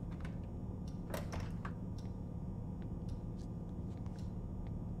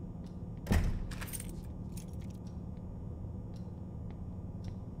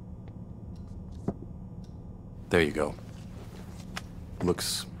 There you go.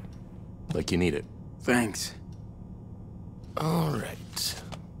 Looks like you need it. Thanks. All right.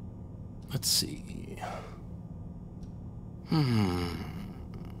 Let's see.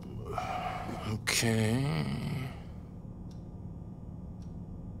 Okay.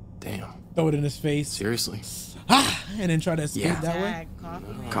 Damn. Throw it in his face. Seriously? Ah, and then try to escape Yeah. that way.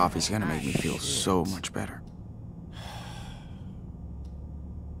 Coffee's gonna make me feel so much better.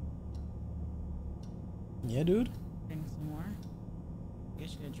 Yeah, dude. Drink some more.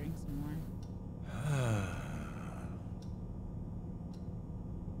 Guess you could drink some more.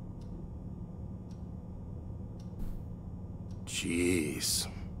 Jeez.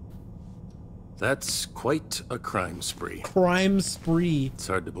 That's quite a crime spree. Crime spree. It's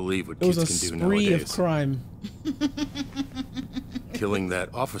hard to believe what It was kids a can do spree nowadays. of crime. Killing that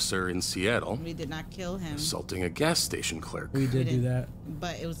officer in Seattle. We did not kill him. Assaulting a gas station clerk. We did do that.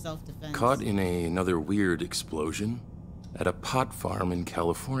 But it was self-defense. Caught in another weird explosion at a pot farm in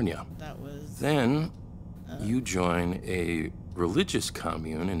California. That was... Then you join a religious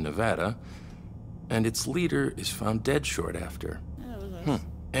commune in Nevada, and its leader is found dead short after. Yeah, it was us.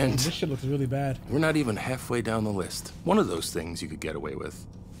 And this shit looks really bad. We're not even halfway down the list. One of those things you could get away with.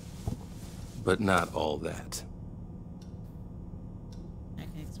 But not all that. I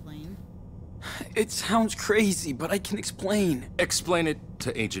can explain. It sounds crazy, but I can explain. Explain it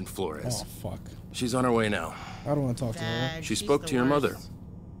to Agent Flores. Oh, fuck. She's on her way now. I don't want to talk to her. She spoke to your mother,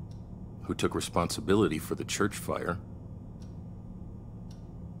 who took responsibility for the church fire.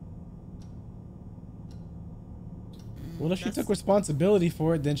 Well, if she took responsibility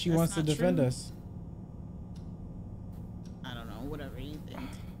for it, then she wants to defend us. I don't know, whatever you think.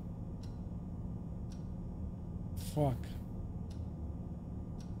 Fuck.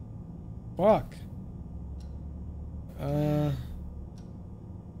 Fuck.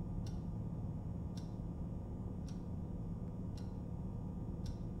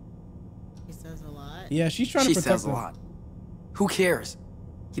 He says a lot. Yeah, she's trying to protect She says a us. lot. Who cares?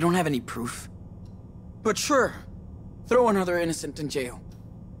 You don't have any proof. But sure, throw another innocent in jail.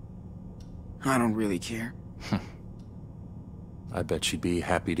 I don't really care. I bet she'd be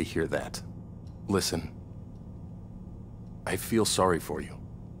happy to hear that. Listen, I feel sorry for you.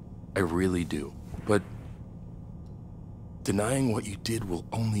 I really do. But denying what you did will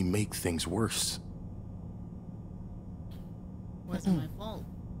only make things worse. Wasn't my fault.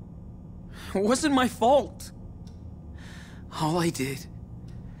 It wasn't my fault. All I did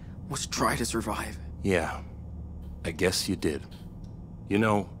was try to survive. Yeah, I guess you did. You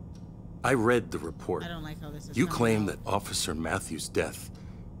know, I read the report. I don't like how this is You coming claim out. that Officer Matthews' death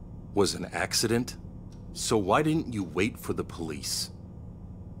was an accident, so why didn't you wait for the police?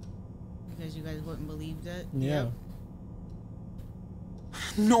 Because you guys wouldn't believe that? Yeah.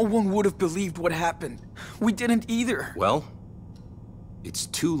 No one would have believed what happened. We didn't either. Well, it's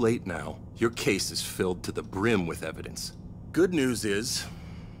too late now. Your case is filled to the brim with evidence. Good news is,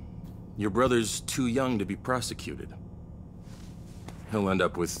 your brother's too young to be prosecuted. He'll end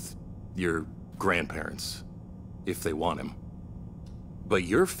up with your grandparents, if they want him. But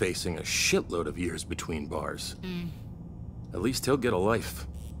you're facing a shitload of years between bars. At least he'll get a life.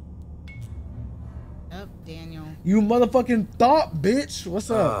 Up, Daniel. You motherfucking thought, bitch. What's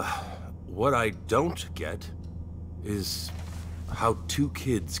up? What I don't get is how two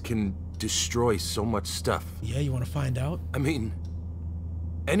kids can destroy so much stuff. Yeah, you want to find out? I mean,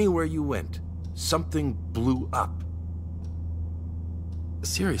 anywhere you went, something blew up.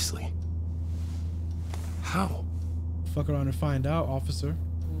 Seriously. How? Fuck around and find out, officer.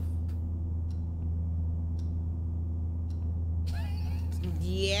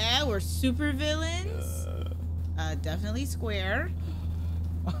 Yeah, we're supervillains. Definitely square.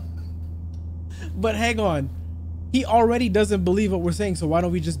 But hang on. He already doesn't believe what we're saying, so why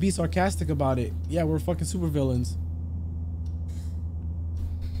don't we just be sarcastic about it? Yeah, we're fucking supervillains.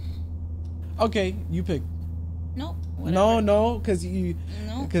 Okay, you pick. Nope. No, because you...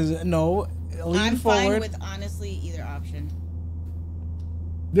 No. Because, no. Lean I'm forward. fine with, honestly, either option.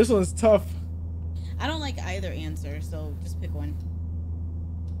 This one's tough. I don't like either answer, so just pick one.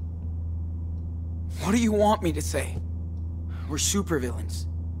 What do you want me to say? We're supervillains.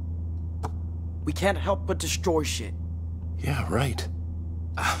 We can't help but destroy shit. Yeah, right.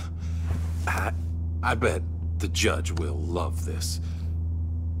 I bet the judge will love this.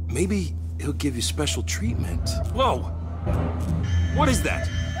 Maybe he'll give you special treatment. Whoa! What is that?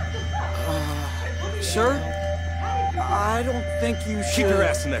 Sir? I don't think you should... Keep your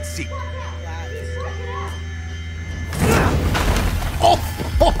ass in that seat.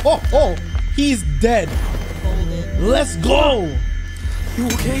 Oh! He's dead. Let's go. You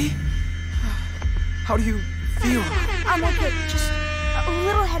okay? How do you feel? I'm okay, just a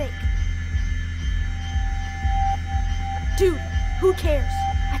little headache. Dude, who cares?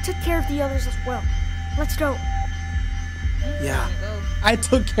 I took care of the others as well. Let's go. Yeah. I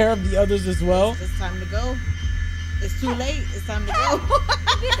took care of the others as well. It's time to go. It's too late. It's time to go.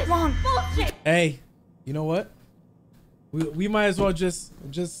 Come on. Bullshit. Hey, you know what? We might as well just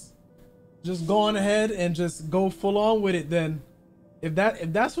go on ahead and just go full on with it then. If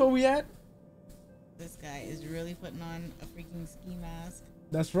that's where we at. This guy is really putting on a freaking ski mask.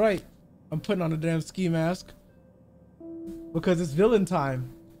 That's right. I'm putting on a damn ski mask because it's villain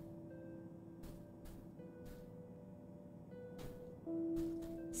time.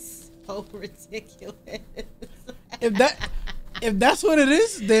 So ridiculous. If that's what it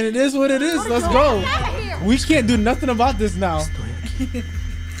is, then it is what it is. Let's go. We can't do nothing about this now.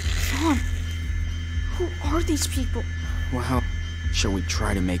 Sean, who are these people? Well, shall we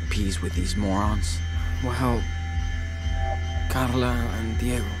try to make peace with these morons? Well, Carla and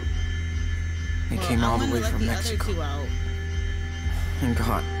Diego, they came all the way from Mexico and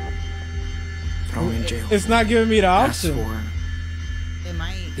got thrown in jail. It's not giving me the option. As for It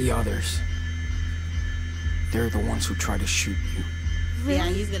might. the others, they're the ones who try to shoot you. Really? Yeah,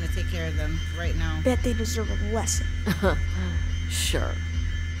 he's gonna take care of them right now. Bet they deserve a lesson. Sure.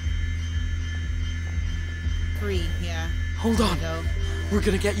 3, yeah. Hold There on. we go. We're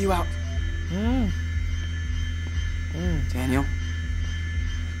gonna get you out. Daniel?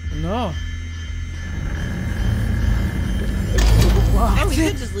 No. Oh, we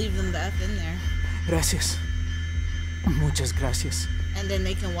could just leave them the F in there. Gracias. Muchas gracias. And then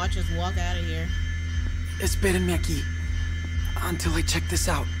they can watch us walk out of here. Espérenme aquí until I check this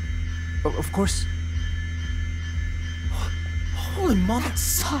out. Of course. Holy mother.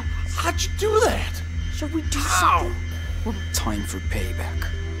 How'd you do that? Should we do something? Time for payback.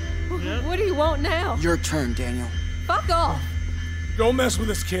 What do you want now? Your turn, Daniel. Fuck off. Don't mess with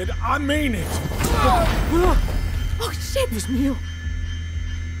this kid. I mean it. Oh shit! Dios mío.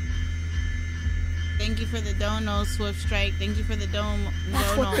 Thank you for the dono, Swift Strike. Thank you for the dono,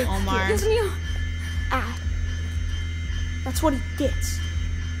 Omar. Dios mío. Ah. That's what he gets.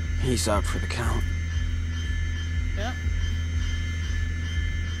 He's out for the count. Yep.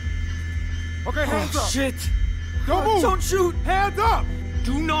 Okay, hands up. Shit. Don't move. Don't shoot. Hands up.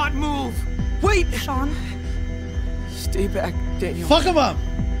 Do not move. Wait. Sean. Stay back, Daniel. Fuck him up.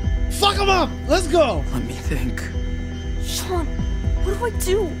 Fuck him up. Let's go. Let me think. Sean, what do I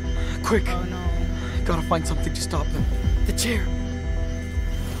do? Quick. Oh no. Gotta find something to stop them. The chair.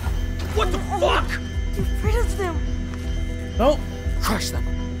 What the fuck? Get rid of them. Nope. Crush them.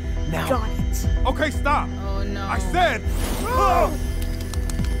 Now. Got it. Okay, stop. Oh no. I said.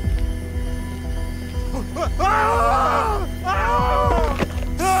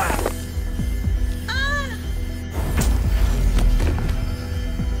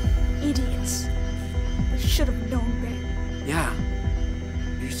 Idiots. We should have known better. Yeah.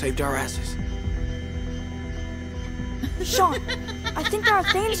 You saved our asses. Sean, I think our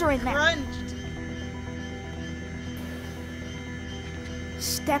things are in there. Crunched.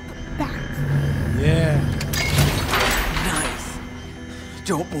 Step back. Yeah. Nice.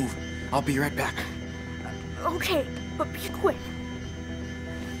 Don't move. I'll be right back. Okay, but be quick.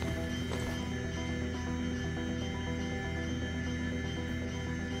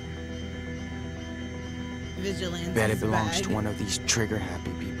 Vigilance. Bet it belongs to one of these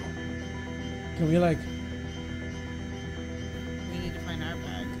trigger-happy people. Can we like? We need to find our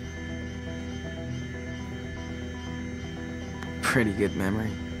bag. Pretty good memory.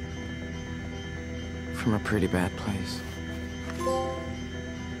 From a pretty bad place.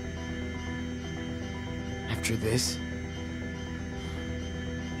 After this,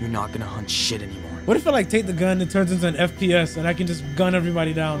 you're not gonna hunt shit anymore. What if I like take the gun and it turns into an FPS and I can just gun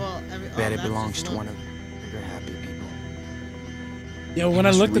everybody down? Well, Bet it belongs to one of trigger-happy people. Yeah, when They I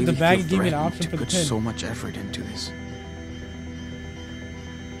must looked at the really bag, feel it gave me the threatened option to for the put pin. so much effort into this.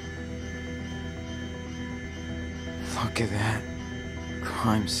 Look at that.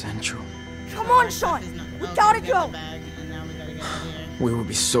 Crime Central. Come on, Sean. We gotta go. Bag, and now we gotta get out of here. We would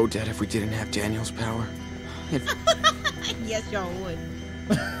be so dead if we didn't have Daniel's power. Yes, y'all would.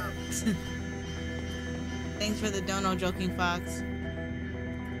 Thanks for the dono, Joking Fox.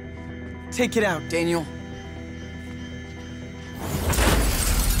 Take it out, Daniel.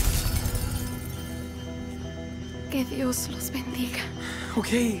 Que Dios los bendiga.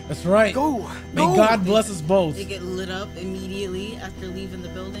 Okay. That's right. Go. May God bless us both. They get lit up immediately after leaving the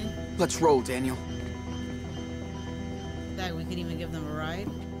building. Let's roll, Daniel. Dad, we could even give them a ride.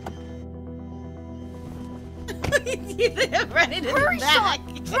 They're ready to Hurry, back.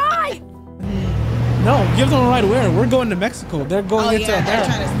 Sean. Drive. No, give them a ride where? We're going to Mexico. They're going into yeah, they're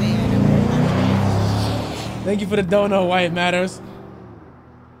trying to stay in. Thank you for the dono, why it matters.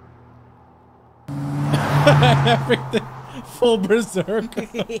 Everything full berserk.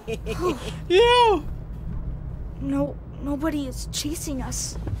 Yo. Nobody is chasing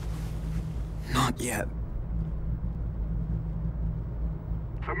us. Not yet.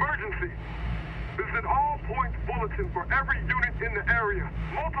 Emergency! Visit all points bulletin for every unit in the area.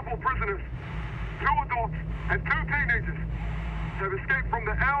 Multiple prisoners, 2 adults, and 2 teenagers have escaped from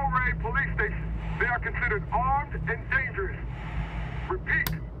the El Rey police station. They are considered armed and dangerous. Repeat.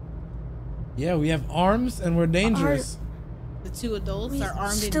 Yeah, we have arms and we're dangerous. The 2 adults are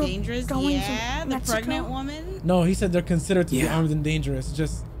armed and dangerous. Yeah, the pregnant woman. No, he said they're considered to be armed and dangerous,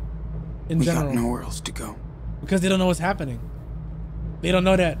 just in general. We got nowhere else to go. Because they don't know what's happening. They don't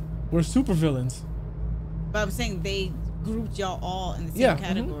know that we're supervillains. But I'm saying they grouped y'all all in the same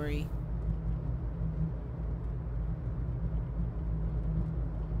category.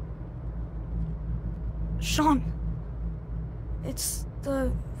 Sean, it's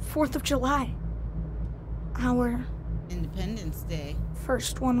the 4th of July. Our Independence Day.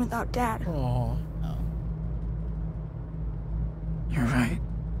 First one without Dad. Oh. You're right.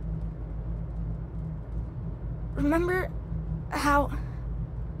 Remember how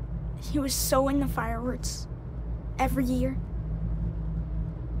he was so into fireworks every year?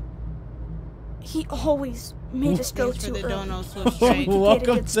 He always made us go too early.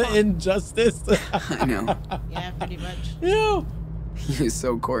 Welcome to Injustice. I know. Yeah, pretty much. Yeah. He is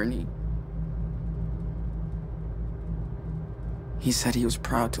so corny. He said he was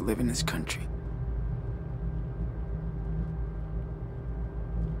proud to live in his country.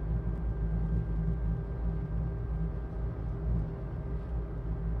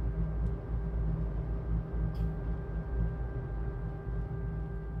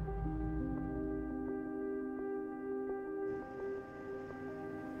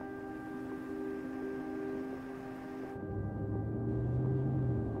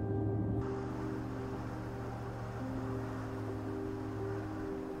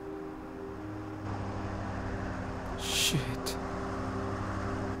 Shit.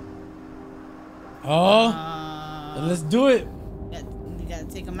 Oh, let's do it. You gotta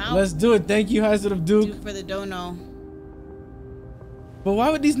take him out. Let's do it. Thank you, Hazard of Duke. Duke for the dono. But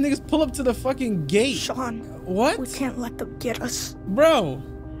why would these niggas pull up to the fucking gate? Sean, what? We can't let them get us. Bro.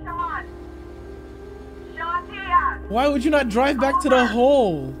 Sean Diaz! Why would you not drive back to the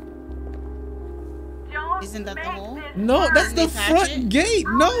hole? Isn't that the hole? No, that's the front gate.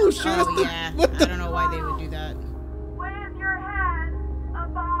 No, sure. Oh, yeah. I don't know why they would do that. Wave your hand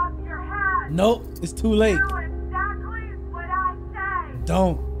above your head. Nope, it's too late. Do exactly what I say.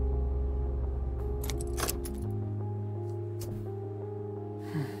 Don't.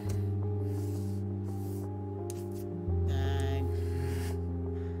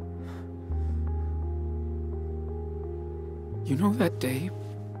 You know that day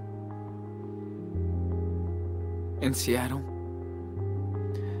in Seattle?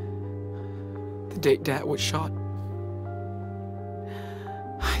 The day Dad was shot?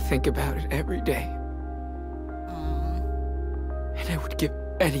 I think about it every day. And I would give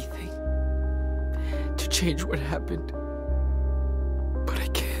anything to change what happened. But I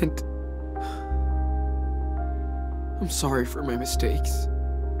can't. I'm sorry for my mistakes.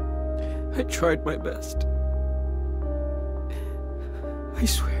 I tried my best. I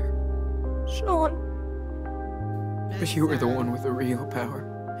swear. Sean. But you were the one with the real power,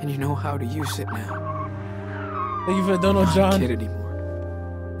 and you know how to use it now. Thank you for the dono, John. Not a kid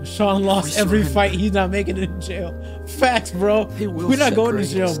anymore. Sean lost every fight. He's not making it in jail. Facts, bro. We're not going to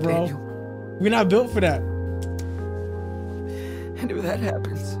jail, bro. We're not built for that. And if that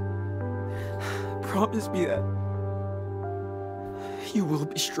happens, promise me that you will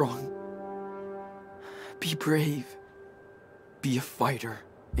be strong. Be brave. Be a fighter,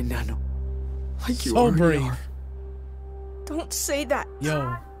 Enano. Like you already brave. are. Don't say that.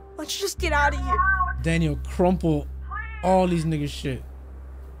 Yo. Let's just get out of here. Daniel, crumple all these niggas shit.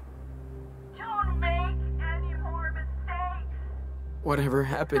 Don't make any more mistakes. Whatever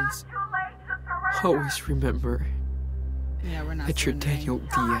happens, always remember Yeah, we're not that you're Daniel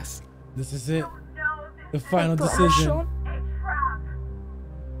Diaz. This is it. The final decision.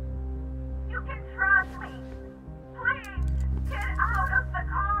 You can trust me. Please, get out of the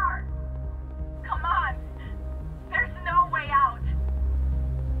car. Come on. There's no way out.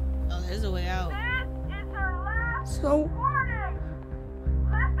 Oh, there's a way out. This is our last So, warning.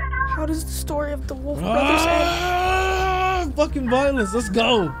 Listen up. how does the story of the Wolf Brothers end? Fucking violence. Let's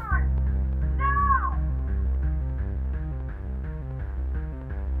go.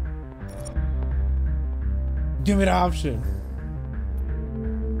 Give me the option.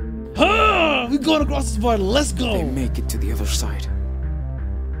 We going across this border. Let's go. They make it to the other side.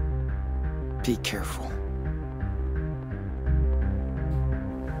 Be careful.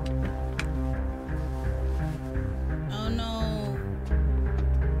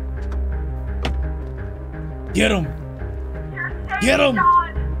 Get him. Get him.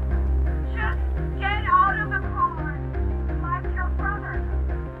 Just get out of the car. Like your brother.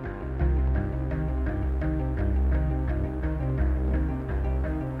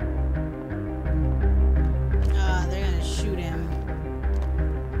 They're gonna shoot him.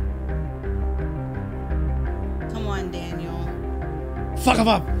 Come on, Daniel. Fuck him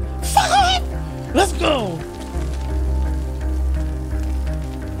up. Fuck him up. Let's go.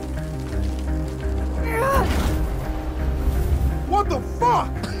 What the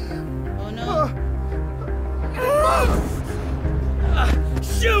fuck? Oh no.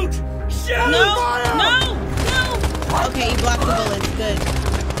 Shoot! Shoot! No! Fire! No! No! Okay, you blocked the bullets. Good.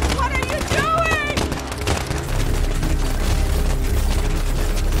 What are you doing?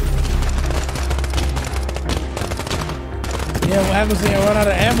 Yeah, what happens when you run out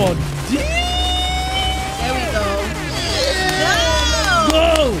of ammo? There we go.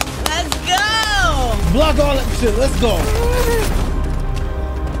 Go! Let's go! Block all that shit. Let's go.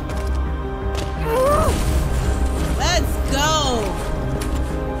 Let's go!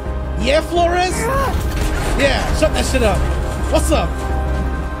 Yeah, Flores? Yeah, shut that shit up. What's up?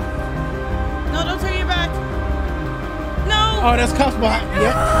 No, don't turn your back. No! Oh, that's cops behind.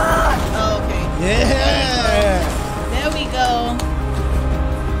 Yeah. Oh, okay. Yeah. There we go.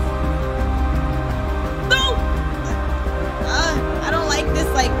 No! I don't like this,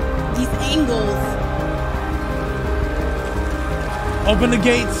 like, these angles. Open the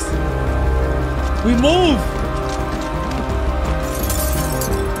gates. We move.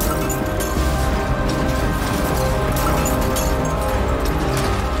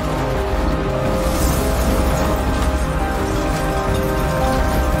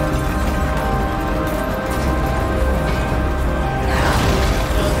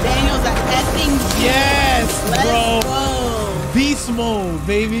 Yes, Let's bro. go. Beast mode,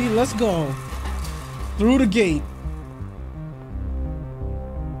 baby. Let's go. Through the gate.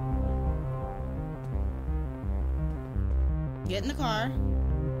 Get in the car.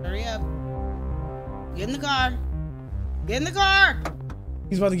 Hurry up. Get in the car. Get in the car.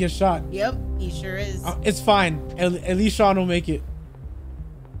 He's about to get shot. Yep, he sure is. It's fine. At least Sean will make it.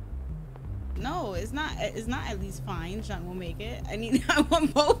 No, it's not. It's not at least fine. Sean will make it. I mean, I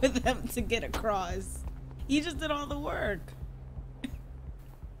want both of them to get across. He just did all the work.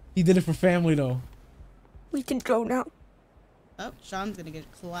 He did it for family, though. We can go now. Oh, Sean's gonna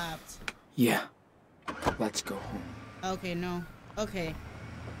get clapped. Yeah. Let's go home. Okay, no. Okay.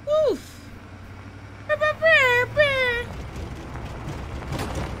 Oof.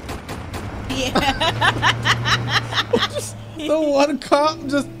 Yeah. The one cop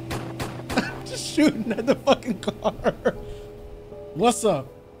just shooting at the fucking car. What's up?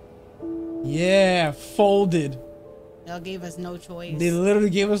 Yeah, folded. Y'all gave us no choice. They literally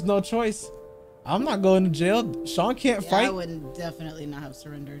gave us no choice. I'm not going to jail. Sean can't fight. I would definitely not have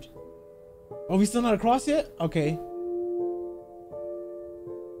surrendered. Oh, we still not across yet? Okay.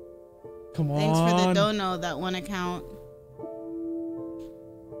 Come on. Thanks for the dono, that one account.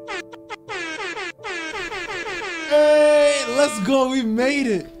 Hey, let's go. We made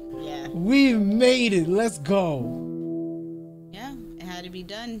it. Yeah. We made it. Let's go. Yeah, it had to be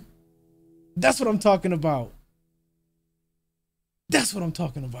done. That's what I'm talking about. That's what I'm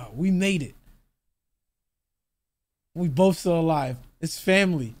talking about. We made it. We both still alive. It's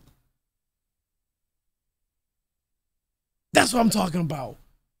family. That's what I'm talking about.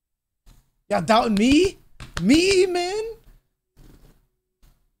 Y'all doubting me? Me, man?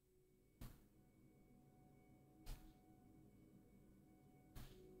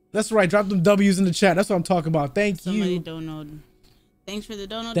 That's right. Drop them W's in the chat. That's what I'm talking about. Thank Somebody you. donoed. Thanks for the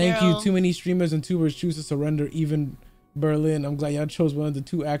dono, Thank Daryl. you. Too many streamers and tubers choose to surrender. Even Berlin. I'm glad y'all chose one of the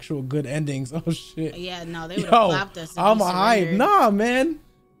two actual good endings. Oh shit. Yeah, no, they would have clapped us. If I'm we a hype. surrendered. Nah, man.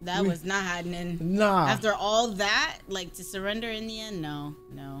 That was not happening. Nah. After all that, like, to surrender in the end, no.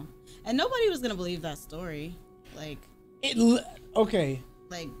 And nobody was gonna believe that story. Like, okay.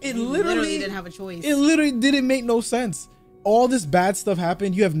 Like, It we literally didn't have a choice. It literally didn't make no sense. All this bad stuff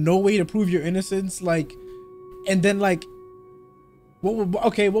happened. You have no way to prove your innocence. Like, and then like, what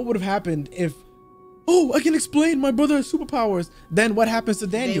would have happened if? Oh, I can explain. My brother has superpowers. Then what happens to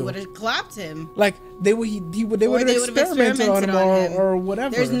Daniel? They would have clapped him. Like they would have experimented on him or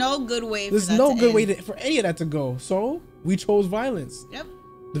whatever. There's no good way. There's no good way for any of that to go. So we chose violence. Yep.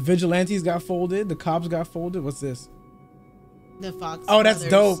 The vigilantes got folded. The cops got folded. What's this? The Fox. Oh, that's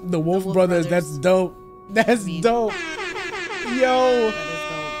brothers. dope. The Wolf brothers. That's dope. That's dope. Yo.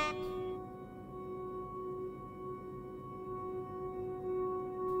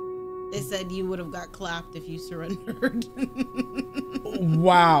 They said you would have got clapped if you surrendered.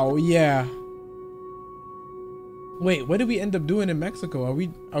 Wow. Yeah. Wait, what did we end up doing in Mexico? Are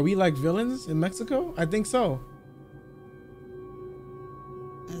we like villains in Mexico? I think so.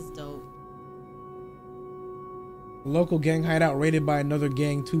 That's dope. Local gang hideout raided by another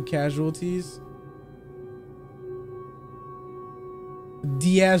gang, 2 casualties.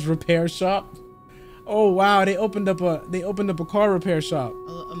 Diaz repair shop. Oh wow, they opened up a car repair shop.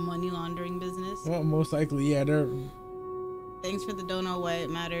 A money laundering business. Well, most likely, yeah. They're. Thanks for the don't know why it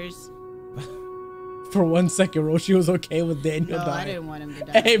matters. For 1 second, Roshi was okay with Daniel dying. I didn't want him to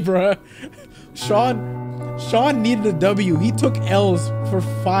die. Hey, bruh. Sean needed a W. He took L's for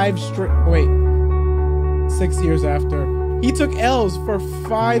 5 straight. Wait. 6 years after. He took L's for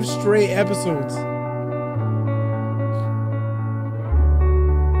 5 straight episodes.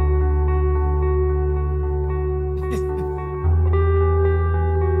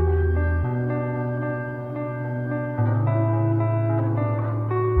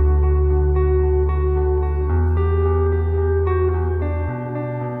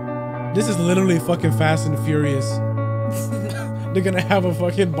 This is literally fucking Fast and Furious. They're gonna have a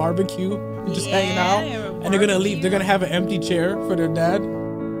fucking barbecue, just hanging out, and they're gonna leave. They're gonna have an empty chair for their dad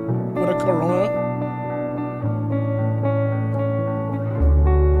with a Corona.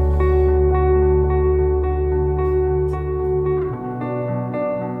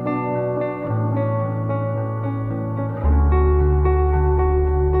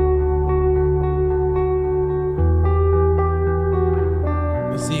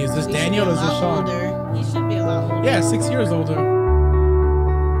 He should be a lot older. Yeah, 6 years older.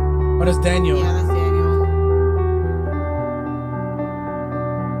 Oh, that's Daniel. Yeah, that's Daniel.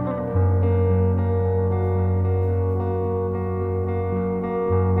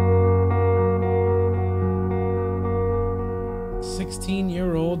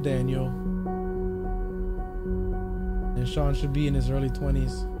 .16-year-old Daniel. And Sean should be in his early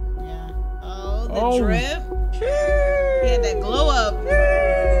 20s. Yeah. Oh, the drip. He had that glow up.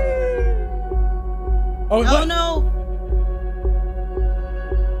 Oh, what? No.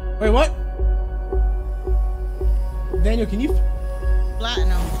 Wait, what? Daniel, can you flatten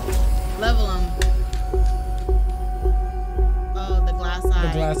him? Level him. Oh, the glass eye.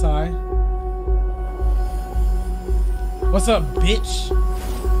 The glass eye. What's up, bitch?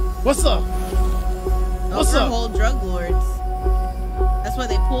 What's up? What's up? We're whole drug lords. That's why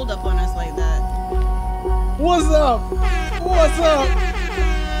they pulled up on us like that. What's up? What's up?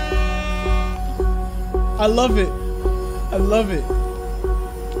 I love it. I love it.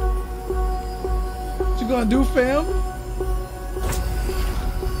 What you gonna do, fam?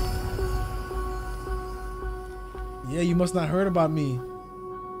 Yeah, you must not heard about me.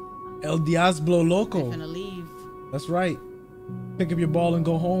 El Diablo Loco. I'm gonna leave. That's right. Pick up your ball and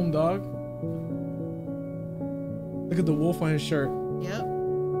go home, dog. Look at the wolf on his shirt. Yep.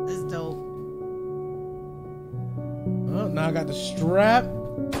 That's dope. Oh, now I got the strap.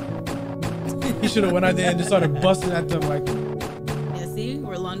 He should have went out there and just started busting at them like. Yeah, see,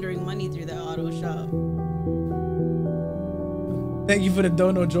 we're laundering money through the auto shop. Thank you for the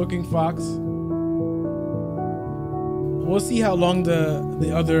dono, Joking Fox. We'll see how long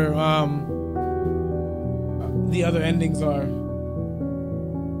the other endings are.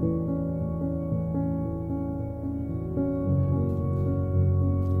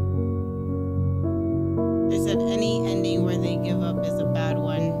 They said any ending where they give up is a bad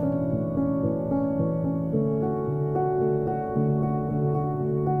one.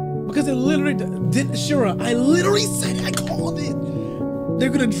 Because it literally did, Shira. I literally said it. I called it. They're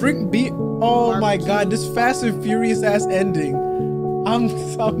gonna drink beer. Oh my god, this Fast and Furious ass ending. I'm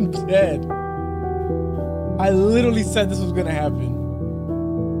dead. I literally said this was gonna happen.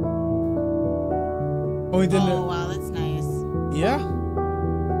 Oh, wow, that's nice. Yeah,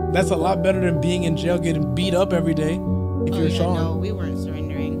 that's a lot better than being in jail, getting beat up every day. If you're Sean. No, we weren't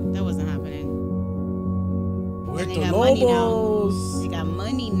surrendering. That wasn't happening. Puerto They got money now. They got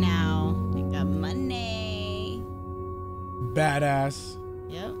money now. They got money. Badass.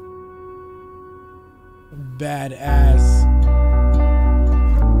 Yep. Badass.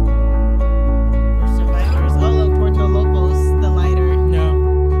 We're survivors. Oh, look, Puerto Locos, the lighter. No.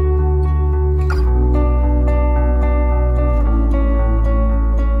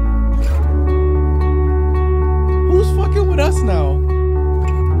 Who's fucking with us now?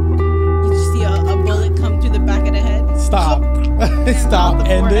 You just see a bullet come through the back of the head. Stop. Stop.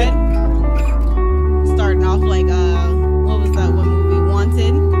 End it. Starting off like what was that one movie?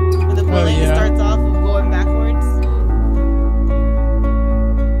 Wanted, where the bullet starts off of going backwards.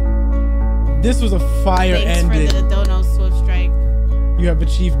 This was a fire ending. Thanks for the dono, Swift Strike. You have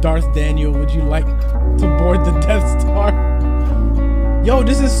achieved Darth Daniel. Would you like to board the Death Star? Yo,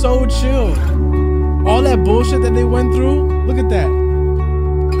 this is so chill. all that bullshit that they went through. Look at that.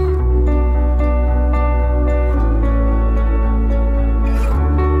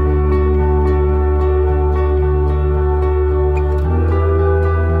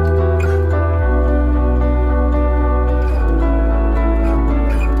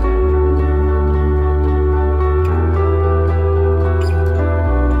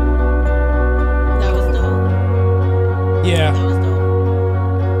 Yeah,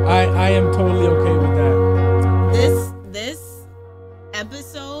 I am totally okay with that. This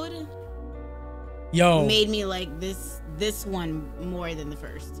episode, yo, made me like this one more than the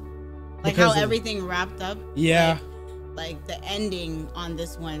first. Like Because how of- everything wrapped up. Yeah. Like the ending on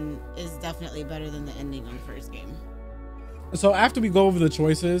this one is definitely better than the ending on the first game. So after we go over the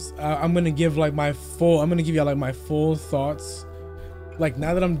choices, I'm gonna give like I'm gonna give y'all like my full thoughts. Like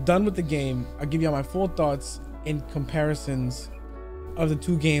now that I'm done with the game, I'll give y'all my full thoughts in comparisons of the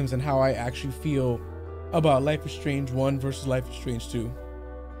two games and how I actually feel about Life is Strange 1 versus Life is Strange 2.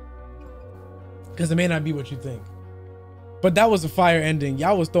 Because it may not be what you think. But that was a fire ending.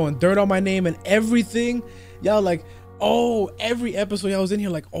 Y'all was throwing dirt on my name and everything. Y'all like, oh, every episode y'all was in here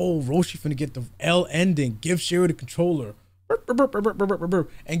like, oh, Roshi finna get the L ending. Give Shiro the controller.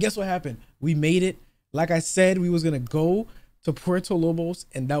 And guess what happened? We made it. Like I said, we was gonna go to Puerto Lobos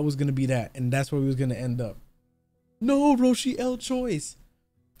and that was gonna be that. And that's where we was gonna end up. No, Roshi L choice.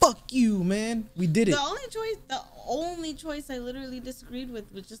 Fuck you, man. We did it. The only choice I literally disagreed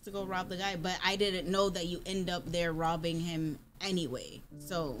with was just to go rob the guy, but I didn't know that you end up there robbing him anyway.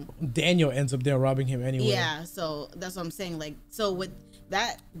 So Daniel ends up there robbing him anyway. yeah, so that's what I'm saying. Like, so with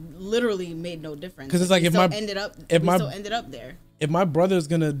that, literally made no difference. Because it's like we if still my ended up there. If my brother's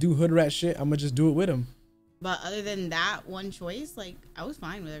gonna do hood rat shit, I'm gonna just do it with him. But other than that one choice, like I was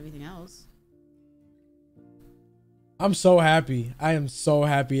fine with everything else. I'm so happy. I am so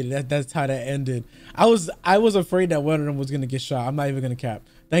happy that that's how that ended. I was afraid that one of them was gonna get shot. I'm not even gonna cap.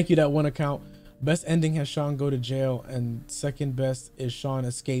 Thank you, that one account. Best ending has Sean go to jail, and second best is Sean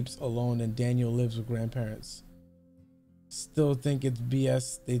escapes alone and Daniel lives with grandparents. Still think it's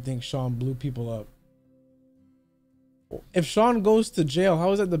BS. They think Sean blew people up. If Sean goes to jail,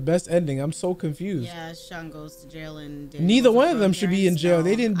 how is that the best ending? I'm so confused. Yeah, Sean goes to jail and Daniel Neither goes one with of them should be in grandparents. jail. No,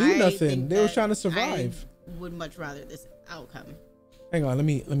 They didn't do I nothing. think They were that trying to survive. I would much rather this outcome. Hang on, let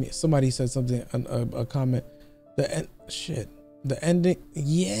me. Somebody said something. A comment. The ending.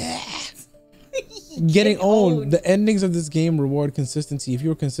 Yeah. Getting old. The endings of this game reward consistency. If you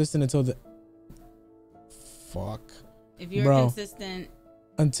were consistent until the. Fuck. If you're consistent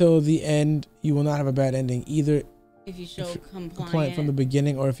until the end, you will not have a bad ending. Either. If you show compliant from the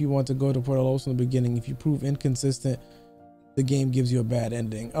beginning, or if you want to go to Puerto Los from the beginning. If you prove inconsistent, the game gives you a bad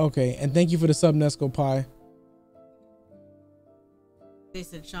ending. Okay, and thank you for the sub, Nesco Pie. They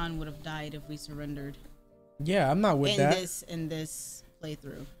said Sean would have died if we surrendered. Yeah, I'm not with that. In this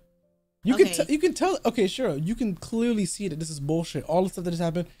playthrough. You can tell. Okay, sure. You can clearly see that this is bullshit. All the stuff that has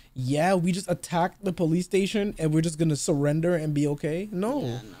happened. Yeah, we just attacked the police station and we're just gonna surrender and be okay. No.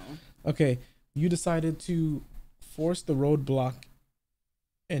 Yeah, no. Okay, you decided to force the roadblock,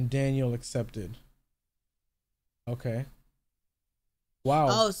 and Daniel accepted. Okay. Wow.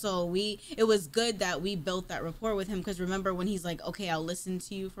 Oh, so it was good that we built that rapport with him, because remember when he's like, okay, I'll listen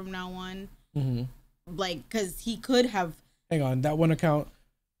to you from now on. Mm-hmm. Like, because he could have. Hang on, that one account.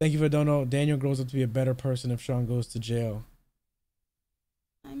 Thank you for don't know. Daniel grows up to be a better person if Sean goes to jail.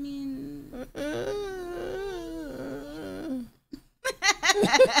 I mean.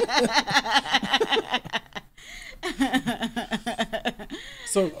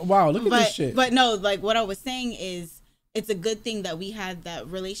 So wow, look at this shit. But no, like what I was saying is, it's a good thing that we had that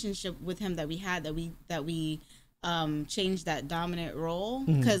relationship with him that we had, that we changed that dominant role,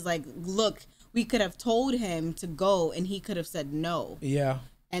 because like, look, we could have told him to go and he could have said no. Yeah.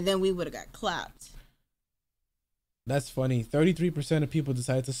 And then we would have got clapped. That's funny. 33% of people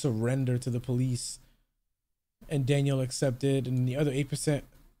decided to surrender to the police, and Daniel accepted, and the other 8%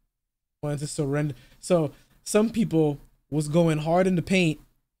 wanted to surrender. So some people was going hard in the paint,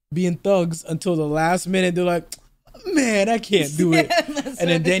 being thugs, until the last minute. They're like, man, I can't do it. And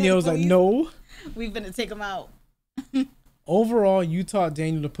then Daniel was like, no. We've been to take him out. Overall, you taught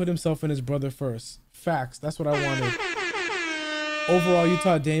Daniel to put himself and his brother first. Facts. That's what I wanted. Overall, you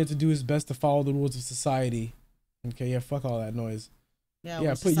taught Daniel to do his best to follow the rules of society. Okay, yeah, fuck all that noise. Yeah,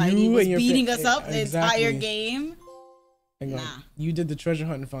 put society you was and your beating us up the entire game. Hang on. You did the treasure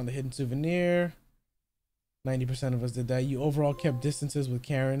hunt and found the hidden souvenir. 90% of us did that. You overall kept distances with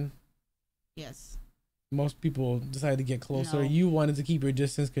Karen. Yes. Most people decided to get closer. No. You wanted to keep your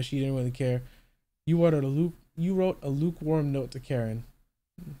distance because she didn't really care. You wrote a lukewarm note to Karen.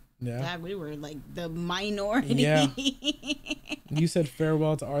 Yeah. God, we were like the minority. Yeah. You said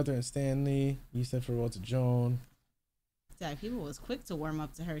farewell to Arthur and Stanley. You said farewell to Joan. Yeah, people was quick to warm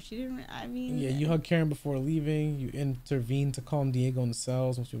up to her. She didn't. I mean. Yeah, you hugged Karen before leaving. You intervened to calm Diego in the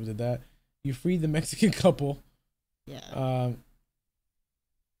cells. Most people did that. You freed the Mexican couple. Yeah.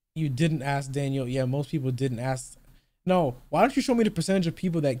 You didn't ask Daniel. Yeah, most people didn't ask. No, why don't you show me the percentage of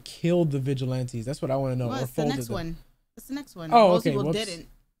people that killed the vigilantes? That's what I want to know. What's the next one? What's the next one? Oh, most okay. people didn't.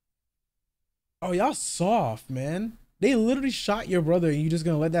 Oh, y'all soft, man. They literally shot your brother and you just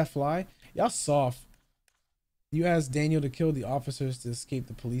gonna let that fly? Y'all soft. You asked Daniel to kill the officers to escape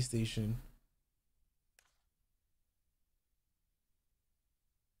the police station.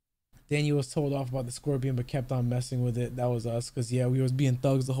 Daniel was told off about the scorpion but kept on messing with it. That was us, because yeah, we was being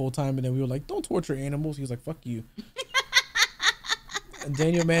thugs the whole time and then we were like, don't torture animals. He was like, fuck you. And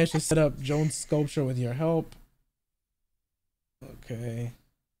Daniel managed to set up Joan's sculpture with your help. Okay.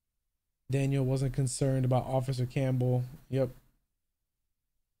 Daniel wasn't concerned about Officer Campbell. Yep.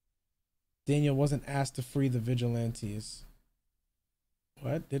 Daniel wasn't asked to free the vigilantes.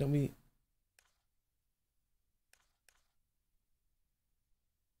 What? Didn't we?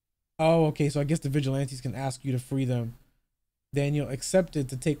 Oh, okay. So I guess the vigilantes can ask you to free them. Daniel accepted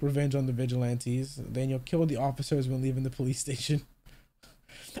to take revenge on the vigilantes. Daniel killed the officers when leaving the police station.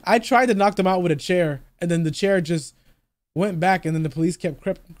 I tried to knock them out with a chair, and then the chair just went back, and then the police kept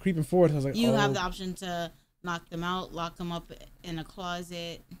creeping forward. I was like, you have the option to knock them out, lock them up in a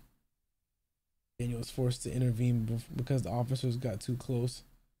closet. Daniel was forced to intervene because the officers got too close.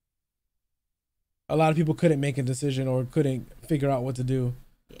 A lot of people couldn't make a decision or couldn't figure out what to do.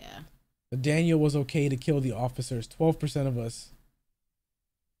 Yeah. But Daniel was okay to kill the officers. 12% of us.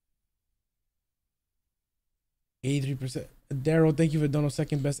 83%. Daryl, thank you for dono.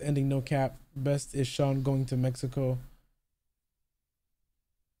 Second best ending, no cap. Best is Sean going to Mexico.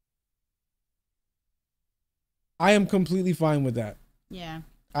 I am completely fine with that. Yeah.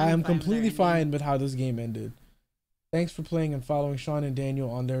 I am completely fine with how this game ended. Thanks for playing and following Sean and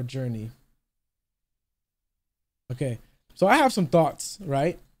Daniel on their journey. Okay, so I have some thoughts,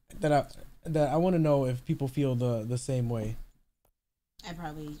 right? That I want to know if people feel the same way. I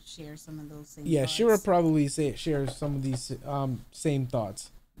probably share some of those same Yeah, thoughts. Shira probably shares some of these same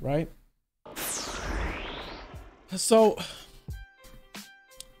thoughts, right? So,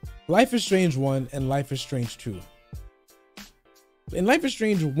 Life is Strange 1 and Life is Strange 2. In Life is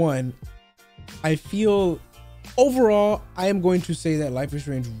Strange 1, I feel overall, I am going to say that Life is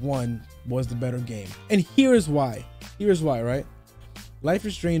Strange 1 was the better game. And here's why. Here's why, right? Life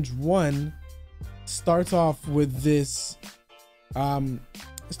is Strange 1 starts off with this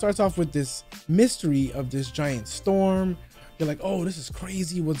mystery of this giant storm. You're like, oh, this is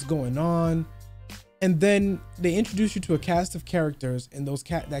crazy, what's going on? And then they introduce you to a cast of characters, and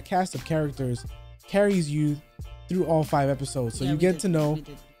that cast of characters carries you through all 5 episodes. So yeah, you get to know, we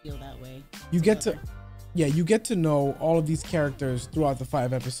did feel that way. you get to know all of these characters throughout the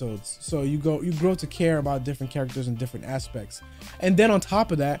 5 episodes. So you grow to care about different characters in different aspects. And then on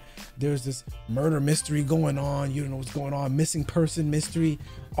top of that, there's this murder mystery going on. You don't know what's going on, missing person mystery,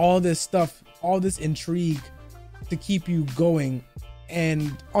 all this stuff, all this intrigue to keep you going.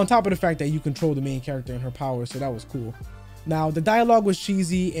 And on top of the fact that you control the main character and her powers, so that was cool. Now, the dialogue was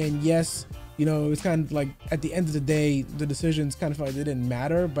cheesy, and yes, you know, it's kind of like at the end of the day, the decisions kind of felt like they didn't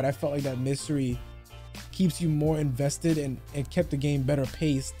matter, but I felt like that mystery keeps you more invested and kept the game better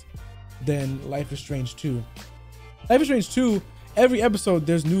paced than Life is Strange 2. Life is Strange 2, every episode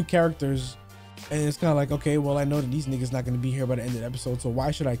there's new characters, and it's kind of like, okay, well, I know that these niggas not going to be here by the end of the episode, so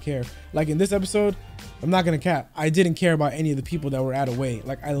why should I care? Like in this episode, I'm not going to cap, I didn't care about any of the people that were out of way.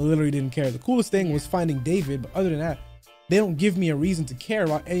 Like I literally didn't care. The coolest thing was finding David, but other than that, they don't give me a reason to care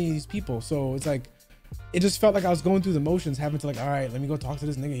about any of these people. So it's like, it just felt like I was going through the motions, having to like, all right, let me go talk to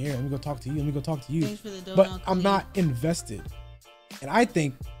this nigga here. Let me go talk to you. Let me go talk to you. Thanks for the donut, But I'm not invested. And I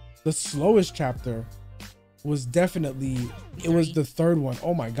think the slowest chapter was definitely, it was the 3rd one.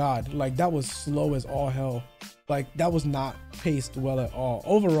 Oh my God. Like that was slow as all hell. Like that was not paced well at all.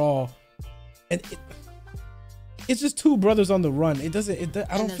 Overall, and it's just 2 brothers on the run. It doesn't,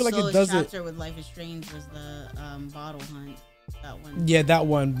 I don't feel like it does it. The chapter with Life is Strange was the bottle hunt. That one. Yeah, that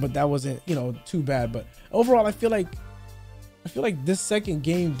one, but that wasn't, you know, too bad. But overall, I feel like this second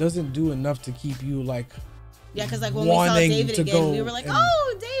game doesn't do enough to keep you like, yeah, because like when we saw David again, we were like,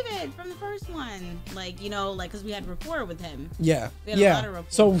 oh, David from the first one, like, you know, like because we had rapport with him. Yeah, we had a lot of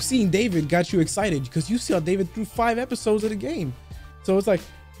rapport so seeing David got you excited because you saw David through 5 episodes of the game. So it's like,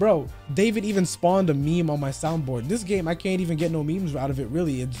 bro, David even spawned a meme on my soundboard. This game, I can't even get no memes out of it.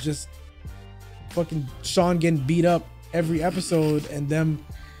 Really, it's just fucking Sean getting beat up every episode and them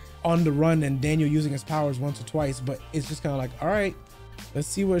on the run and Daniel using his powers once or twice, but it's just kind of like, all right, let's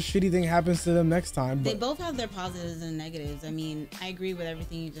see what shitty thing happens to them next time. But they both have their positives and negatives. I mean, I agree with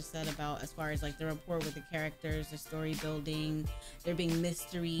everything you just said about as far as like the rapport with the characters, the story building, there being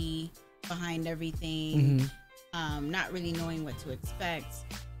mystery behind everything, not really knowing what to expect.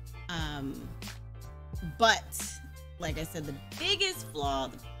 But like I said, the biggest flaw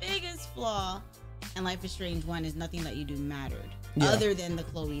in Life is Strange 1 is nothing that you do mattered other than the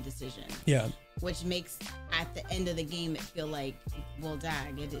Chloe decision. Yeah. Which makes at the end of the game it feel like, well,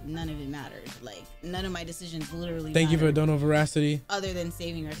 dag, none of it mattered. Like none of my decisions literally. Thank you for Dono Veracity. Other than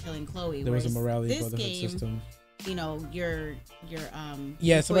saving or killing Chloe. There was a morality this brotherhood game, system. You know, your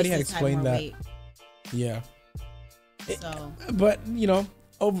yeah, somebody had explained that. Weight. Yeah. So, but you know,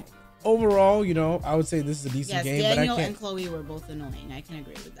 overall, you know, I would say this is a decent game. Daniel but I can't, and Chloe were both annoying. I can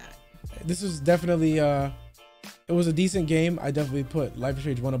agree with that. This was definitely it was a decent game. I definitely put Life is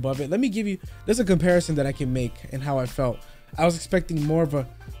Strange 1 above it. Let me give you, there's a comparison that I can make and how I felt. I was expecting more of a,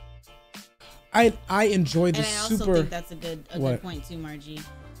 I enjoyed the and I also super. think that's a good point too, Margie.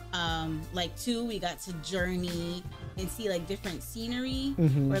 Like 2, we got to journey and see like different scenery,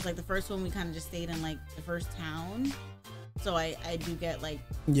 whereas like the first one we kind of just stayed in like the first town. So I do get like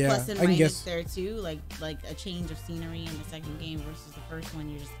plus and minus there too, like a change of scenery in the second game versus the first one.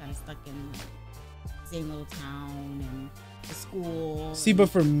 You're just kind of stuck in like the same little town and the school. See, but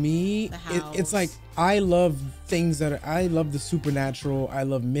for me, it's like I love things that I love the supernatural. I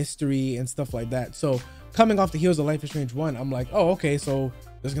love mystery and stuff like that. So coming off the heels of Life is Strange 1, I'm like, oh, okay, so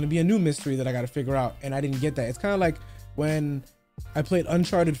there's gonna be a new mystery that I got to figure out, and I didn't get that. It's kind of like when I played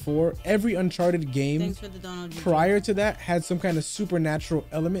Uncharted 4. Every Uncharted game prior to that had some kind of supernatural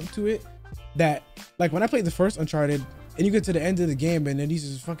element to it. That, like, when I played the first Uncharted, and you get to the end of the game, and then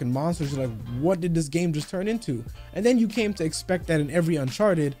these are fucking monsters. You're like, what did this game just turn into? And then you came to expect that in every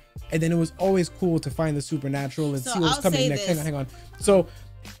Uncharted, and then it was always cool to find the supernatural and see what's coming next. Hang on. So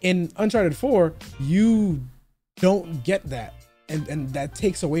in Uncharted 4, you don't get that, and that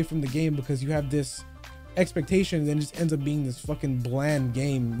takes away from the game because you have this expectation, and then it just ends up being this fucking bland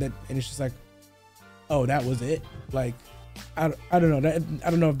game and it's just like, oh, that was it. Like, I don't know that, I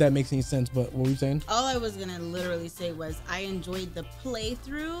don't know if that makes any sense, but what were you saying? All I was gonna literally say was I enjoyed the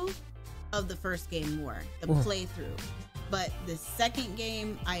playthrough of the first game more, playthrough, but the second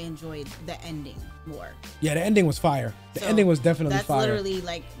game I enjoyed the ending more. Yeah, the ending was fire. The ending was definitely that's fire. That's literally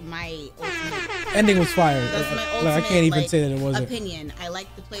like my ultimate ending was fire. That's my ultimate, like, I can't even say that it wasn't. Opinion. I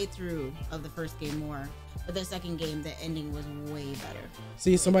liked the playthrough of the first game more, but the second game, the ending was way better.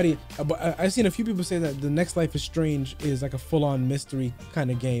 See, I've seen a few people say that the next Life is Strange is like a full-on mystery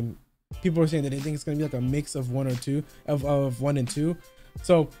kind of game. People are saying that they think it's gonna be like a mix of 1 and 2.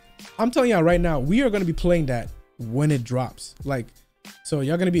 So I'm telling y'all right now, we are gonna be playing that when it drops. Like, so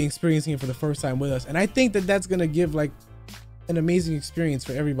y'all gonna be experiencing it for the first time with us, and I think that that's gonna give like an amazing experience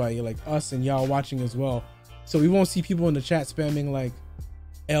for everybody, like us and y'all watching as well. So we won't see people in the chat spamming like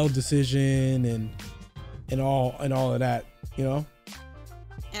L decision and all of that, you know.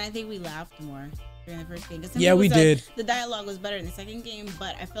 And I think we laughed more during the first game. Yeah, we did. The dialogue was better in the second game,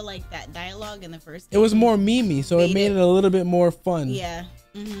 but I feel like that dialogue in the first game, it was more memey, so it made it a little bit more fun. Yeah.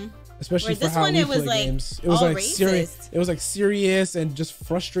 Especially for how we play games. It was like serious. It was like serious and just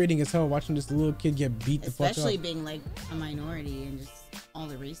frustrating as hell watching this little kid get beat the fuck up. Especially being like a minority and just all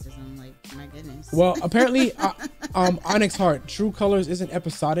the racism. Like, my goodness. Well, apparently, Onyx Heart, True Colors isn't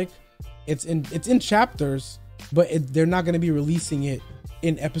episodic. It's in chapters, but they're not going to be releasing it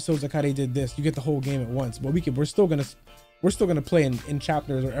in episodes like how they did this. You get the whole game at once, but we're still gonna play in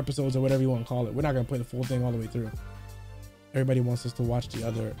chapters or episodes or whatever you want to call it. We're not gonna play the full thing all the way through. Everybody wants us to watch the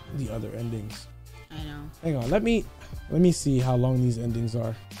other endings. I know. Hang on, let me see how long these endings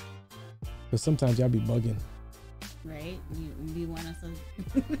are, because sometimes y'all be bugging. Right? You want us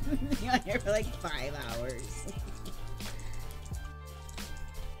to be on here for like 5 hours.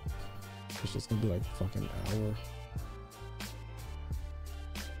 It's just gonna be like fucking hour.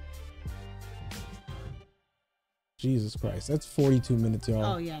 Jesus Christ, that's 42 minutes, y'all.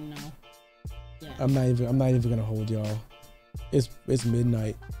 Oh yeah, no. Yeah. I'm not even gonna hold y'all. It's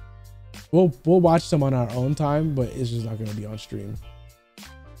midnight. We'll watch some on our own time, but it's just not gonna be on stream.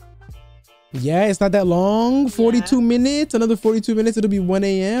 Yeah, it's not that long. 42 minutes. Another 42 minutes. It'll be 1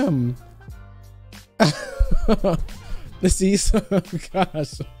 a.m. Let's see. So,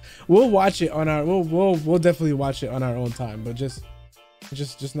 gosh, we'll watch it on our. We'll definitely watch it on our own time, but just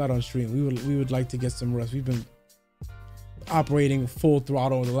not on stream. We would like to get some rest. We've been operating full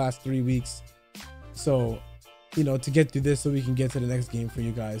throttle the last 3 weeks, so you know, to get through this so we can get to the next game for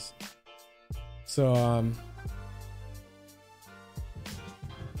you guys. So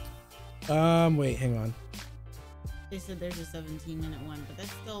Wait, hang on. They said there's a 17-minute one, but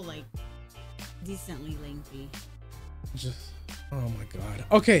that's still like decently lengthy. Just, oh my god.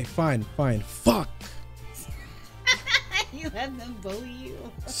 Okay, fine. Fuck. You let them bully you.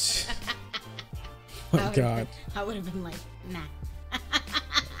 My god. I would have been like, nah.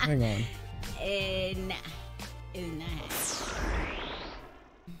 Hang on. Nah. It's not.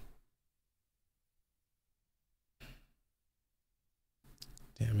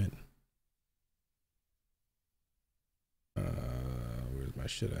 Damn it. Where's my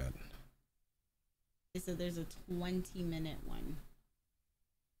shit at? They said there's a 20-minute one.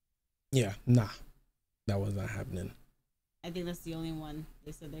 Yeah, nah. That was not happening. I think that's the only one.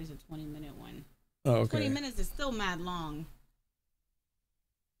 They said there's a 20-minute one. Oh, okay. 20 minutes is still mad long.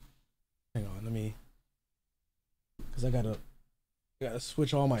 Hang on, let me, cause I gotta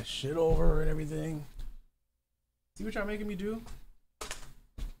switch all my shit over and everything. See what y'all making me do?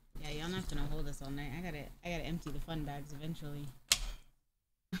 Yeah, y'all not gonna hold us all night. I gotta empty the fun bags eventually.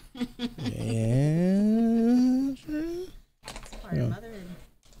 Yeah. It's part of motherhood.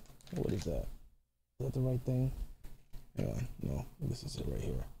 What is that? Is that the right thing? Hang on, no, this is it right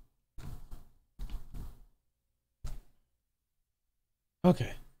here.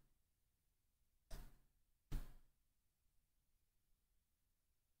 Okay.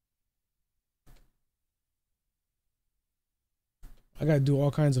 I gotta do all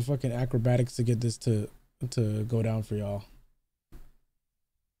kinds of fucking acrobatics to get this to go down for y'all.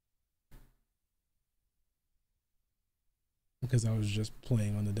 Because I was just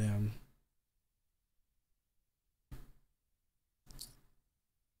playing on the damn.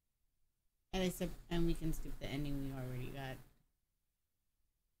 And we can skip the ending we already got.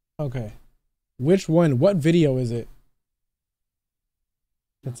 Okay. Which one? What video is it?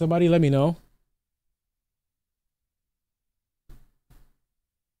 Can somebody let me know?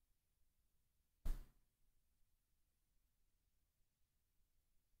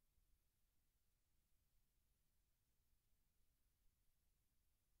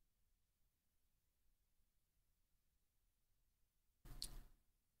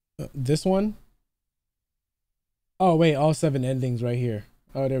 This one? Oh, wait, all 7 endings right here.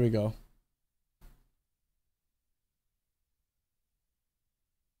 Oh, there we go.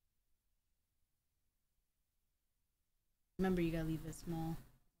 Remember, you gotta leave it small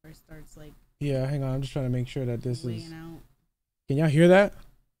or it starts like. Yeah, hang on. I'm just trying to make sure that this is. Out. Can y'all hear that?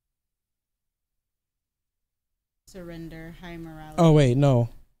 Surrender, high morality. Oh, wait, no.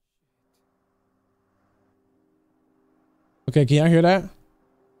 Okay, can y'all hear that?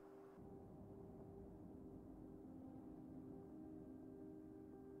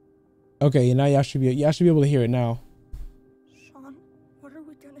 Okay, now y'all should be able to hear it now. Sean, what are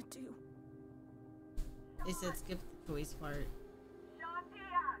we gonna do? They said skip the choice part.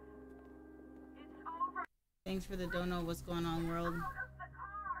 Thanks for the don't know what's going on world.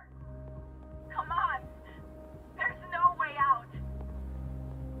 Come on. There's no way out.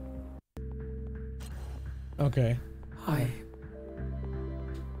 Okay. I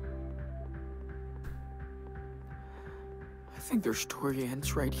think their story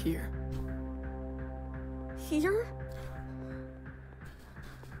ends right here. Here?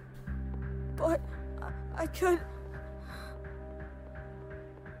 But I could.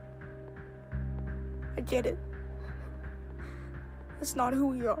 I get it. That's not who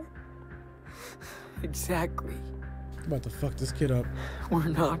we are. Exactly. I'm about to fuck this kid up. We're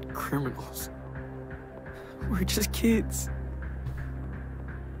not criminals. We're just kids.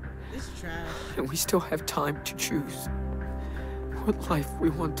 This trash. And we still have time to choose what life we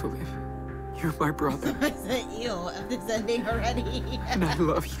want to live. You're my brother. I said, ew, of this ending already. And I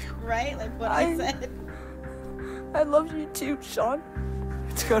love you. Right? Like what I said. I love you too, Sean.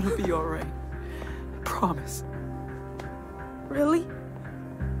 It's gonna be alright. I promise. Really?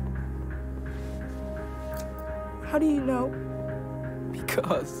 How do you know?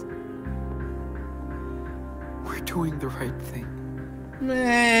 Because we're doing the right thing.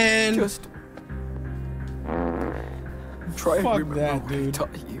 Man. Just try and Fuck remember that, what I dude.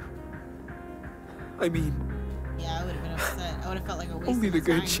 taught you. I mean, Yeah, I would have been upset. I would have felt like a waste only of the my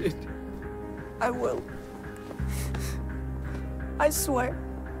good time. shit. I will. I swear.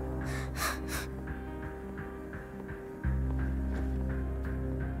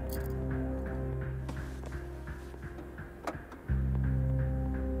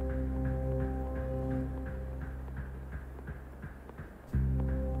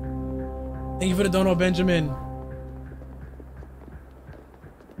 Thank you for the dono, Benjamin.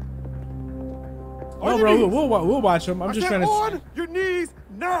 Oh, bro, we'll watch them. I'm just trying to. On your knees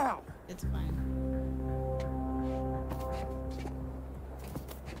now. It's fine.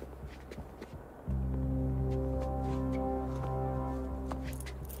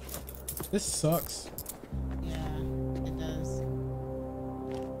 This sucks. Yeah, it does.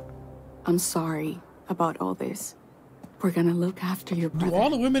 I'm sorry about all this. We're gonna look after your brother. Do all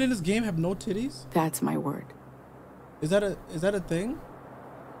the women in this game have no titties? That's my word. Is that a thing?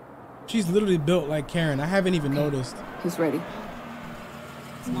 She's literally built like Karen. I haven't even noticed. He's ready.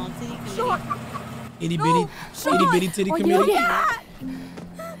 Small titty Itty bitty, itty bitty titty committee.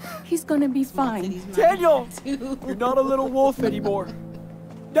 He's gonna be fine. Daniel, you're not a little wolf anymore.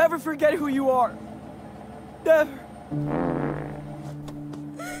 Never forget who you are. Never.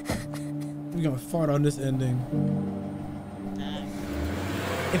 We're gonna fart on this ending.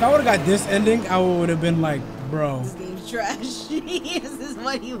 If I would have got this ending, I would have been like, bro. This game's trash. This is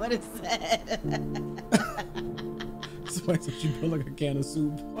what he would have said. Somebody said she built like a can of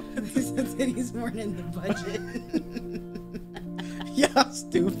soup. These titties weren't in the budget. Yeah,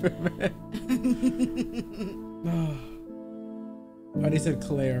 stupid, man. Oh, they said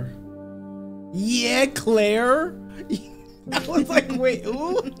Claire. Yeah, Claire. I was like, wait,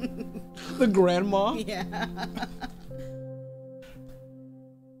 ooh. The grandma? Yeah.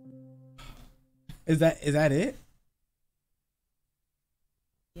 Is that it?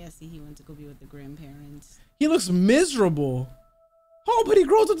 Yeah, see, he went to go be with the grandparents. He looks miserable. Oh, but he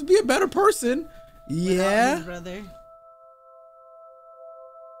grows up to be a better person. Yeah. His brother.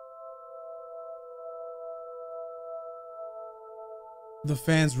 The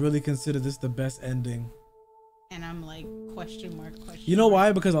fans really consider this the best ending. And I'm like, question mark. You know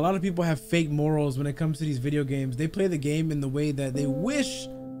why? Because a lot of people have fake morals when it comes to these video games. They play the game in the way that they wish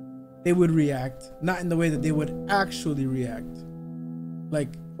they would react, not in the way that they would actually react.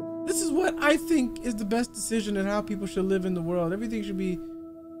 Like, this is what I think is the best decision and how people should live in the world. Everything should be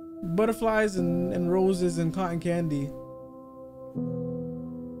butterflies and roses and cotton candy.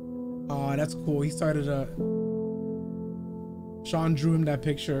 Oh, that's cool. He started a... Sean drew him that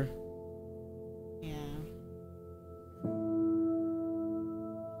picture. Yeah.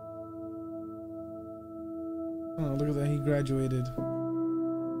 Oh, look at that. He graduated.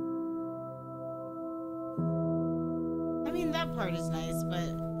 I mean, that part is nice,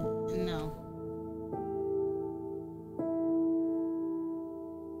 but no.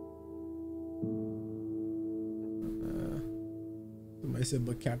 Somebody said,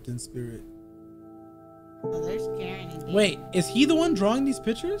 but Captain Spirit. Oh, there's Karen and Wait, is he the one drawing these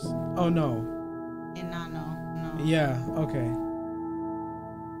pictures? Oh, no. And no. Yeah, okay.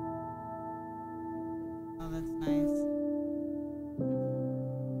 Oh, that's nice.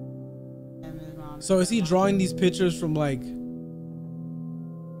 So is he drawing these pictures from like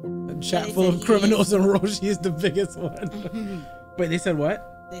a chat full of criminals and Roshi is the biggest one? Wait, they said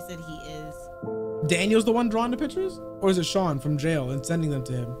what? They said he is. Daniel's the one drawing the pictures? Or is it Sean from jail and sending them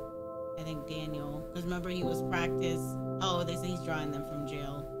to him? I think Daniel. Because remember he was practice. Oh, they said he's drawing them from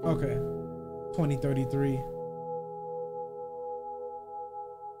jail. Okay. 2033.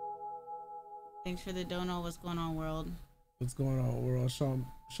 Thanks for the dono. What's going on, world? What's going on, world? Sean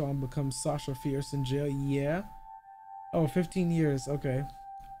becomes Sasha Fierce in jail. Yeah. Oh, 15 years. Okay.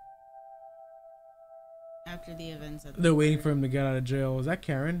 After the events of They're waiting for him to get out of jail. Is that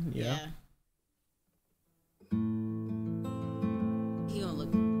Karen? Yeah. He gonna look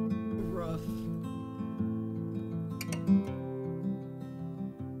rough.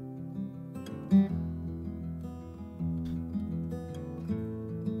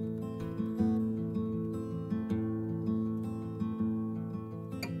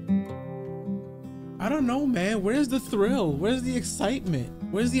 I don't know, man. Where's the thrill? Where's the excitement?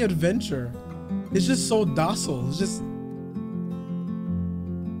 Where's the adventure? It's just so docile. It's just...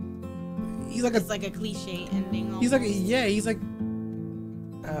 It's like a cliche ending. Almost. He's like, he's like...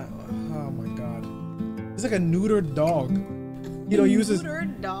 oh my god. He's like a neutered dog. He don't use his...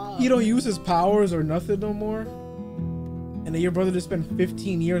 He don't use his powers or nothing no more. And then your brother just spent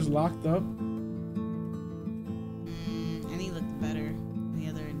 15 years locked up. And he looked better in the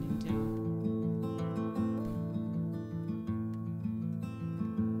other ending too.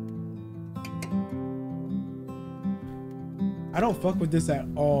 I don't fuck with this at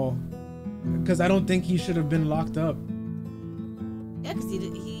all. Because I don't think he should have been locked up. Yeah, because he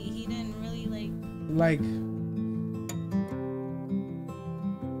didn't really Like...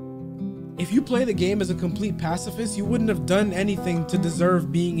 If you play the game as a complete pacifist, you wouldn't have done anything to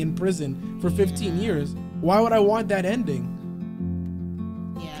deserve being in prison for 15 years. Why would I want that ending?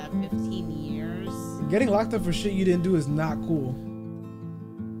 Yeah, 15 years. Getting locked up for shit you didn't do is not cool.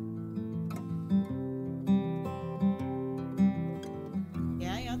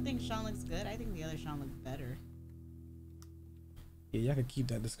 Yeah, y'all think Sean looks good? I think the other Sean looked better. Yeah, y'all can keep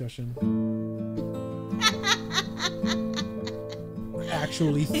that discussion.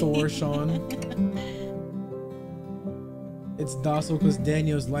 actually Thor, Sean. It's docile because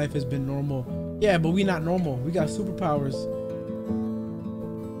Daniel's life has been normal. Yeah, but we not normal. We got superpowers.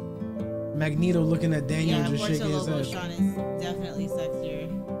 Magneto looking at Daniel and just shaking his head. Sean is definitely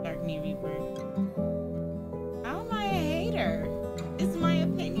sexier. Dark Knee Reaper. How am I a hater? It's my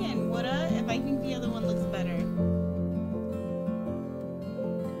opinion. What if I think the other one looks better?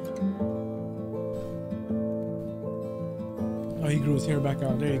 Oh, he grew his hair back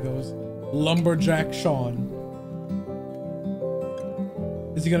out. There he goes. Lumberjack Sean.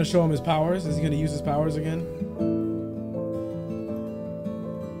 Is he gonna show him his powers? Is he gonna use his powers again?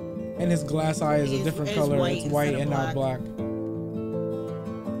 And his glass eye is a different color. It's white and not black.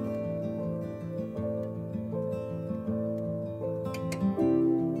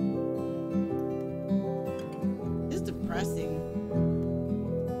 It's depressing.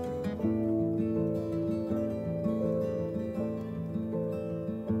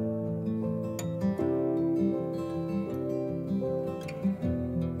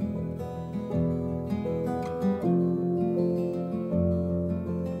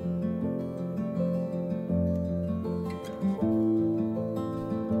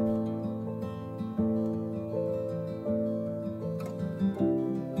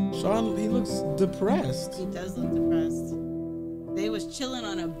 Sean, he looks depressed. He does look depressed. They was chilling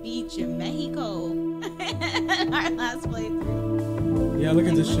on a beach in Mexico. Our last playthrough. Yeah, look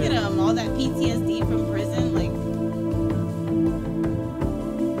at this shit. Look at him, all that PTSD from prison. Like,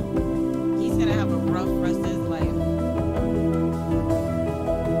 he's gonna have a rough rest of his life.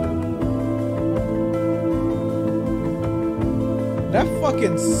 That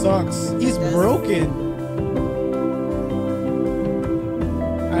fucking sucks. He's broken.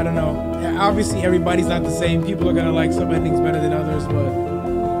 I don't know. Yeah, obviously, everybody's not the same. People are gonna like some endings better than others, but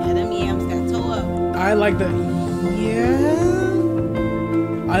Yeah, them yams got toe up. I like the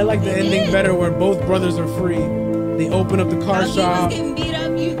I like the ending better where both brothers are free. They open up the car shop. Getting beat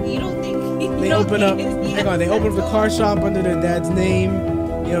up. You don't think They open up. Hang on. They open up the car shop under their dad's name.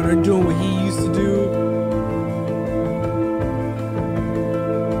 You know, they're doing what he used to do.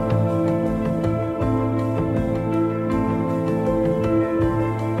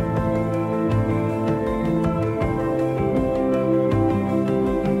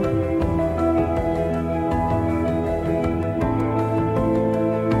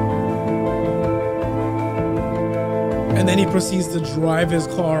 And then he proceeds to drive his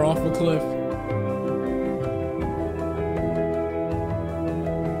car off a cliff.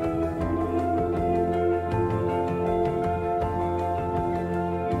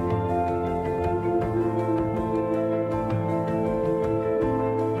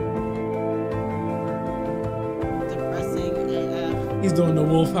 Depressing AF. He's doing the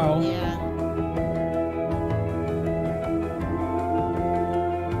wolf howl. Yeah.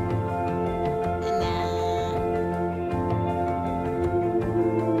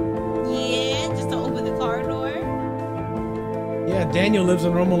 Yeah, just to open the car door. Yeah, Daniel lives a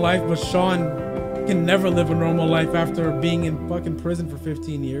normal life, but Sean can never live a normal life after being in fucking prison for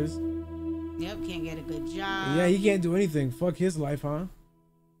 15 years. Yep, can't get a good job. Yeah, he can't do anything. Fuck his life, huh?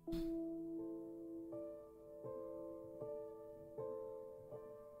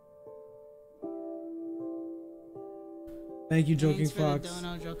 Thank you, Joking Thanks for the Fox.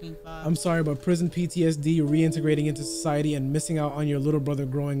 dono, Joking Fox. I'm sorry, but prison PTSD, reintegrating into society, and missing out on your little brother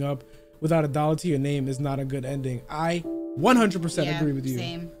growing up without a dollar to your name is not a good ending. I 100% agree with you.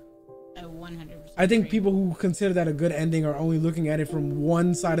 Same. I 100%. I think people who consider that a good ending are only looking at it from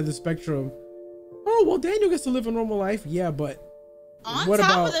one side of the spectrum. Oh, well, Daniel gets to live a normal life. Yeah, but On what top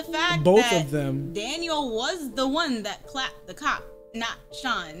about of the fact both that of them? Daniel was the one that clapped the cop, not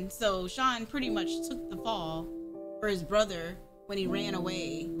Sean. So Sean pretty much took the fall for his brother when he ran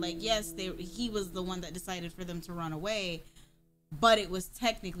away. Like, yes, he was the one that decided for them to run away, but it was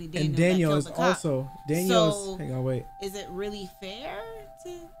technically Daniel. And Daniel that is killed the cop. also Daniel's. So, hang on, wait. is it really fair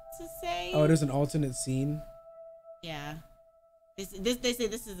to say? Oh, there's an alternate scene. Yeah. They say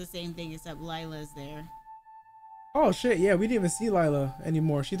this is the same thing except Lila's there. Oh shit! Yeah, we didn't even see Lila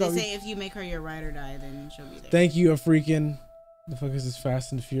anymore. She They thought. say if you make her your ride or die, then she'll be there. Thank you, a freaking. The fuck is this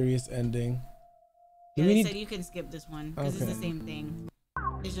Fast and Furious ending? Yeah, Do we they need? said you can skip this one because it's Okay. the same thing.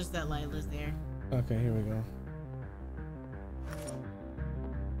 It's just that Lila's there. Okay, here we go.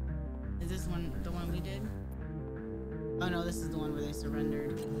 Is this one the one we did? Oh no, this is the one where they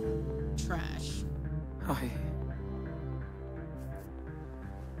surrendered. Trash.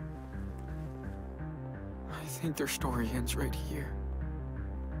 I think their story ends right here.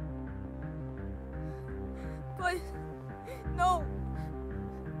 But no.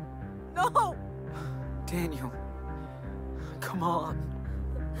 No. Daniel, come on.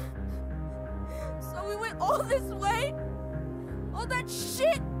 And we went all this way? All that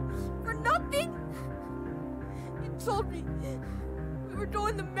shit for nothing? You told me we were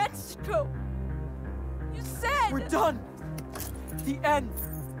going to Mexico. You said... We're done. The end.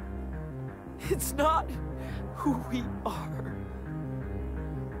 It's not who we are.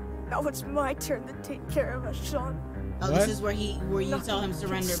 Now it's my turn to take care of us, Sean. Oh, What? this is where you tell him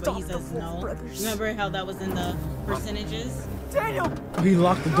surrender, but he says no. Remember how that was in the percentages? Daniel! He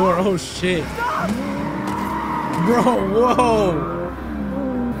locked the door. Oh shit. Bro, whoa.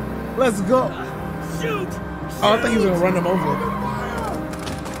 Let's go. Shoot! Oh, I thought he was gonna run him over.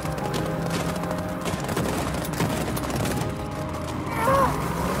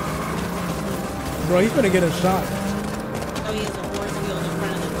 Bro, he's gonna get a shot. Oh, he has a horse wheel in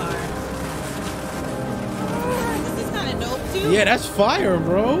front of the car. This is kind of dope too. Yeah, that's fire,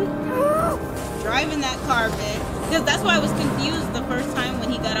 bro. Driving that car, man. Because that's why I was confused the first time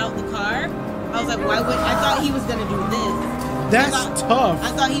when he got out the car. I was like, why would I thought he was gonna do this? That's tough.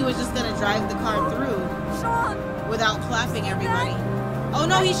 I thought he was just gonna drive the car through without clapping everybody. Oh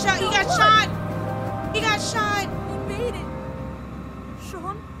no, he got shot. He got shot. He made it.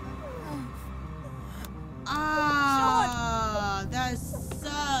 Sean? Ah, that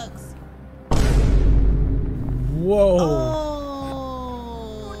sucks. Whoa.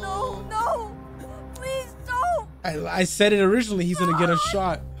 Oh, no. Please don't. I said it originally, he's gonna get a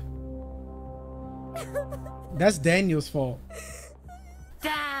shot. That's Daniel's fault.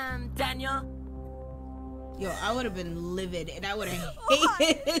 Damn, Daniel. Yo, I would have been livid and I would have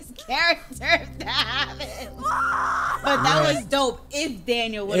hated his character if that happened. But that was dope if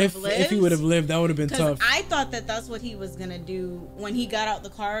Daniel would have lived. If he would have lived, that would have been tough. I thought that that's what he was going to do when he got out the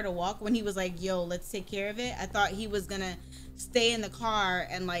car to walk. When he was like, yo, let's take care of it. I thought he was going to stay in the car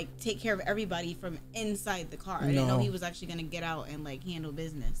and like take care of everybody from inside the car. I didn't know he was actually going to get out and like handle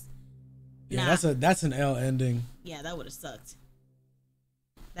business. Yeah, that's an L ending. Yeah, that would have sucked.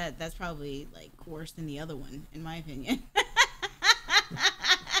 That's probably like worse than the other one, in my opinion. I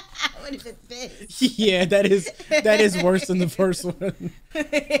would have been pissed. Yeah, that is worse than the first one.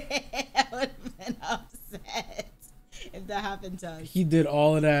 I would have been upset if that happened to us. He did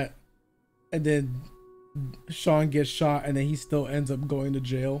all of that, and then Sean gets shot, and then he still ends up going to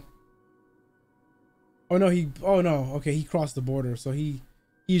jail. Oh no, okay, he crossed the border, so he's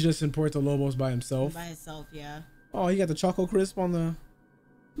just in Puerto Lobos by himself. By himself, yeah. Oh, he got the Choco Crisp on the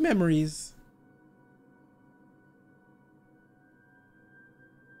memories.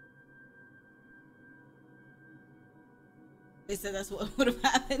 They said that's what would have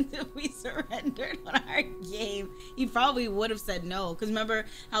happened if we surrendered on our game. He probably would have said no. Because remember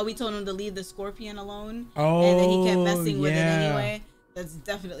how we told him to leave the scorpion alone? Oh, and then he kept messing with it yeah. anyway? That's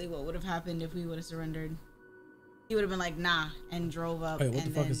definitely what would have happened if we would have surrendered. He would have been like, nah, and drove up. Wait, what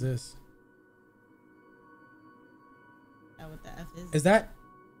the fuck is this? What the F is? Is that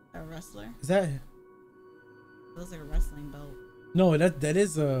a wrestler? Is that? It looks like a wrestling belt. No, that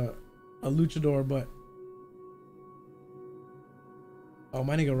is a luchador, but oh,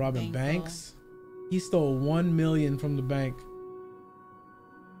 my nigga robbing banks. He stole $1 million from the bank.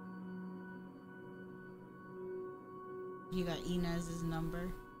 You got Inez's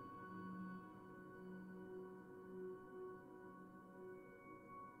number.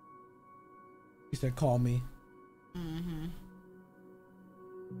 He said, "Call me." Mm-hmm.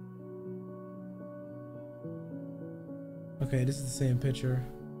 Okay, this is the same picture.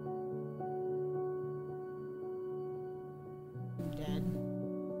 I'm dead.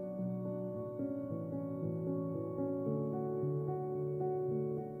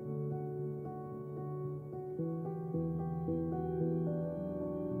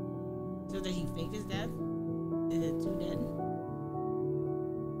 So did he fake his death? Is it too dead?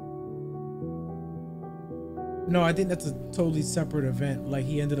 No, I think that's a totally separate event. Like,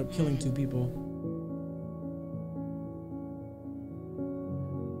 he ended up killing 2 people.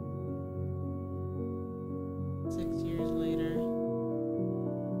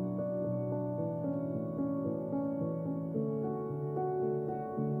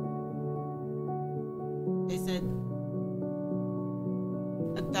 They said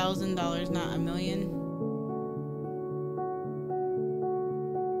 $1,000, not $1 million.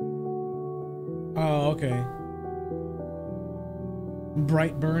 Oh, okay.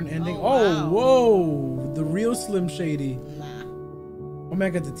 Bright burn ending. Oh, wow. Whoa, the real Slim Shady. Nah. Oh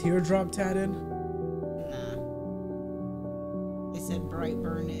man, got the teardrop tatted. Nah. They said bright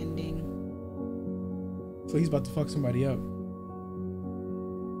burn ending. So he's about to fuck somebody up.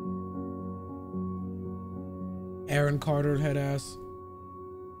 Aaron Carter head ass.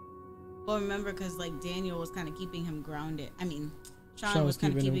 Well, remember, because like Daniel was kind of keeping him grounded. I mean, Sean was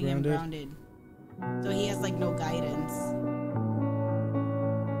kind of keeping him grounded. So he has like no guidance.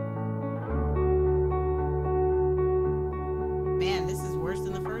 Man, this is worse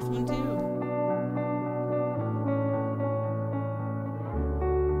than the first one too.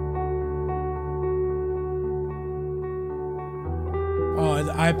 Oh,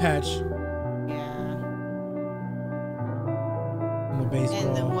 the eye patch. Yeah. And the baseball.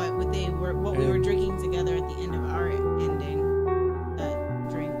 And then what we were drinking together at the end of our ending. That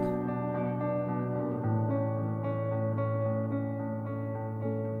drink.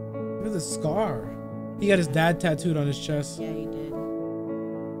 Look at the scar. He got his dad tattooed on his chest. Yeah, he did.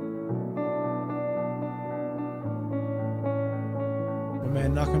 My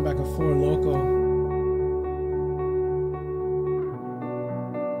man knocking back a Four Loco.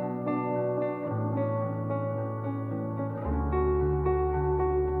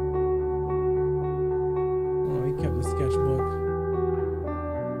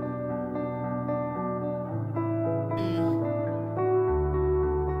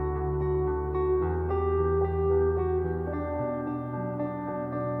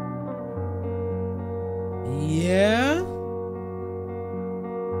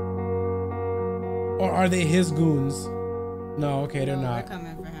 Are they his goons? No, okay, they're not. They're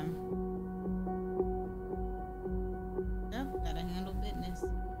coming for him. Yep, gotta handle business.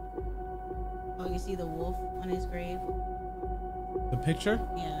 Oh, you see the wolf on his grave? The picture?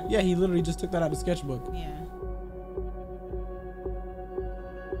 Yeah. Yeah, he literally just took that out of the sketchbook. Yeah.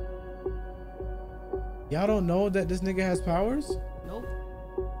 Y'all don't know that this nigga has powers? Nope.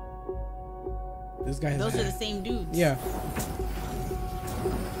 This guy has. Those are the same dudes. Yeah.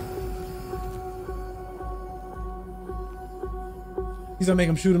 He's gonna make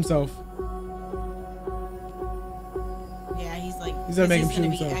him shoot himself. Yeah, he's like. He's gonna make him shoot Be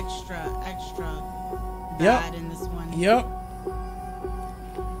himself. extra bad in this one. Yep.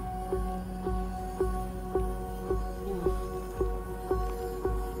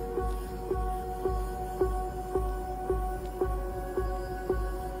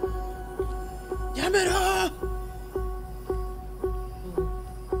 Yamada!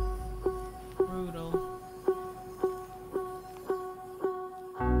 Brutal.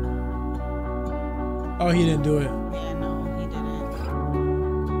 Oh, he didn't do it. Yeah, no, he didn't.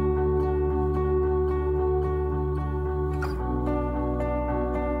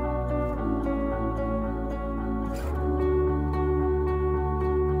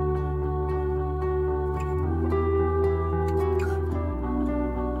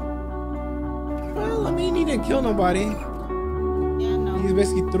 Well, I mean, he didn't kill nobody. Yeah, no. He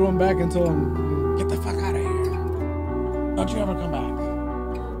basically threw him back and told him, "Get the fuck out of here. Don't you ever come back."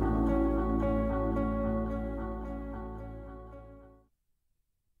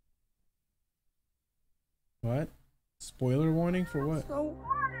 What? Spoiler warning for what? So,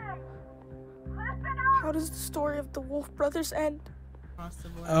 how does the story of the Wolf Brothers end?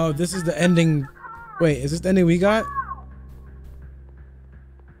 Oh, this is the ending. Wait, is this the ending we got?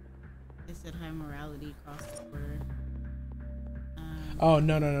 They said high morality across the border. Oh,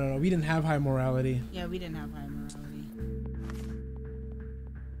 no. We didn't have high morality. Yeah, we didn't have high morality.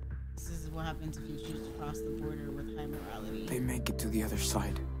 This is what happens if you choose to cross the border with high morality. They make it to the other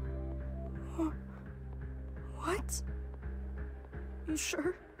side. What? You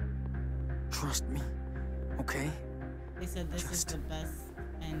sure? Trust me, okay? They said this is the best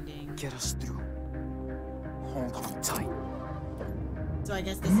ending. Get us through. Hold on tight. So I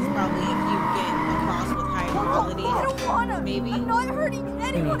guess this is probably if you get across with high morality. I don't wanna. Maybe. I'm not hurting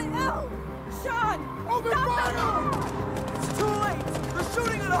anyone else. Sean! Open fire! It's too late! They're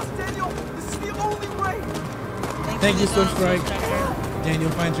shooting at us, Daniel! This is the only way! Thank you, Swift Strike. Daniel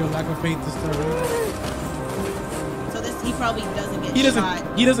finds your lack of faith disturbing. So this, he probably doesn't get He doesn't.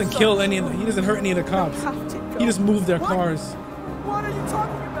 shot. He doesn't kill any of them. He doesn't hurt any of the cops. He just moved their cars. What are you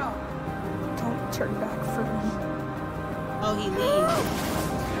talking about? Don't turn back for me. Oh, he leaves.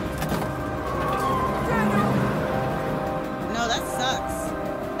 No, that sucks.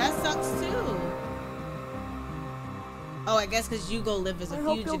 That sucks too. Oh, I guess because you go live as a I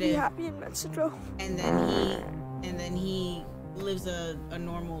hope you'll be fugitive, happy in Mexico. and then he lives a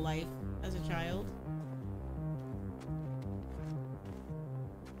normal life as a child.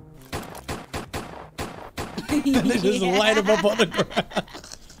 They just light him up on the ground.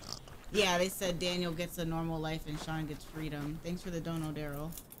 Yeah, they said Daniel gets a normal life and Sean gets freedom. Thanks for the dono, Daryl.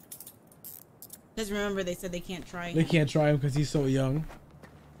 Because remember, they said they can't try him. They can't try him because he's so young.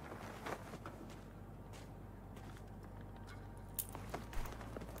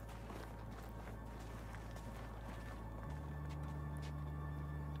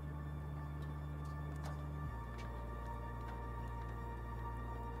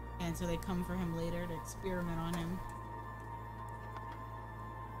 And so they come for him later to experiment on him.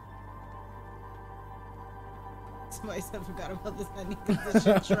 Somebody said, forgot about this ending because this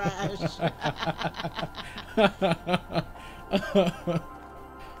shit trash.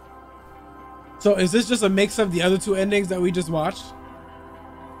 So is this just a mix of the other two endings that we just watched?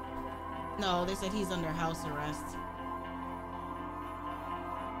 No, they said he's under house arrest.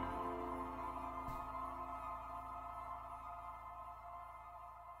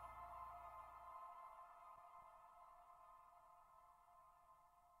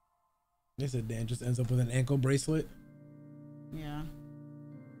 They said Dan just ends up with an ankle bracelet. Yeah.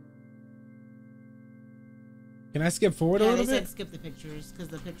 Can I skip forward a little bit? They said skip the pictures because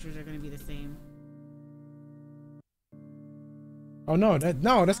the pictures are going to be the same. Oh no,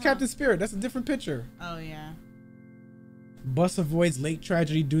 that's Captain Spirit. That's a different picture. Oh yeah. Bus avoids lake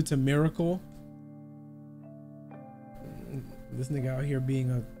tragedy due to miracle. This nigga out here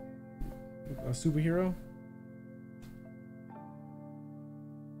being a superhero.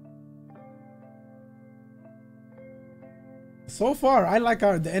 So far, I like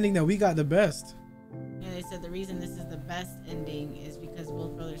the ending that we got the best. Yeah, they said the reason this is the best ending is because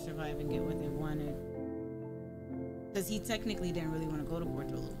both brothers survive and get what they wanted. Because he technically didn't really want to go to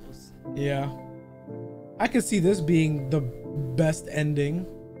Puerto Lobos. Yeah. I could see this being the best ending.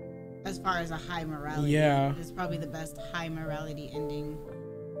 As far as a high morality. Yeah. It's probably the best high morality ending.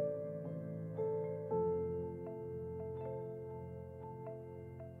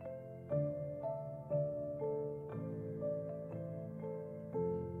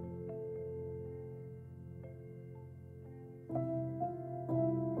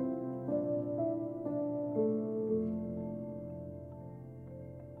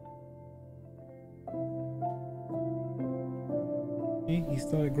 He's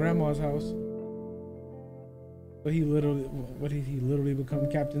still at grandma's house. But he literally, what did he literally become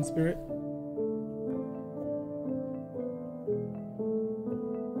Captain Spirit?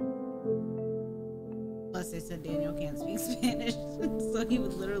 Plus they said Daniel can't speak Spanish, so he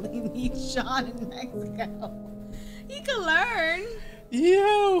would literally meet Sean in Mexico. He could learn.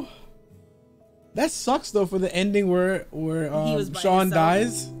 Yo, that sucks though for the ending where Sean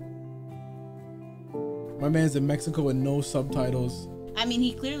dies. My man's in Mexico with no subtitles. I mean,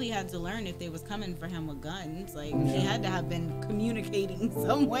 he clearly had to learn if they was coming for him with guns. Like, he had to have been communicating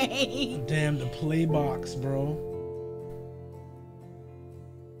some way. Damn, the play box, bro.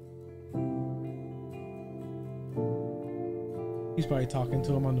 He's probably talking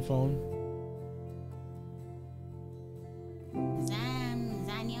to him on the phone.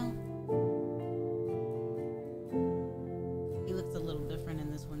 Zanio. He looks a little different in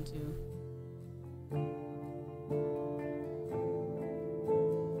this one, too.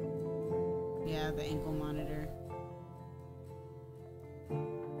 Yeah, the ankle monitor.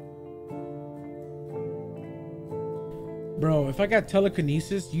 Bro, if I got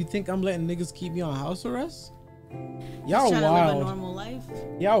telekinesis, you think I'm letting niggas keep me on house arrest? Y'all He's trying wild. to live a normal life.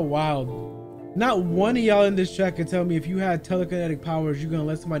 Y'all wild. Not one of y'all in this chat can tell me if you had telekinetic powers, you're gonna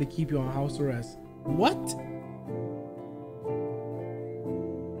let somebody keep you on house arrest. What?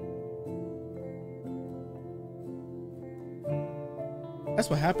 That's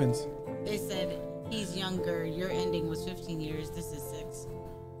what happens. They said he's younger. Your ending was 15 years. This is 6.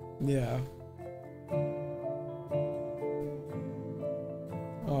 Yeah.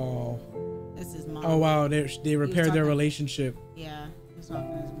 Oh. This is mom. Oh wow, they repaired their relationship. Yeah, he's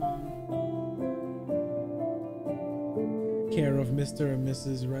talking to his mom. Care of Mr. and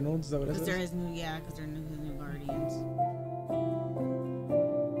Mrs. Reynolds. Is that what it Because is? they're his new, because they're his new guardians.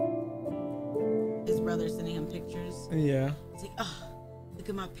 His brother's sending him pictures. Yeah. He's like, oh, look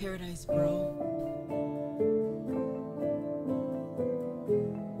at my paradise, bro.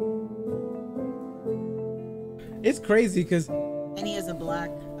 It's crazy because And he has a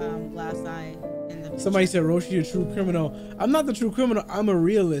black glass eye in the somebody said Roshi a true criminal. I'm not the true criminal. I'm a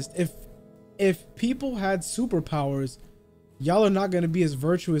realist. If people had superpowers, y'all are not gonna be as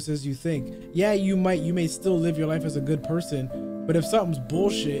virtuous as you think. Yeah, you may still live your life as a good person, but if something's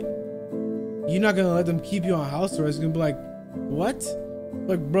bullshit, you're not gonna let them keep you on house arrest. You're gonna be like, what?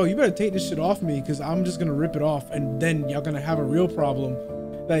 Like, bro, you better take this shit off me because I'm just gonna rip it off, and then y'all gonna have a real problem.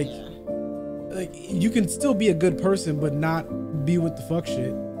 Like you can still be a good person, but not be with the fuck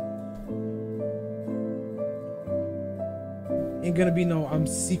shit. Ain't gonna be no, I'm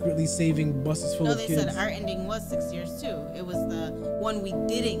secretly saving buses full of kids. No, they said our ending was 6 years too. It was the one we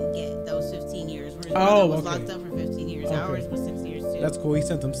didn't get, that was 15 years. Where his brother was locked up for 15 years. Okay. Ours was 6 years too. That's cool. He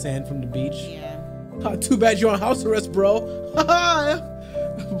sent them sand from the beach. Yeah. Too bad you're on house arrest, bro.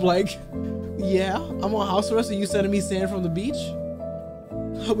 Like, yeah, I'm on house arrest and you sending me sand from the beach?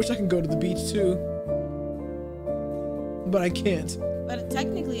 I wish I could go to the beach too, but I can't. But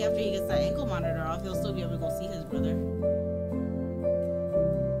technically, after he gets that ankle monitor off, he'll still be able to go see his brother.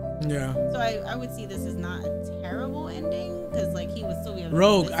 Yeah. So I would see this as not a terrible ending, because like he would still be able to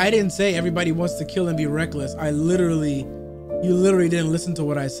Rogue, I didn't say everybody wants to kill and be reckless. You literally didn't listen to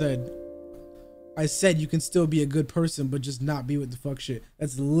what I said. I said you can still be a good person, but just not be with the fuck shit.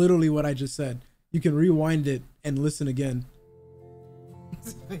 That's literally what I just said. You can rewind it and listen again.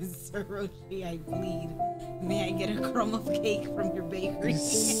 Sir Roshi, I bleed. May I get a crumb of cake from your bakery?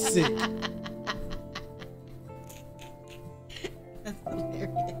 Sick. That's hilarious.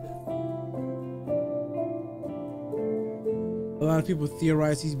 A lot of people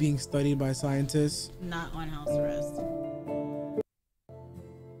theorize he's being studied by scientists. Not on house arrest.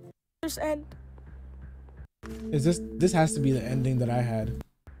 End. Is this has to be the ending that I had.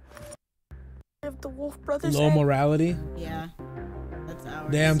 If the Wolf Brothers Low end. morality? Yeah. That's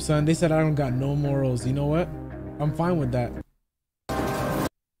ours. Damn, son. They said I don't got no morals. You know what? I'm fine with that.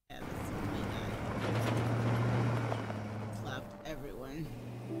 Slapped everyone.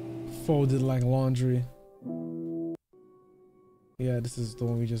 Folded like laundry. Yeah, this is the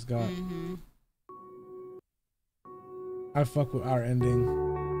one we just got. Mm-hmm. I fuck with our ending.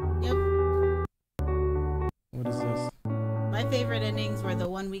 Yep. What is this? My favorite endings were the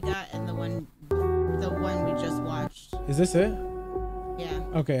one we got and the one we just watched. Is this it? Yeah.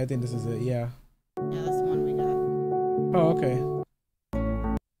 Okay, I think this is it. Yeah. Yeah, that's the one we got. Oh, okay.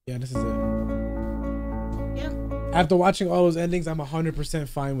 Yeah, this is it. Yep. After watching all those endings, I'm 100%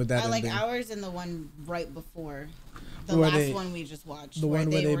 fine with that I like ending. ours and the one right before. The Where last one we just watched. The where one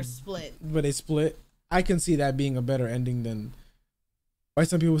they were split. Where they split. I can see that being a better ending than. Why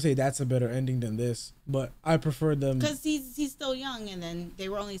some people say that's a better ending than this, but I prefer them. Because he's still young, and then they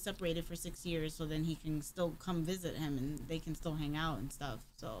were only separated for 6 years, so then he can still come visit him, and they can still hang out and stuff.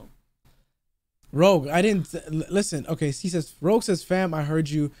 So. Rogue, I didn't listen. Okay, he says Rogue says, "Fam, I heard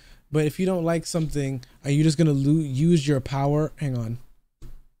you, but if you don't like something, are you just gonna use your power?" Hang on.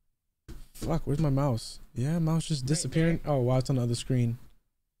 Fuck, where's my mouse? Yeah, mouse just disappearing. Oh wow, it's on the other screen.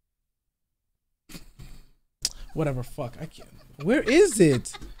 Whatever. Fuck, I can't. Where is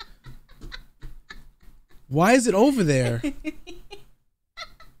it? Why is it over there?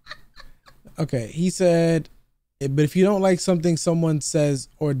 Okay, he said, but if you don't like something someone says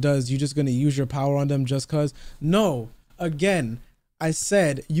or does, you're just going to use your power on them just because? No. Again, I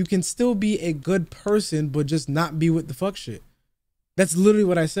said you can still be a good person, but just not be with the fuck shit. That's literally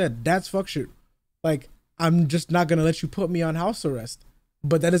what I said. That's fuck shit. Like, I'm just not going to let you put me on house arrest.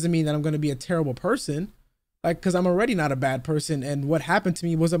 But that doesn't mean that I'm going to be a terrible person. Like, because I'm already not a bad person, and what happened to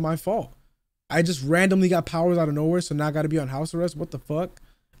me wasn't my fault. I just randomly got powers out of nowhere, so now I got to be on house arrest? What the fuck?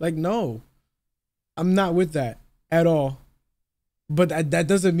 Like, no. I'm not with that at all. But that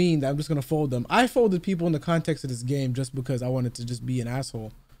doesn't mean that I'm just going to fold them. I folded people in the context of this game just because I wanted to just be an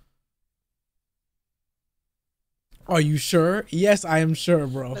asshole. Are you sure? Yes, I am sure,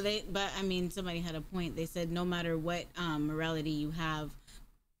 bro. But I mean, somebody had a point. They said no matter what morality you have,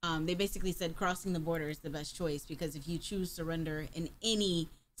 they basically said crossing the border is the best choice, because if you choose surrender in any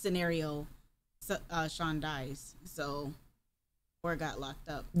scenario, Sean dies. So, or got locked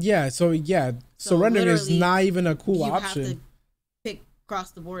up. Yeah. So yeah, surrendering is not even a cool option. You have to pick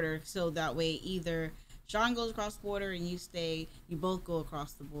cross the border, so that way either Sean goes across the border and you stay. You both go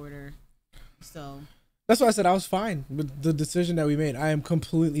across the border. So. That's why I said I was fine with the decision that we made. I am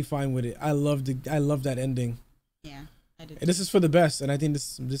completely fine with it. I love that ending. Yeah. And this is for the best, and I think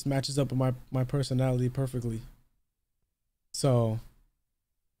this matches up with my personality perfectly. So,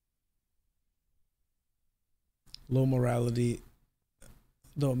 low morality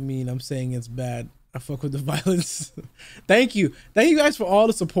don't mean I'm saying it's bad. I fuck with the violence. Thank you guys for all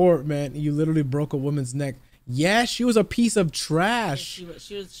the support, man. You literally broke a woman's neck. Yeah, she was a piece of trash.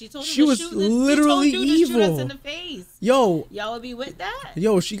 She told him she was literally evil. To shoot us in the face. Yo, y'all would be with that?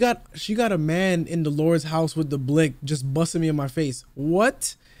 Yo, she got a man in the Lord's house with the blick just busting me in my face.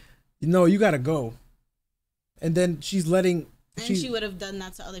 What? No, you gotta go. And then she's letting. And she would have done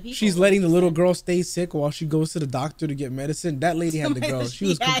that to other people. She's letting the little girl stay sick while she goes to the doctor to get medicine. That lady had to go. She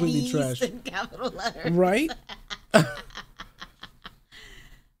was completely trash. Right?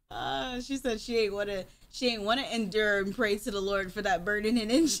 She said she ain't want to endure and pray to the Lord for that burden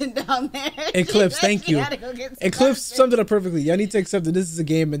and engine down there. Eclipse, thank you. Eclipse summed it up perfectly. Y'all need to accept that this is a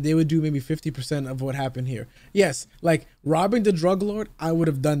game and they would do maybe 50% of what happened here. Yes, like robbing the drug lord, I would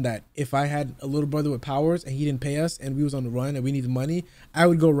have done that. If I had a little brother with powers and he didn't pay us and we was on the run and we needed money, I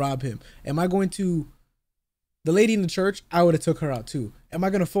would go rob him. Am I going to... The lady in the church, I would have took her out too. Am I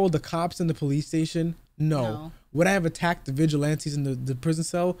going to fold the cops in the police station? No. Would I have attacked the vigilantes in the prison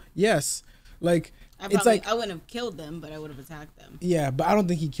cell? Yes. Like, it's like, I wouldn't have killed them, but I would have attacked them. yeah, but I don't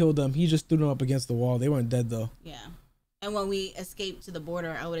think he killed them. He just threw them up against the wall. They weren't dead though. Yeah. And when we escaped to the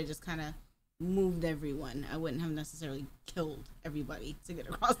border, I would have just kind of moved everyone. I wouldn't have necessarily killed everybody to get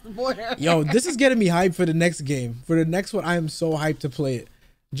across the border. Yo, this is getting me hyped for the next game. For the next one, I am so hyped to play it.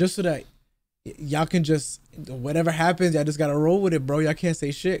 Just so that y'all can just, whatever happens, y'all just gotta roll with it, bro. Y'all can't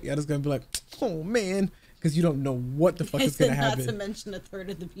say shit. Y'all just gonna be like, oh man, because you don't know what the fuck is gonna happen. Not to mention a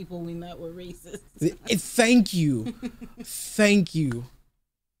third of the people we met were racist. Thank you. Thank you.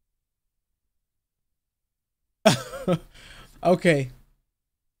 Okay.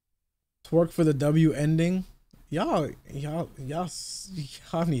 Twerk for the W ending. Y'all need help,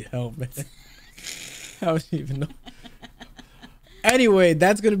 man. I don't even know. Anyway,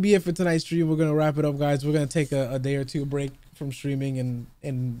 that's gonna be it for tonight's stream. We're gonna wrap it up, guys. We're gonna take a day or two break from streaming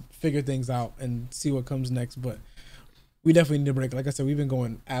and figure things out and see what comes next. But we definitely need a break. Like I said, we've been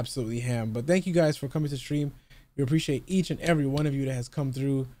going absolutely ham. But thank you guys for coming to stream. We appreciate each and every one of you that has come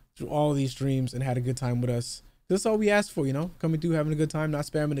through all of these streams and had a good time with us. That's all we asked for, you know, coming through, having a good time, not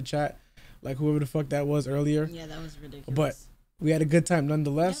spamming the chat like whoever the fuck that was earlier. Yeah, that was ridiculous. But we had a good time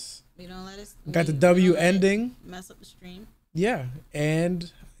nonetheless. Yep. We don't let us. Got the W ending. Mess up the stream. Yeah,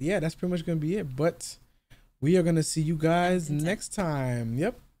 and yeah, that's pretty much gonna be it. But we are gonna see you guys next time.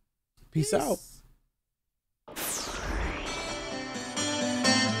 Yep. Peace out.